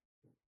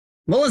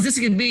 Mullins, this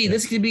could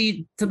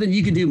be something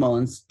you could do,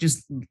 Mullins.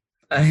 Just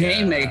a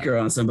haymaker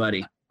on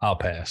somebody. I'll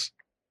pass.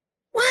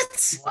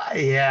 What?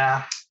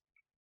 Yeah.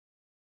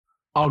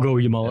 I'll go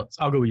with you, Mullins.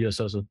 I'll go with you,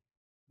 Sosa.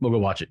 We'll go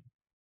watch it.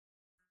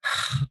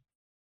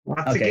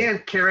 Once Okay.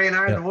 again, Kerry and I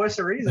are the voice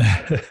of reason.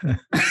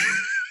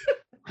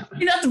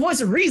 You're not the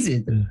voice of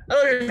reason. I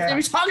don't know what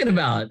you're talking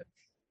about.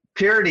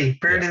 Purity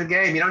of the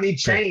game. You don't need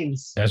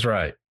chains. That's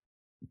right.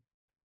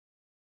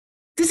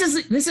 This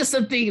is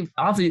something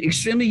obviously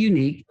extremely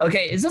unique.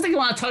 Okay, it's something I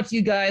want to talk to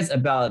you guys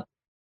about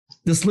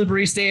the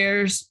slippery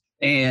stairs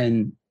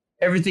and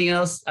everything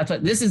else. I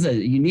thought this is a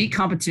unique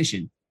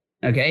competition.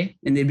 Okay,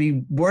 and it'd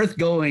be worth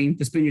going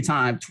to spend your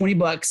time,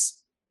 $20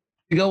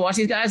 to go watch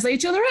these guys lay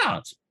each other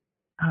out.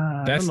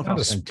 That's not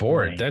a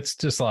sport. 20. That's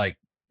just like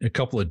a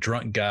couple of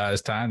drunk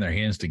guys tying their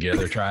hands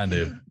together, trying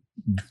to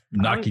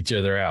knock each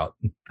other out.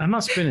 I'm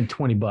not spending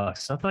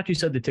 $20. I thought you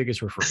said the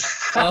tickets were free.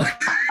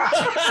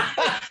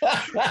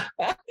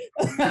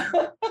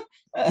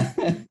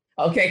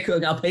 Okay,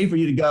 Cook, I'll pay for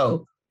you to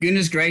go.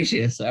 Goodness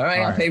gracious. All right,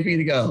 I'll pay for you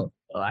to go.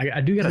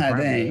 I do get a God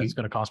private. dang. It's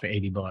going to cost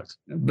me $80.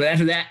 But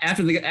after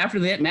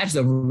that match is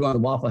over, we're going to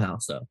Waffle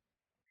House. So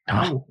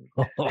Oh,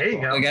 there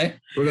you go. okay,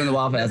 we're going to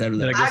Waffle House after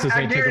Then I that. guess this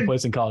I ain't taking guarantee-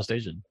 place in College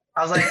Station.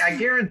 I was like, I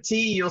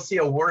guarantee you'll see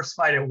a worse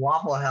fight at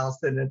Waffle House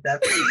than at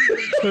that.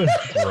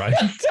 Right.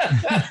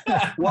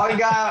 One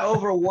guy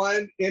over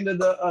one end of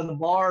the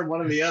bar and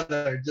one of the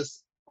other.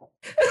 Just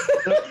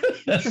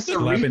a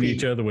Slapping repeat.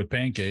 each other with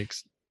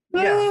pancakes.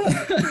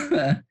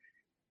 Yeah.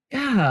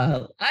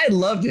 Yeah, I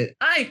loved it.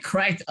 I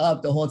cracked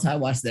up the whole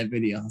time watching that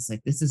video. I was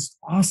like, this is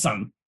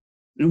awesome.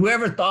 And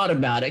whoever thought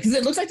about it, because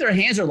it looks like their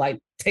hands are like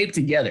taped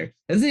together.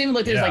 It doesn't even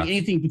look like there's like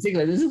anything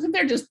particular. This is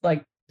they're just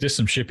like Just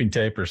some shipping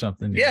tape or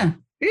something. yeah,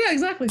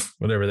 exactly.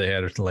 Whatever they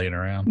had laying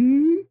around.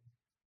 Mhm.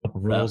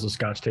 Rolls of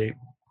Scotch tape.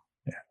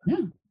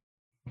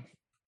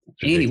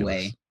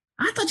 Anyway,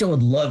 I thought y'all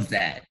would love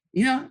that.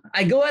 You know,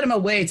 I go out of my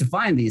way to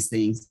find these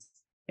things,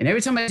 and every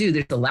time I do,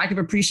 there's a lack of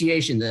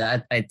appreciation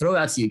that I throw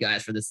out to you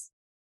guys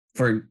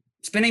for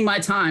spending my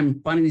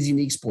time finding these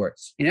unique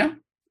sports. You know,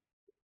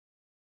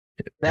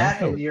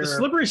 That and your The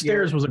slippery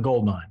stairs was a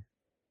gold mine.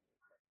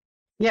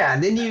 Yeah,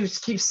 and then you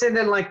keep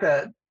sending like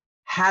the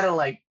how to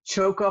like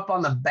choke up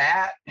on the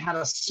bat, how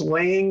to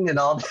swing, and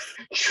all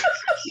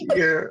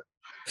your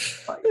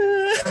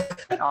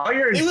All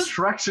your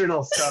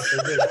instructional stuff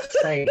is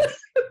insane.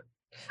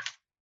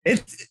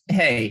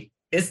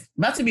 It's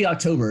about to be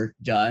October,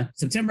 John.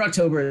 September,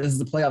 October. This is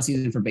the playoff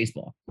season for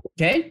baseball.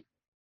 Okay.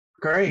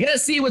 Great. You gotta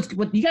see what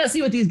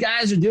these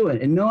guys are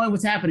doing and knowing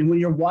what's happening when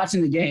you're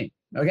watching the game.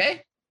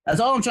 Okay.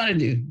 That's all I'm trying to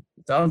do.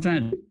 That's all I'm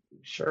trying to do.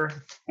 Sure.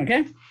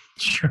 Okay.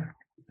 Sure.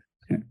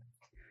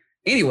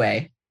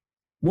 Anyway,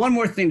 one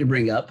more thing to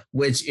bring up,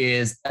 which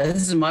is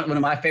this is one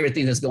of my favorite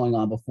things that's going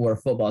on before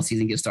football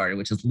season gets started,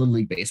 which is Little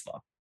League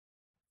Baseball.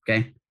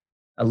 Okay.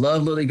 I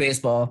love Little League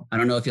Baseball. I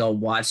don't know if y'all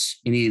watch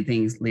any of the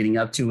things leading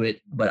up to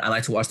it, but I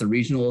like to watch the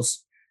regionals.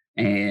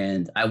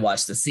 And I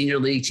watch the Senior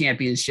League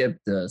Championship,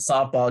 the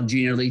Softball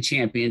Junior League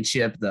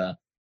Championship, the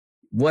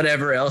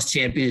whatever else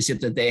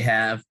championship that they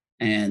have.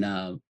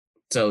 And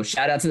so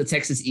shout out to the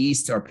Texas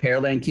East, our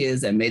Pearland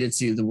kids that made it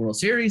to the World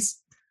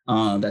Series.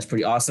 That's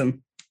pretty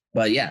awesome.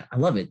 But yeah, I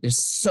love it.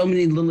 There's so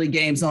many Little League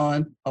games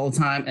on all the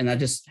time, and I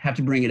just have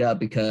to bring it up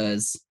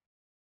because,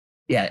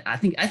 yeah, I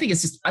think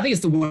it's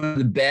the one of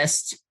the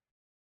best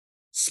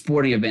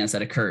sporting events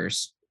that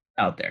occurs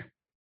out there.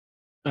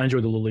 I enjoy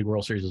the Little League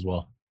World Series as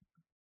well.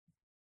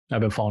 I've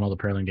been following all the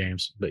Pearland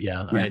games, but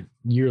yeah. I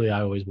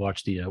always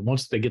watch the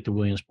once they get to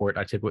Williamsport,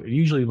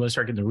 usually when I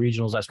start getting the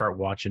regionals, I start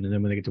watching, and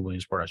then when they get to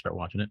Williamsport, I start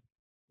watching it.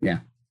 Yeah,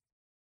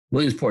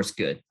 Williamsport's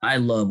good. I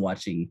love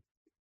watching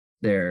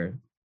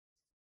when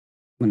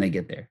they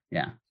get there.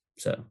 Yeah,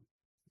 so it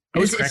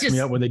always cracks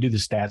me up when they do the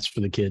stats for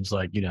the kids.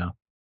 Like, you know,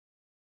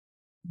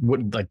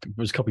 it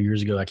was a couple of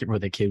years ago. I can't remember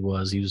what that kid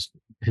was. He was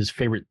his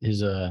superpower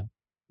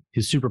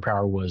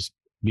was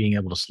being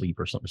able to sleep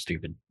or something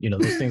stupid. You know,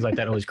 those things like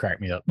that always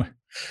crack me up.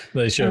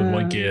 They showed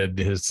one kid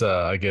his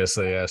I guess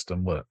they asked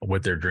him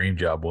what their dream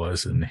job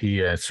was, and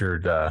he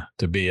answered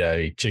to be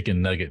a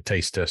chicken nugget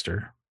taste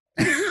tester.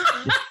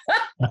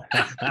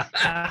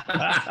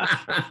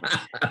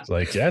 It's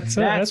like that's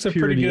a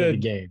pretty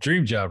good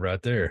dream job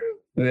right there.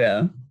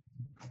 Yeah.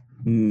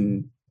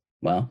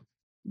 Well,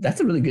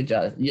 that's a really good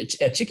job.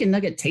 A chicken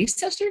nugget taste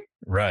tester?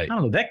 Right. I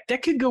don't know.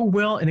 That could go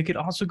well, and it could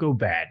also go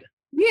bad.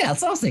 Yeah,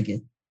 that's what I was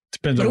thinking.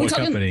 Depends on what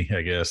company,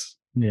 I guess.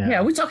 Yeah.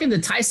 Are we talking the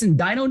Tyson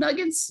Dino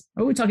Nuggets?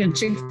 Or are we talking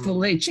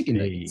Chick-fil-A chicken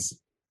nuggets?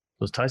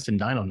 Those Tyson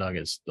Dino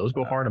Nuggets, those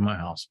go hard in my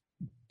house.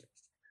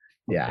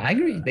 Yeah, I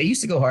agree. They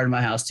used to go hard in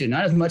my house too.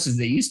 Not as much as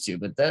they used to,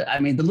 but the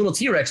little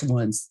T-Rex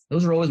ones,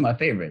 those were always my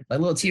favorite. Like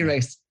little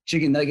T-Rex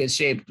chicken nugget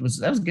shaped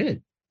that was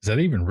good. Is that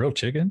even real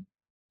chicken?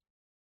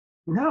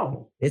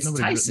 No, it's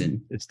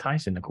Tyson. It's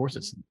Tyson. Of course,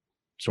 it's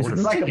sort of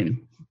like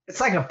chicken. It's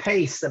like a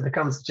paste that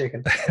becomes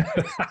chicken.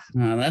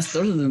 Those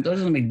are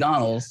the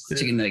McDonald's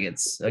chicken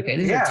nuggets. Okay,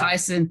 these are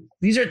Tyson.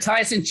 These are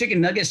Tyson chicken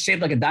nuggets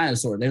shaped like a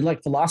dinosaur. They're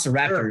like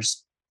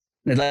velociraptors.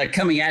 Sure. They're like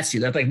coming at you.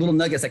 They're like little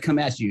nuggets that come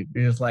at you.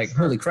 You're just like,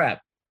 holy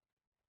crap.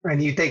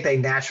 And you think they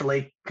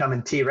naturally come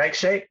in T-Rex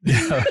shape?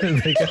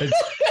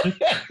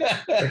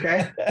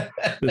 Okay.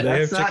 Do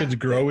they have chickens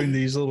growing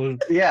these little?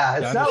 Yeah,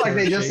 it's not like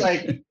they just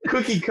like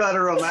cookie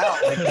cutter them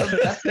out. Like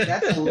that's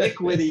a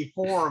liquidy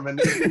form,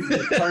 and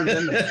it turns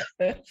into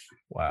that.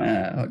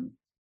 Wow.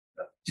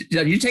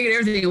 You're taking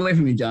everything away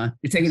from me, John.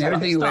 You're taking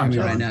everything away from me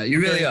right now. You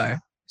really are.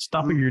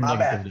 Stopping your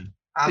negativity.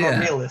 I'm a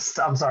realist.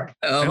 I'm sorry.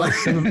 I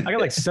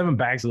got like 7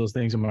 bags of those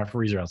things in my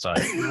freezer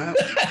outside.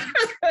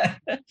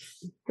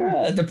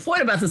 The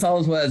point about this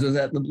always was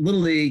that the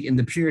Little League and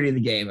the purity of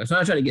the game. That's what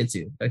I try to get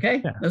to.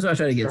 Okay, that's what I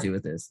try to get to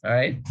with this. All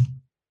right.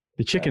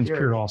 The chicken's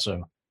pure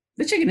also.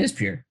 The chicken is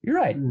pure. You're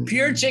right.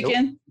 Pure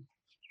chicken.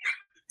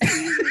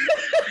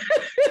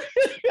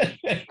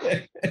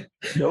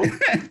 Nope.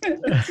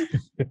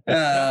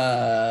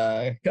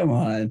 Come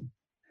on.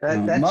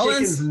 That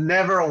chicken's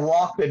never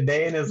walked a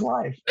day in his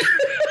life.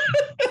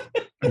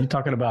 Are you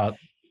talking about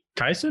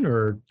Tyson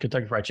or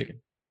Kentucky Fried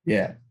Chicken?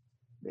 Yeah.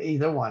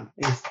 Either one.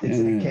 It's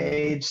in a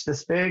cage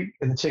this big,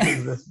 and the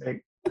chicken's this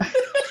big.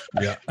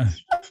 Yeah.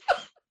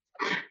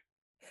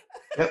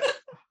 Yep.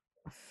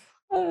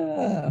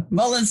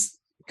 Mullins,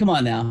 come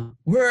on now.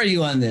 Where are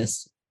you on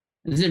this?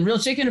 Is it real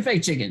chicken or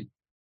fake chicken?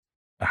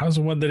 I was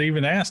the one that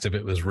even asked if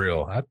it was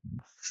real.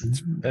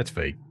 That's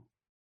fake.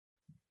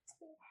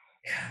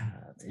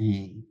 God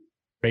dang.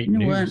 Fake you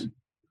know news.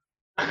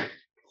 What?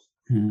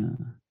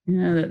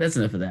 Yeah, that's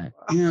enough of that.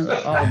 You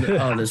know,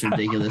 all this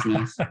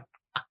ridiculousness.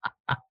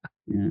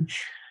 Yeah.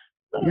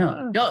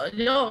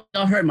 Y'all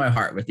hurt my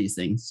heart with these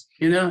things.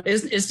 You know,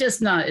 it's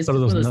just not. It's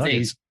one of those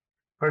things.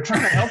 We're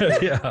trying to help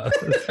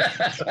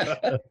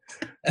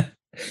you.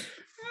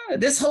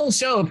 This whole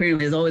show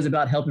apparently is always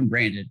about helping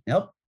Brandon.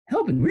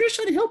 Helping. We're just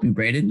trying to help you,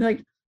 Brandon.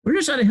 Like we're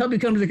just trying to help you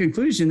come to the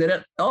conclusion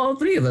that all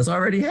 3 of us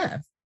already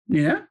have.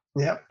 You know.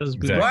 Yep.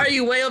 Exactly. Why are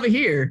you way over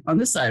here on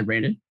this side,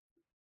 Brandon?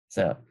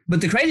 So,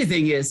 but the crazy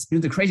thing is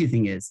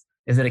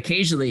that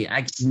occasionally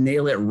I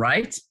nail it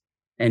right,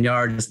 and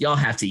y'all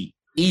have to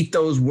eat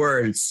those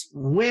words.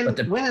 When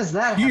is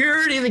that?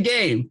 Purity of the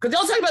game. Because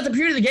y'all talk about the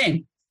purity of the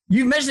game.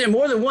 You've mentioned it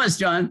more than once,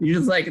 John. You're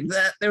just like,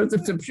 there was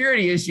some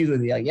purity issues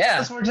with you. Like,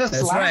 yeah. We're just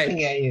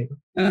laughing at you.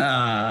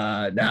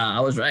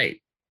 I was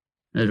right.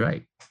 I was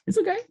right. It's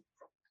okay.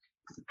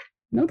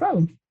 No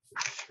problem.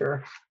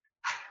 Sure.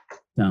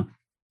 No.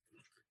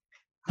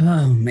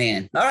 Oh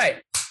man. All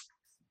right.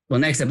 Well,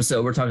 next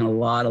episode we're talking a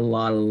lot of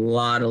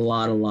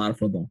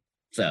football.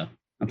 So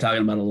I'm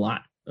talking about a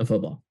lot of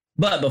football.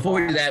 But before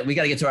we do that, we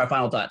got to get to our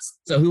final thoughts.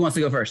 So who wants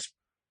to go first?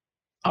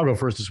 I'll go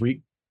first this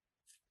week.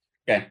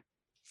 Okay.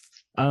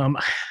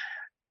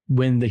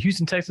 When the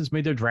Houston Texans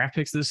made their draft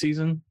picks this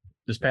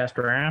past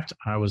draft,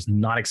 I was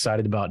not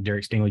excited about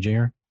Derek Stingley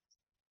Jr.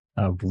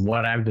 Of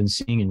what I've been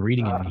seeing and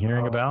reading and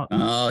hearing about.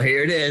 Oh,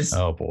 here it is.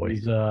 Oh boy.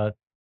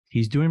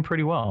 He's doing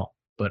pretty well,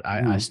 but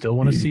I still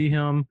want to see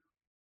him.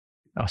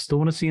 I still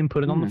want to see him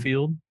put it on the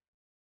field,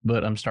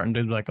 but I'm starting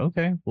to be like,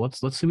 okay, let's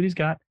see what he's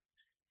got.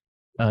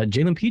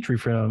 Jalen Petrie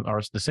from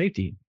the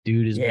safety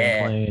dude has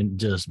been playing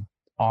just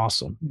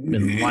awesome,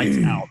 been lights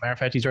out. Matter of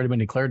fact, he's already been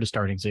declared the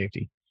starting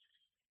safety.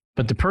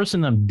 But the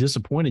person I'm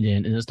disappointed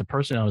in, and it's the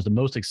person I was the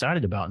most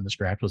excited about in this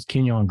draft, was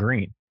Kenyon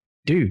Green.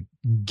 Dude,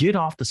 get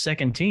off the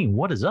second team.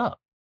 What is up?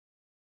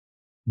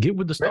 Get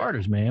with the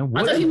starters, man.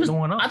 What is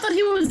going on? I thought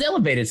he was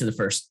elevated to the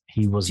first.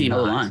 He was team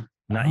not. line.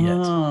 Not yet.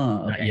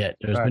 Not yet.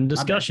 There's been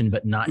discussion,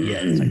 but not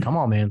yet. It's like, come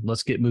on, man.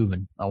 Let's get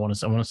moving. I want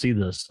to see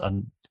this.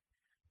 I'm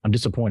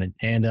disappointed,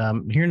 and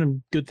I'm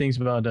hearing good things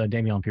about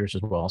Dameon Pierce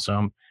as well. So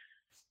I'm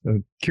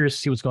curious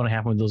to see what's going to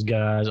happen with those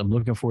guys. I'm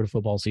looking forward to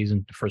football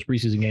season. The first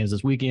preseason games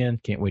this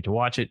weekend. Can't wait to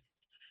watch it.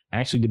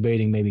 Actually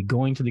debating maybe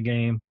going to the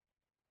game.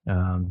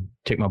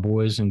 Take my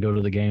boys and go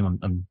to the game.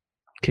 I'm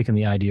kicking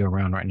the idea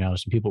around right now.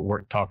 There's some people at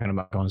work talking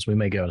about going, so we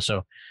may go.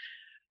 So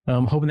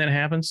I'm hoping that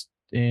happens.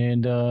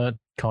 And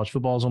college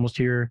football is almost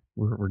here.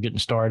 We're getting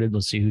started.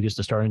 Let's see who gets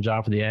the starting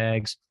job for the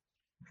Ags.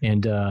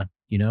 And,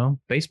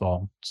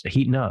 baseball, it's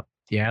heating up.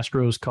 The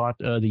Astros caught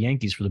the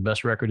Yankees for the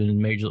best record in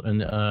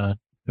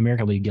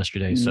American League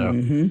yesterday.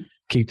 So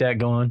keep that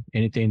going.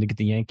 Anything to get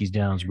the Yankees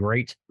down is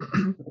great.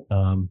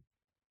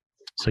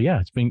 So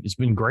yeah, it's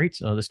been great.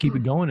 Let's keep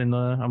it going, and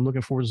I'm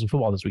looking forward to some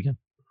football this weekend.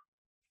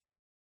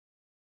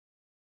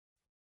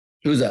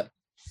 Who's up?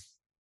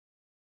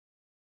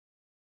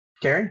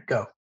 Gary,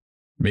 go.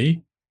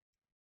 Me?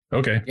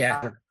 Okay.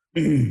 Yeah.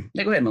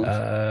 Yeah, go ahead,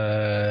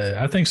 Melissa.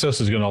 I think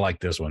Sosa's going to like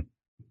this one.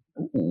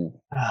 Ooh.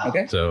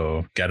 Okay.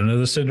 So got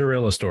another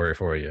Cinderella story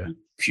for you.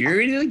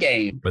 Purity of the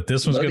game. But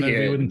this one's going to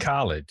be in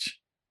college.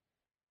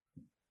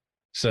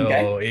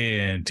 So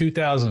in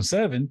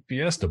 2007,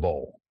 Fiesta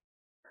Bowl.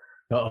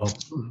 Uh-oh.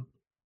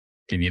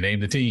 Can you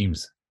name the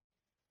teams?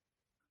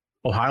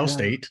 Ohio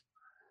State.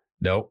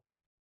 Nope.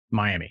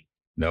 Miami.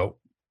 Nope.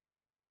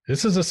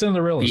 This is a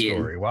Cinderella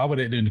story. Why would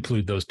it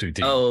include those two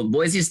teams? Oh,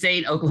 Boise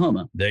State,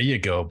 Oklahoma. There you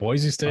go.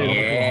 Boise State,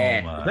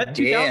 Oklahoma. That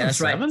 2007? Yeah,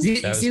 that's right.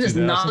 Did you see this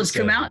knowledge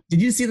come out?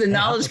 Did you see the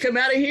knowledge come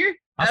out of here?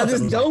 Out of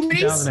this dome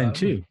piece?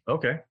 2002.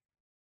 Okay.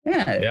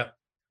 Yeah. Yep.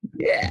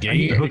 Yeah.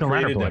 Game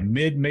created a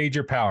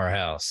mid-major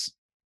powerhouse.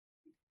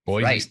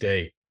 Boise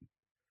State.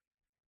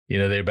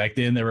 They back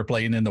then they were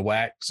playing in the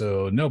WAC,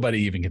 so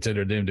nobody even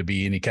considered them to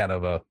be any kind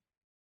of a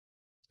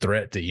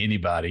threat to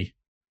anybody,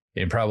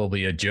 and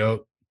probably a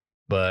joke.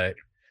 But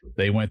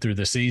they went through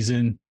the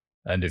season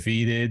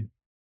undefeated,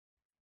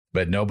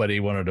 but nobody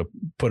wanted to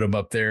put them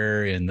up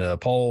there in the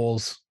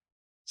polls,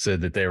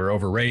 said that they were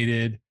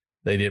overrated.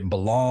 They didn't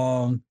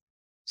belong.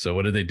 So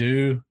what did they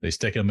do? They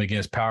stick them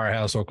against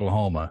powerhouse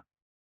Oklahoma.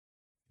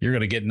 You're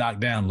going to get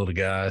knocked down, little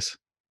guys.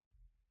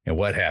 And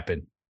what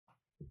happened?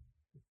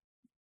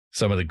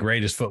 Some of the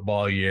greatest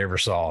football you ever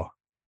saw.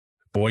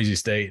 Boise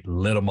State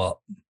lit them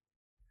up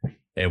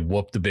and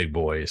whooped the big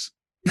boys.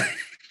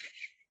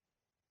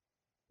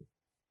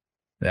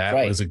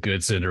 That was a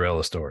good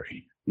Cinderella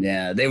story.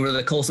 Yeah, they were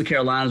the Coastal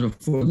Carolinas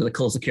before the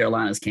Coastal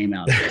Carolinas came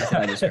out. That's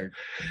what I just heard.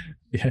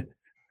 Yeah.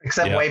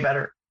 Except way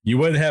better. You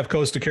wouldn't have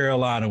Coastal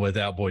Carolina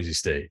without Boise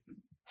State.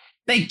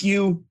 Thank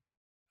you.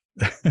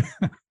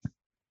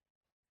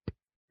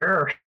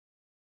 Sure.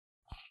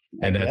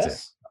 And that's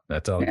it.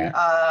 That's all.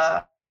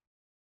 Yeah.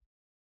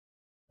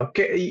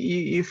 Okay,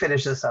 you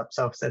finish this up,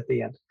 so it's at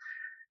the end.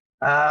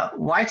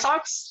 White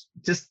Sox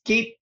just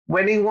keep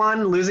winning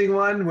one, losing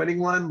one, winning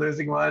one,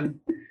 losing one.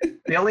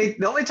 The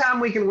only time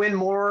we can win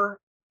more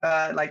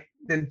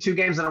than 2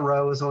 games in a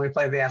row is when we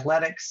play the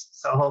Athletics.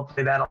 So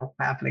hopefully that'll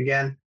happen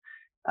again.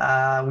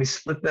 We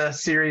split the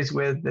series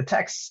with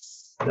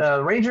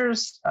the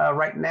Rangers.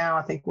 Right now,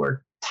 I think we're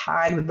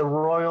tied with the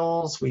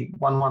Royals. We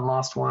won one,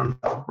 lost one.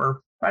 So we're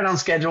right on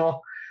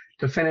schedule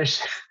to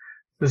finish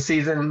the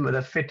season with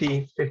a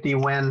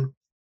 50-50 win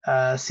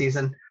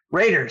season.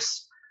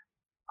 Raiders.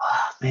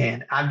 Oh,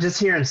 man, I'm just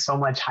hearing so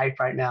much hype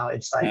right now.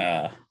 It's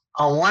like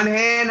on one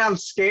hand, I'm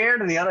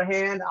scared. On the other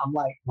hand, I'm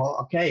like, well,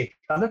 okay,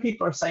 other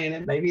people are saying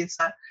it. Maybe it's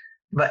not.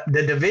 But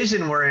the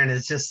division we're in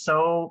is just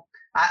so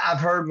 – I've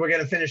heard we're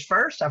going to finish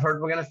first. I've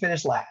heard we're going to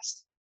finish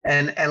last.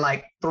 And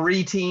like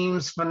 3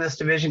 teams from this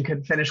division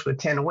could finish with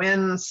 10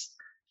 wins.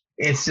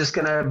 It's just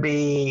going to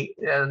be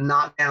a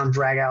knockdown,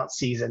 drag-out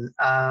season.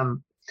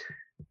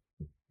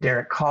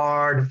 Derek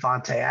Carr,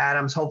 Devontae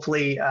Adams.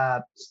 Hopefully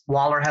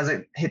Waller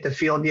hasn't hit the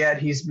field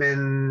yet. He's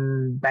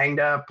been banged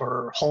up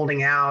or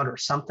holding out or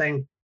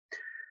something.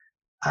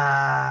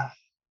 That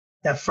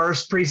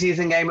first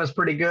preseason game was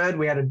pretty good.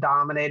 We had a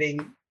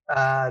dominating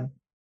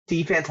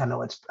defense. I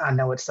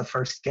know it's the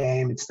first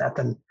game. It's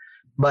nothing,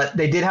 but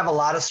they did have a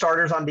lot of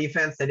starters on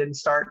defense. They didn't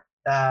start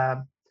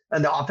and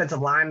the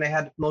offensive line. They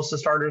had most of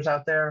the starters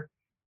out there.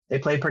 They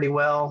played pretty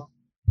well.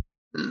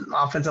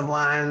 Offensive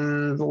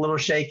line a little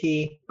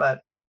shaky,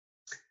 but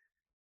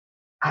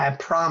I have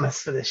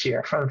promise for this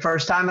year. For the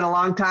first time in a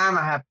long time,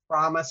 I have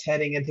promise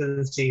heading into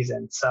the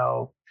season.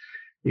 So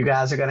you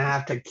guys are going to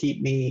have to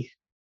keep me,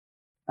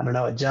 I don't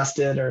know,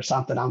 adjusted or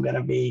something.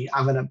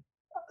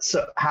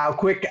 So how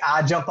quick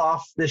I jump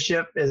off the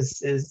ship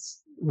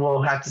is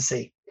we'll have to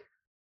see.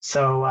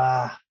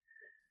 So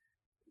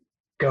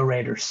go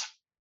Raiders.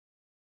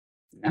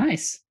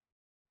 Nice.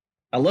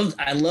 I love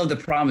the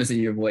promise in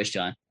your voice,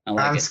 John.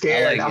 I'm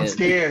scared. I'm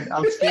scared.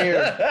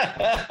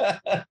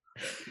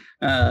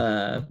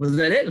 Was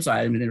that it? I'm sorry,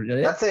 I didn't mean to do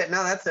it. That's it.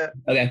 No, that's it.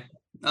 Okay.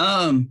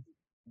 All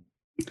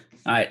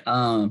right.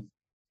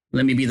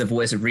 Let me be the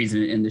voice of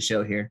reason in the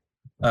show here.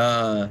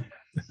 I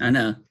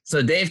know.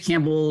 So Dave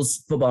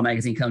Campbell's football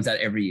magazine comes out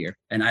every year,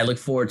 and I look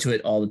forward to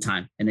it all the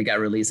time. And it got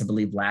released, I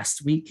believe,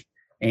 last week.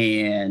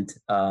 And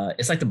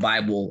it's like the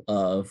Bible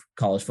of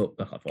college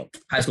football,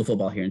 high school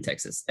football here in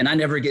Texas. And I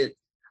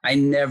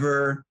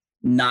never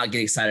not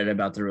get excited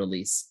about the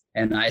release.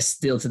 And I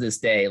still to this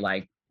day,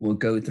 like, will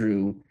go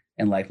through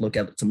and like look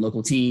at some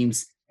local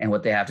teams and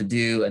what they have to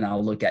do. And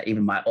I'll look at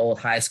even my old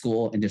high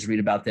school and just read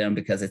about them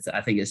because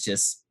I think it's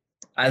just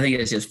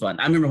fun.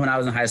 I remember when I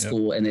was in high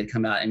school and they'd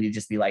come out and you'd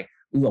just be like,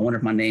 ooh, I wonder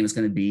if my name is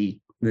going to be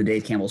the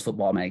Dave Campbell's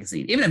football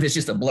magazine. Even if it's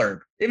just a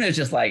blurb, even if it's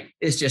just like,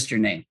 it's just your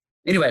name.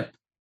 Anyway,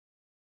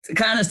 it's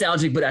kind of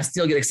nostalgic, but I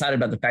still get excited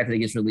about the fact that it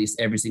gets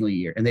released every single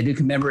year. And they do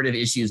commemorative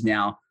issues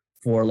now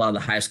for a lot of the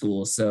high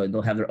schools. So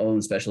they'll have their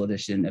own special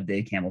edition of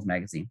Dave Campbell's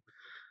magazine.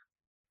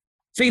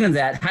 Speaking of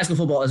that, high school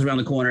football is around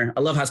the corner.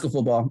 I love high school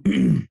football.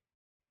 A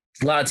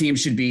lot of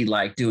teams should be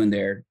like doing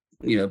their,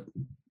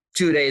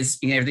 2 days,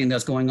 everything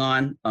that's going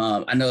on.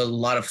 I know a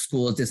lot of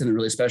schools did something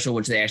really special,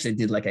 which they actually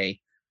did like a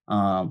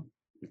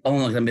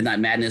Midnight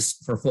Madness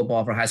for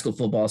football, for high school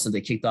football. So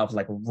they kicked off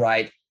like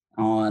right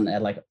on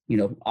at like,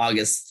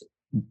 August,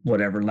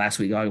 whatever, last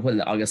week,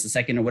 August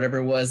the 2nd or whatever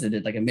it was. They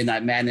did like a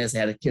Midnight Madness. They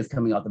had the kids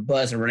coming off the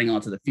bus and running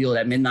onto the field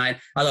at midnight.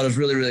 I thought it was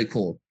really, really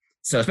cool.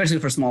 So especially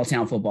for small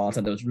town football, I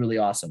thought that was really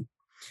awesome.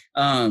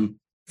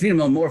 Speaking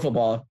of more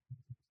football,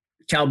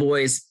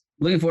 Cowboys,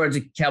 looking forward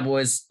to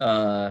Cowboys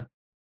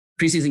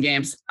preseason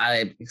games.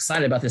 I'm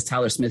excited about this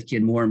Tyler Smith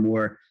kid more and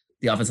more,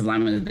 the offensive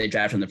lineman that they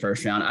drafted in the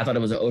first round. I thought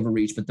it was an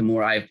overreach, but the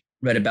more I've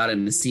read about it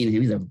and seen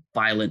him, he's a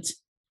violent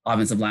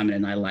offensive lineman,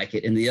 and I like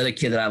it. And the other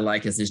kid that I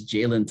like is this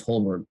Jalen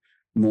Tolbert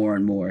more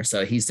and more.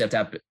 So he stepped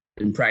up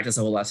in practice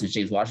a whole lot since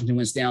James Washington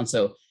went down.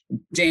 So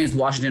James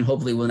Washington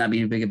hopefully will not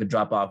be big of a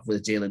drop off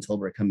with Jalen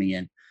Tolbert coming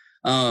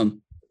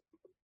in.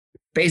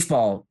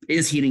 Baseball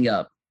is heating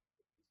up.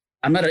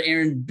 I'm not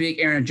a big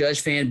Aaron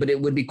Judge fan, but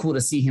it would be cool to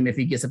see him if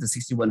he gets up to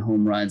 61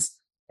 home runs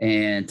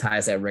and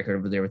ties that record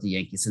over there with the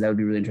Yankees. So that would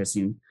be really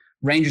interesting.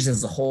 Rangers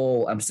as a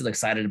whole, I'm still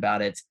excited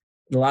about it.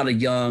 A lot of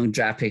young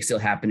draft picks still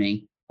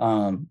happening.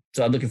 So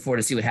I'm looking forward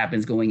to see what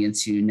happens going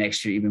into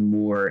next year, even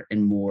more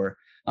and more.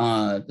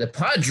 The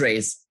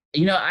Padres,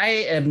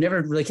 I have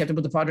never really kept up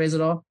with the Padres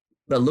at all,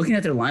 but looking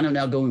at their lineup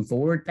now going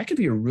forward, that could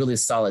be a really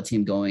solid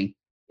team going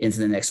into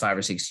the next 5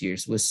 or 6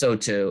 years with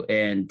Soto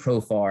and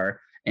Profar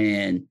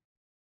and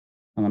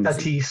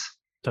Tatis.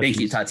 Thank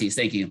you, Tatis.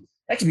 Thank you.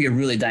 That could be a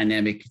really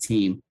dynamic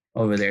team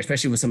over there,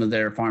 especially with some of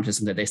their farm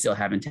systems that they still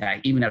have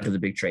intact, even after the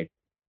big trade.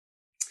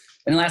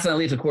 And last but not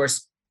least, of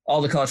course,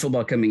 all the college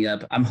football coming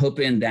up. I'm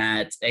hoping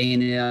that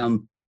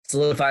A&M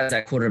solidifies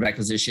that quarterback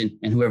position,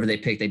 and whoever they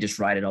pick, they just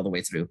ride it all the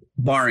way through,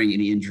 barring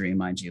any injury,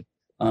 mind you.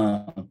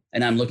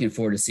 And I'm looking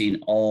forward to seeing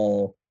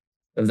all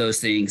of those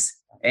things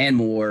and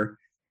more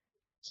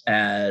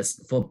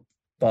as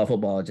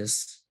football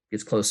just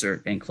gets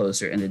closer and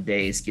closer, and the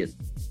days get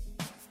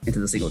into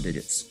the single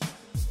digits.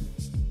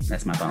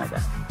 That's my final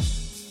thought.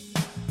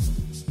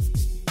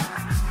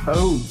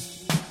 Boom.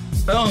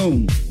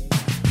 Boom.